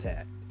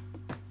contact.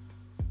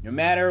 No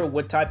matter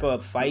what type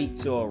of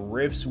fights or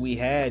rifts we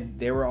had,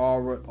 they were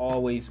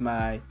always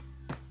my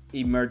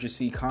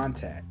emergency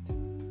contact.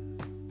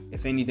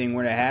 If anything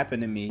were to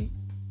happen to me,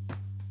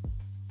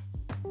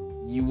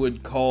 you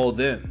would call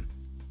them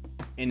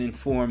and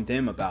inform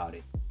them about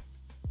it.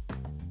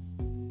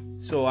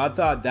 So I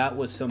thought that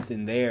was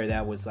something there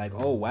that was like,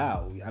 oh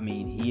wow. I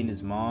mean, he and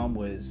his mom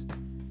was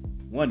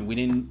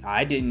one.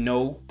 I didn't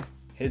know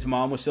his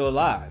mom was still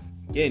alive.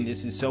 Again,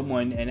 this is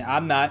someone, and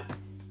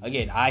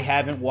I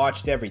haven't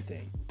watched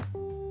everything.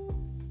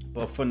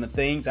 But from the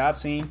things I've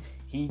seen,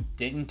 he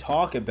didn't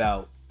talk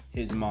about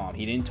his mom.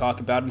 He didn't talk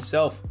about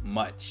himself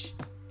much.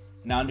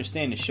 And I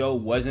understand the show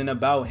wasn't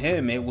about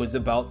him. It was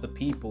about the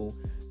people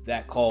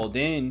that called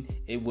in.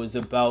 It was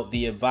about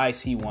the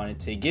advice he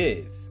wanted to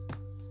give.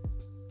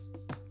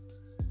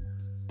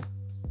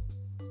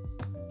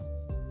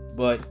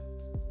 But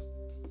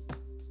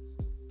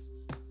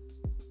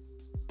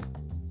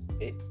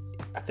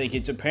I think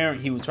it's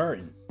apparent he was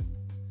hurting.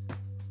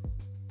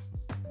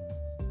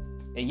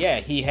 And yeah,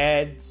 he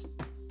had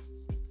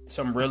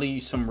some really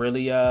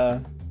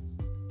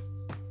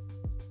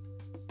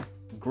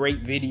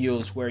great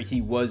videos where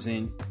he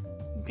wasn't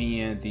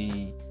being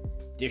the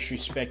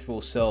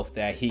disrespectful self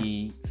that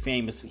he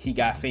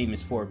got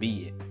famous for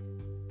being.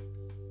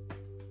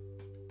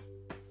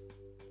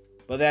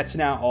 But that's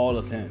not all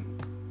of him.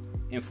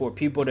 And for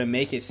people to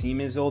make it seem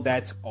as though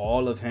that's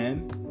all of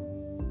him,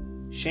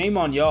 shame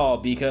on y'all,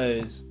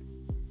 because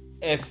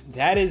if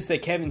that is the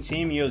Kevin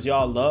Samuels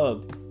y'all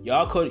loved,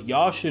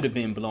 y'all should have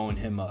been blowing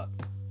him up.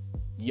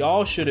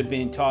 Y'all should have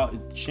been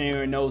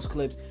sharing those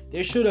clips.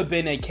 There should have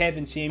been a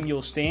Kevin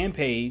Samuels stand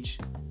page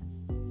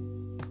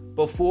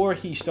before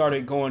he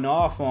started going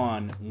off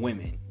on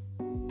women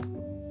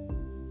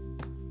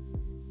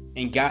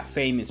and got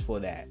famous for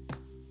that.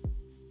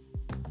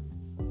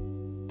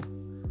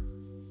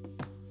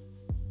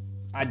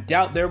 I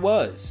doubt there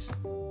was.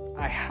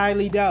 I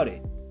highly doubt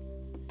it.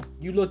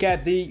 You look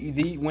at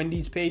the when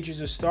these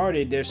pages are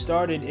started, they're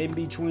started in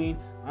between,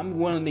 I'm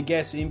willing to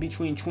guess, in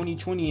between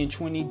 2020 and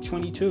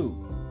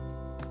 2022.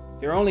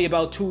 They're only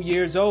about 2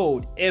 years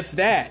old, if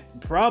that.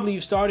 Probably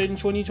started in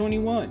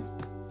 2021.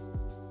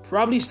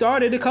 Probably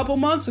started a couple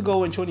months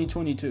ago in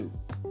 2022.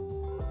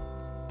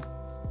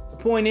 The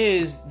point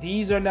is,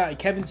 these are not...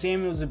 Kevin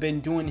Samuels has been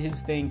doing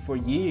his thing for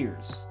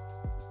years.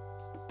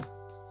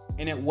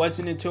 And it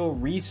wasn't until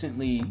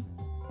recently,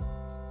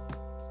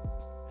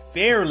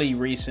 fairly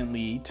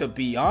recently, to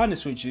be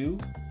honest with you,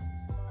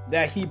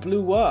 that he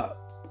blew up.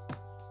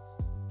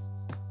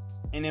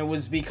 And it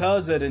was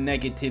because of the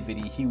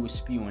negativity he was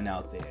spewing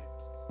out there.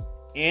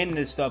 And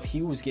the stuff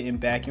he was getting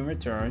back in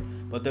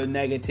return. But the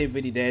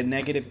negativity, the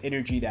negative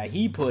energy that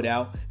he put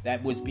out,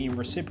 that was being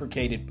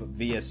reciprocated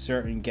via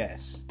certain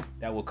guests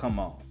that will come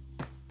on.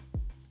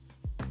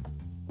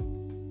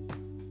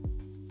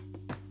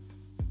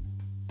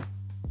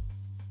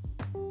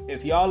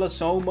 If y'all are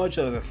so much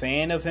of a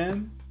fan of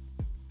him,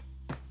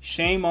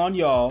 shame on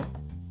y'all.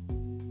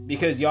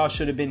 Because y'all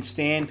should have been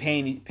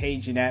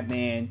paging that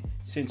man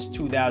since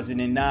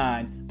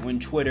 2009 when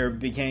Twitter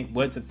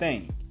was a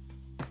thing.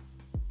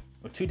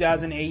 Or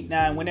 2008,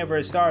 9, whenever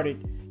it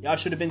started. Y'all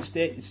should have been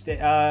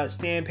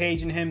stand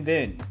paging him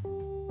then.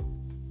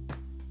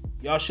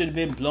 Y'all should have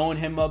been blowing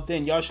him up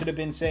then. Y'all should have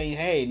been saying,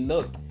 hey,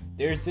 look,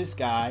 there's this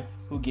guy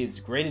who gives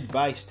great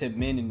advice to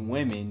men and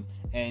women,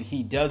 and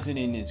he does it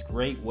in his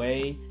great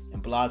way,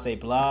 and blah, blah,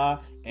 blah,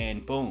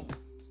 and boom.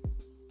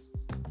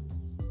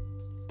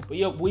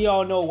 But we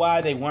all know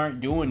why they weren't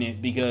doing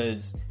it,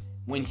 because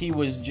when he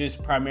was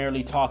just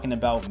primarily talking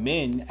about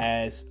men,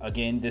 as,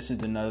 again, this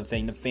is another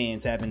thing the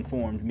fans have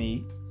informed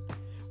me,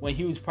 when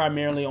he was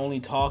primarily only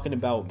talking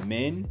about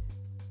men,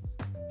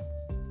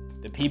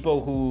 the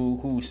people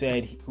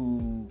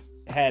who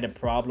had a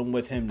problem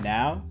with him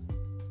now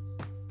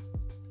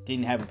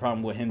didn't have a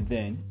problem with him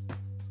then.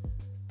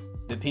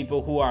 The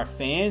people who are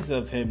fans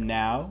of him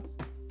now,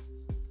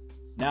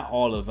 not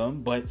all of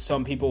them, but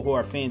some people who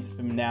are fans of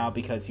him now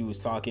because he was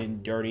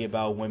talking dirty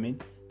about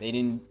women, they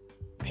didn't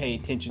pay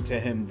attention to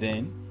him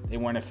then. They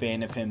weren't a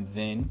fan of him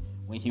then,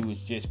 when he was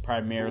just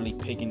primarily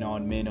picking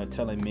on men or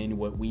telling men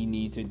what we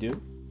need to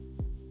do.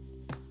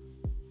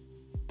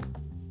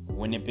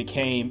 When it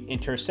became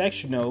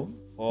intersectional,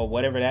 or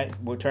whatever that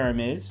term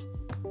is,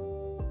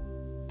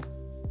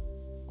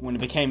 when it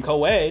became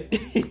co-ed,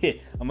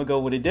 I'm gonna go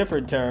with a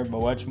different term, a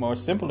much more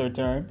simpler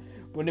term.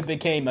 When it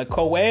became a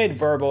co-ed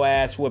verbal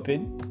ass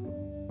whooping,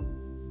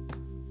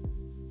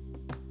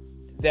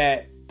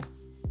 that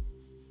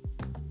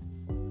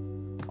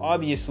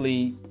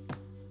obviously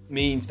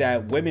means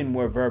that women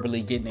were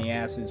verbally getting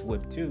their asses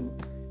whipped too.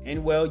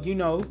 And well, you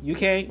know, you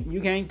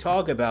can't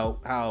talk about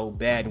how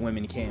bad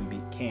women can be.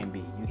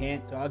 You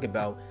can't talk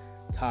about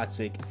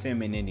toxic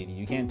femininity.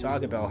 You can't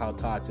talk about how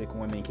toxic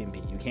women can be.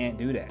 You can't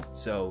do that.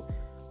 So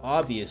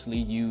obviously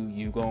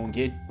you gonna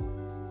get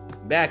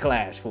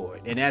backlash for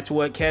it. And that's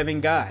what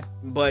Kevin got.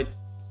 But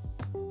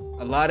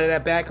a lot of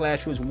that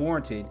backlash was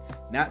warranted,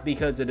 not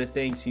because of the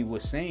things he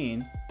was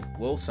saying,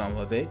 well, some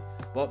of it,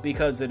 but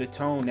because of the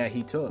tone that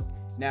he took.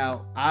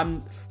 Now,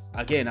 I'm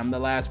the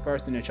last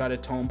person to try to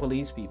tone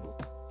police people.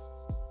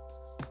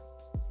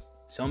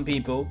 Some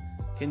people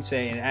can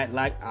say, and act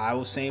like I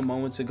was saying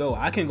moments ago,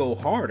 I can go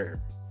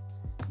harder.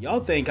 Y'all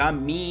think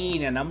I'm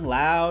mean and I'm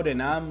loud and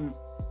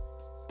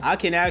I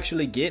can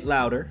actually get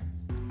louder.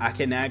 I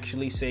can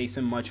actually say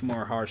some much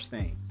more harsh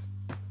things.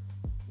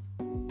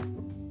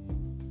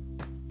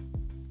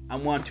 I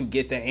want to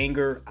get the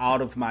anger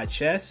out of my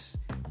chest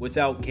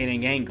without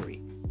getting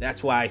angry.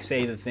 That's why I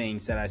say the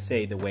things that I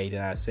say the way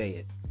that I say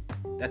it.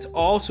 That's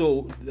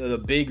also the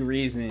big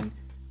reason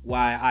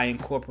why I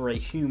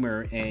incorporate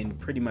humor in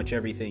pretty much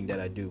everything that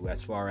I do,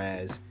 as far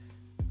as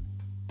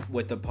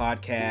with the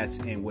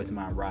podcast and with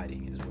my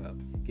writing as well.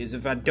 Because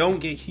if I don't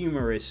get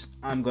humorous,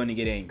 I'm going to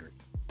get angry.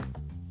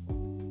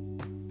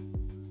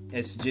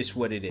 It's just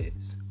what it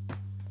is.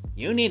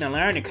 You need to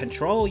learn to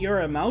control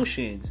your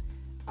emotions.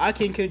 I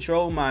can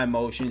control my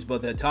emotions,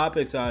 but the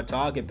topics I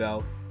talk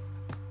about,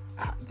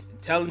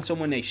 telling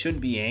someone they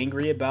shouldn't be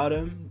angry about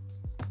them,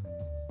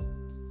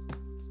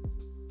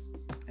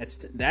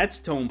 that's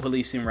tone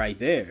policing right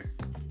there.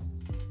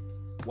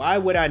 Why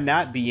would I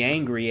not be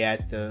angry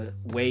at the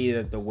way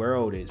that the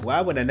world is?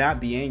 Why would I not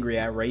be angry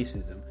at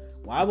racism?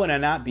 Why would I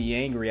not be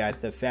angry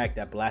at the fact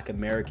that Black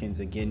Americans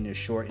are getting the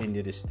short end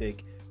of the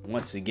stick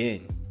once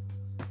again?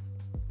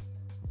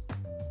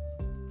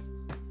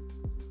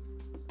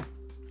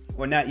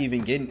 Or not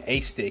even getting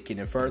a stick in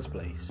the first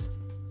place?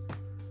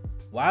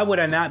 Why would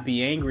I not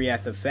be angry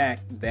at the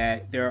fact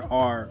that there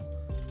are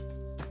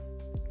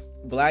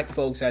Black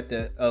folks of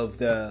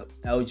the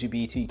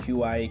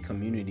LGBTQIA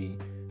community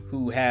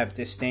who have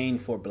disdain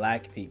for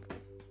Black people,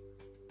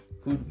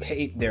 who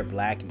hate their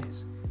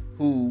blackness,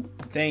 who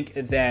think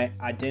that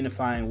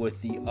identifying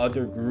with the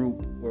other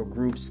group or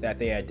groups that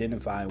they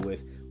identify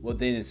with will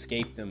then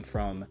escape them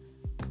from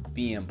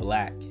being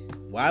black.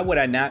 Why would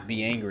I not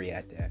be angry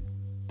at that?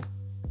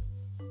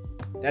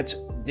 That's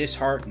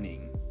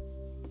disheartening.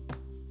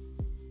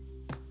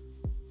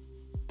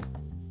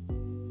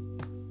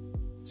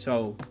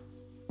 So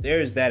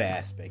there's that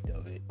aspect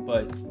of it.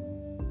 But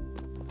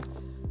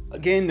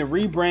again, the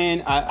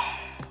rebrand, I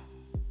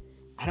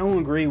don't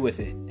agree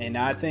with it. And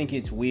I think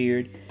it's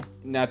weird.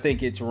 And I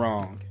think it's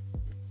wrong.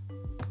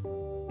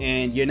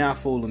 And you're not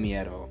fooling me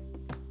at all.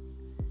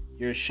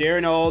 You're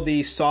sharing all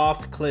these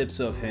soft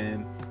clips of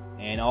him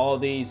and all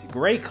these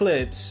great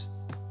clips,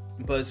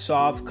 but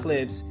soft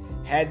clips.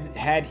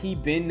 Had he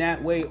been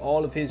that way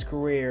all of his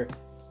career,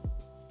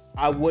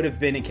 I would have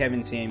been a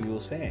Kevin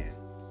Samuels fan.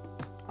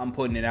 I'm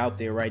putting it out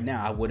there right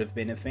now. I would have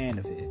been a fan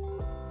of his.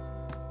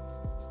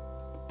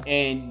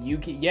 And you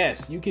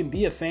can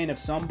be a fan of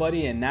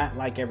somebody and not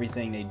like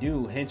everything they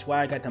do. Hence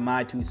why I got the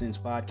My Two Cents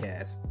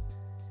podcast.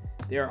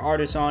 There are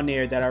artists on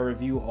there that I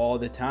review all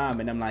the time,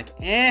 and I'm like,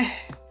 I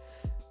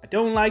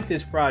don't like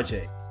this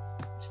project.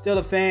 Still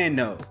a fan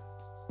though.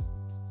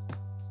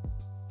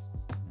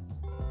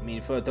 I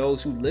mean, for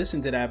those who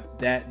listen to that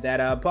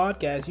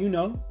podcast, you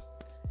know.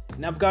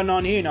 And I've gotten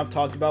on here and I've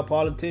talked about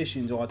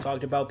politicians, or I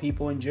talked about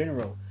people in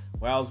general,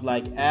 where I was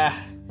like,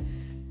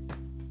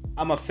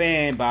 I'm a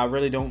fan, but I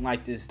really don't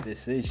like this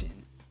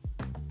decision.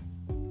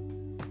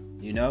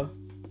 You know?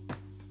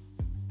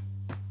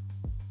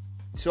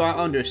 So I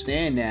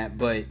understand that,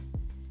 but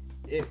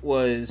he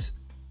was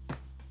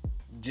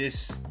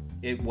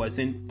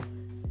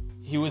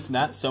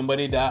not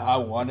somebody that I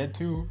wanted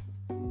to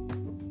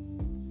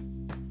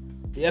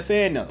be a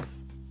fan of.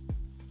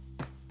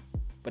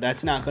 But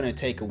that's not going to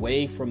take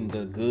away from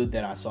the good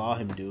that I saw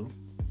him do.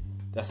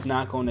 That's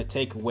not going to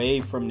take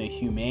away from the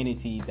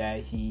humanity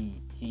that he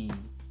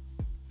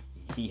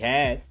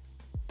had.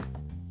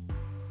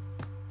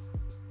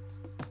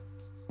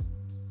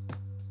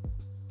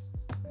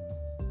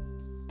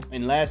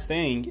 And last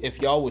thing,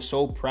 if y'all were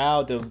so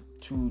proud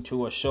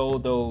to show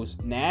those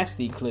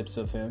nasty clips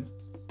of him,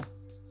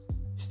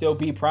 still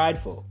be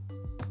prideful.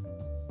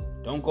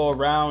 Don't go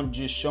around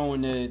just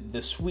showing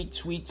the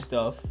sweet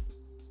stuff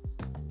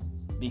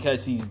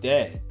because he's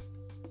dead.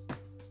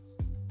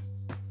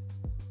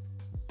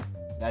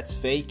 That's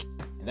fake,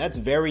 and that's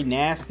very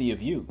nasty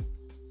of you.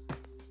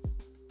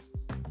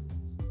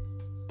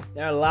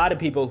 There are a lot of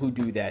people who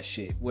do that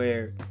shit,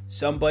 where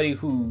somebody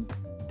who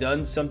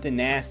done something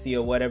nasty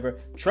or whatever,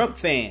 Trump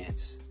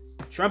fans,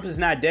 Trump is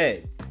not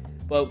dead.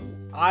 But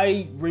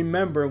I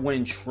remember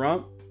when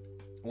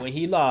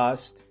he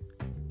lost,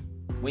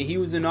 when he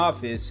was in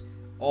office,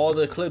 all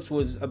the clips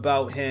was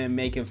about him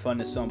making fun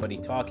of somebody,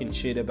 talking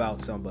shit about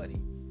somebody.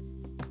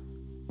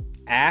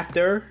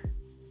 After,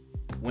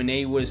 when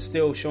they was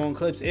still showing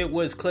clips, it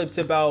was clips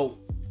about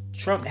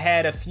Trump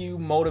had a few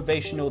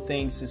motivational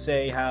things to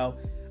say,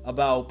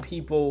 about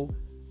people,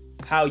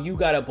 how you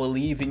gotta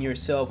believe in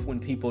yourself when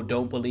people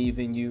don't believe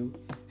in you,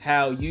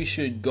 how you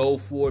should go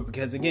for it.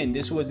 Because again,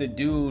 this was a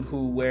dude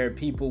where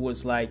people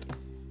was like,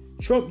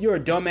 Trump, you're a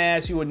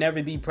dumbass, you will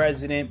never be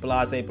president,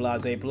 blah,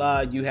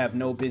 you have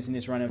no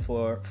business running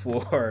for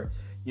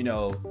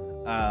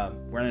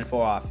running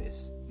for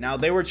office. Now,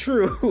 they were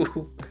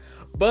true,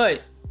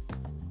 but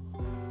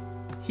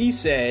he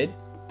said,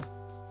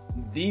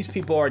 these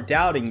people are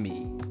doubting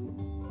me.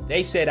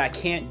 They said I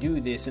can't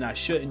do this and I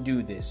shouldn't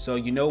do this. So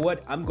you know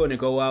what? I'm going to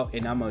go out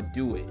and I'm going to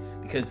do it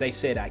because they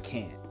said I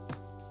can't.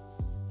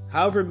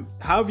 However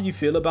you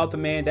feel about the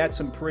man, that's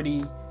some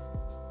pretty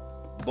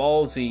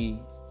ballsy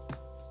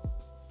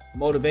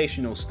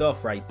motivational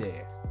stuff right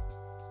there.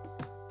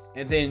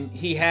 And then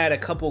he had a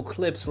couple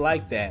clips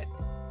like that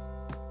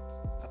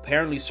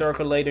apparently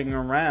circulating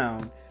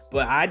around,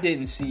 but I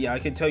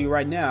can tell you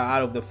right now,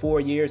 out of the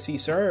 4 years he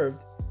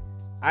served,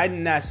 I did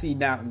not see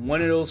not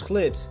one of those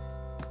clips.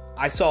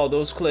 I saw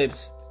those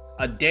clips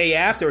a day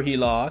after he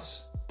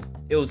lost.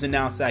 It was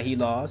announced that he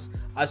lost.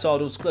 I saw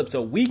those clips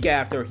a week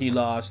after he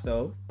lost,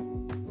 though.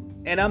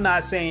 And I'm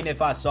not saying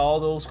if I saw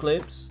those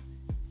clips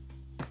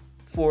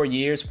 4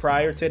 years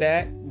prior to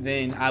that,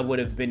 then I would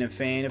have been a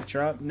fan of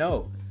Trump.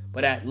 No.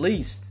 But at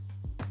least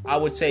I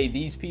would say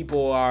these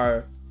people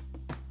are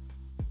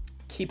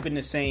keeping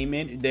the same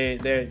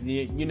they're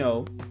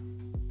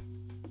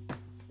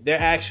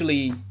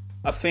actually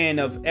a fan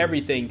of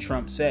everything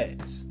Trump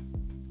says.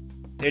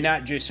 They're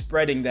not just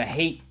spreading the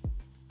hate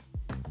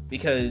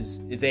because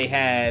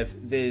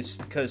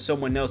because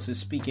someone else is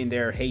speaking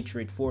their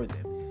hatred for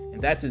them. And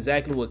that's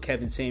exactly what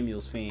Kevin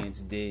Samuels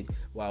fans did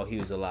while he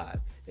was alive.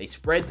 They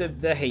spread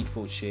the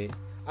hateful shit.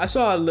 I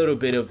saw a little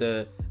bit of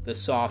the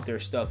softer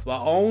stuff,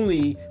 but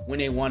only when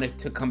they wanted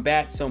to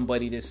combat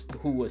somebody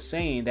who was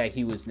saying that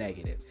he was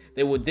negative.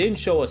 They would then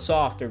show a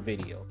softer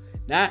video.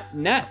 Not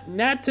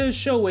to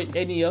show it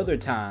any other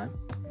time.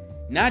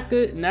 Not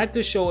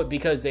to show it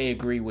because they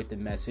agree with the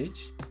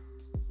message,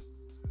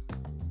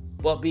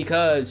 but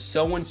because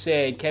someone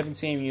said Kevin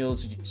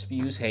Samuels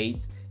spews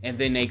hate, and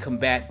then they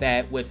combat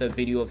that with a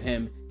video of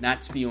him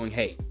not spewing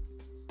hate.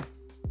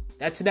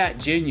 That's not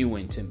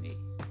genuine to me.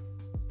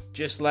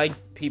 Just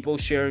like people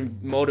sharing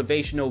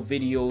motivational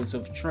videos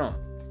of Trump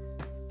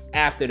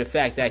after the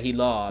fact that he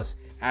lost,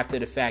 after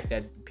the fact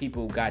that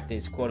people got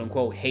this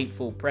quote-unquote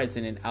hateful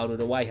president out of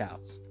the White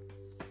House.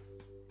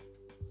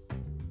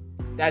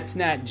 That's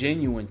not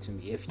genuine to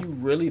me. If you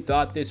really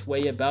thought this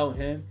way about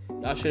him,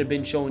 y'all should have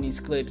been showing these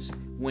clips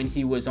when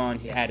he was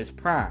at his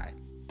prime.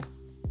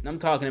 And I'm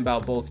talking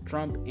about both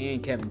Trump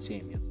and Kevin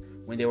Samuels.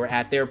 When they were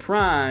at their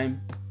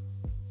prime,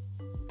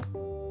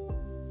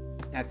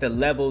 at the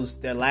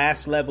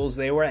last levels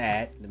they were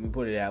at, let me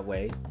put it that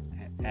way,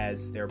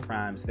 as their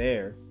primes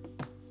there,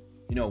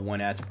 one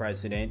as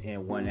president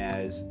and one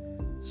as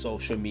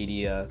social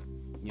media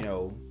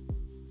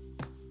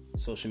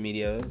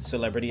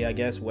celebrity, I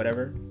guess,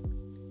 whatever.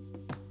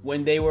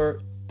 When they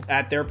were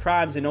at their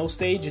primes in those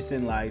stages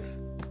in life,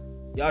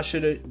 y'all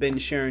should have been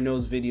sharing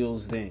those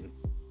videos then.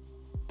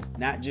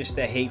 Not just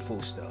the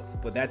hateful stuff,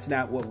 but that's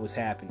not what was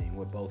happening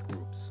with both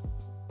groups.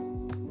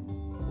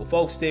 What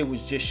folks did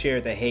was just share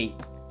the hate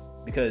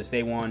because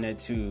they wanted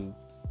to.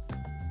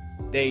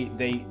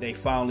 They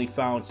finally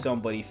found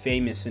somebody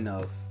famous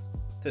enough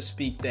to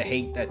speak the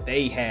hate that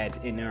they had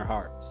in their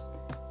hearts.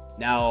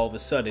 Now all of a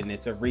sudden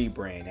it's a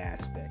rebrand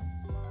aspect.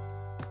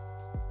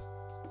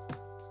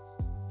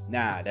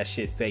 Nah, that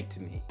shit fake to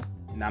me.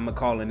 And I'm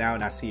calling out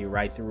and I see it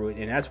right through it.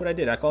 And that's what I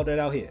did. I called it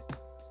out here.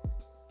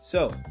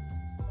 So,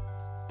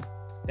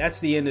 that's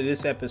the end of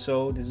this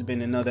episode. This has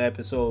been another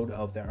episode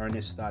of the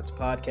Earnest Thoughts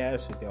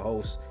Podcast with your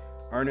host,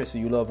 Ernest. So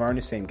you love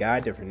Ernest, same guy,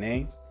 different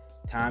name.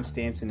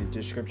 Timestamps in the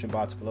description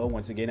box below.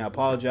 Once again, I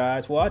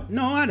apologize. I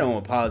don't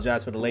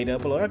apologize for the late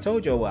upload. I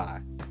told you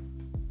why.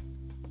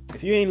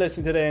 If you ain't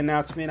listened to the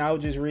announcement, I'll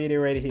just read it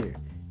right here.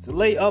 It's a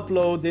late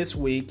upload this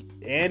week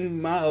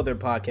and my other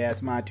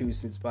podcast, My 2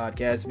 Cents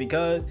Podcast,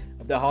 because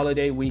of the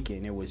holiday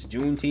weekend. It was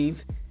Juneteenth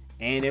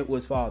and it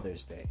was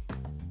Father's Day.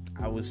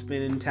 I was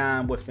spending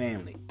time with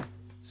family.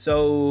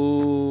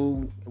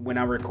 So when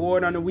I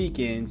record on the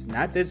weekends,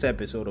 not this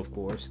episode, of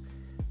course,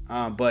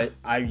 but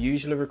I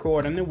usually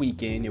record on the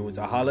weekend. It was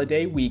a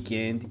holiday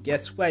weekend.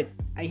 Guess what?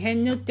 I had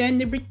no time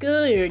to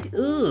record.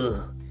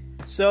 Ugh.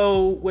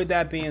 So with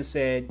that being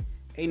said,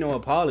 ain't no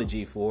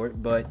apology for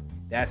it, but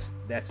that's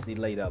the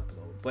late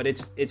upload. But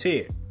it's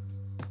here.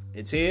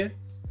 It's here.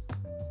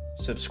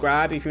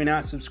 Subscribe if you're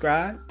not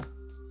subscribed.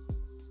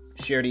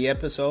 Share the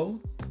episode.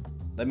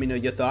 Let me know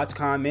your thoughts.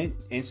 Comment.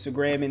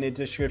 Instagram in the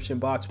description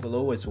box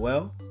below as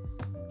well.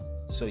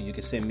 So you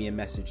can send me a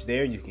message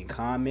there. You can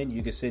comment.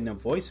 You can send a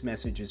voice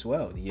message as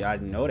well. You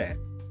didn't know that.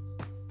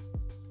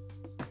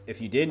 If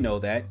you did know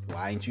that,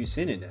 why ain't you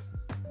sending them?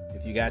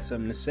 If you got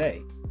something to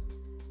say.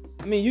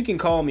 I mean, you can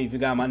call me if you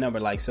got my number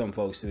like some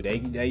folks do.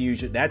 They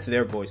usually, that's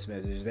their voice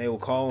message. They will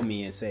call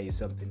me and say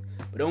something.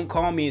 But don't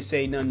call me and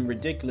say nothing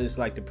ridiculous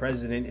like the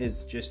president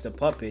is just a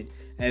puppet.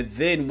 And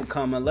then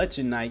come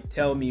election night,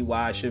 tell me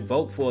why I should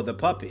vote for the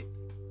puppet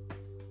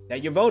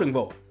that you're voting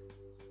for.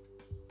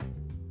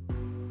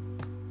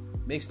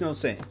 Makes no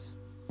sense.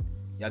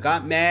 Y'all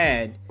got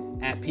mad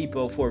at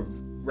people for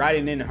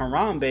writing in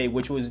Harambe,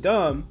 which was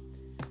dumb.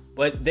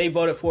 But they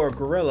voted for a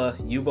gorilla.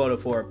 You voted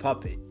for a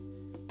puppet.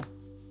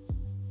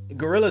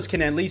 Gorillas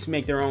can at least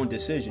make their own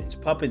decisions.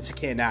 Puppets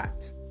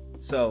cannot.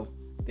 So,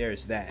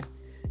 there's that.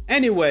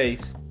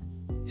 Anyways,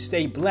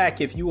 stay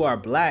black if you are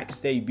black.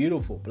 Stay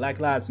beautiful. Black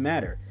Lives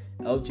Matter.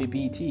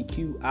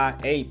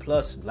 LGBTQIA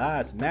plus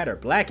lives matter.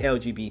 Black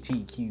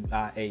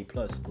LGBTQIA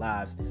plus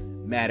lives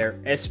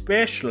matter.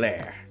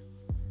 Especially.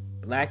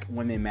 Black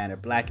women matter.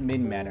 Black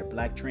men matter.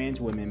 Black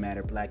trans women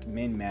matter. Black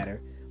men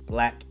matter.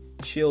 Black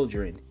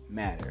children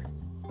matter.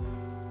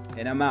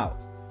 And I'm out.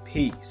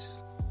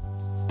 Peace.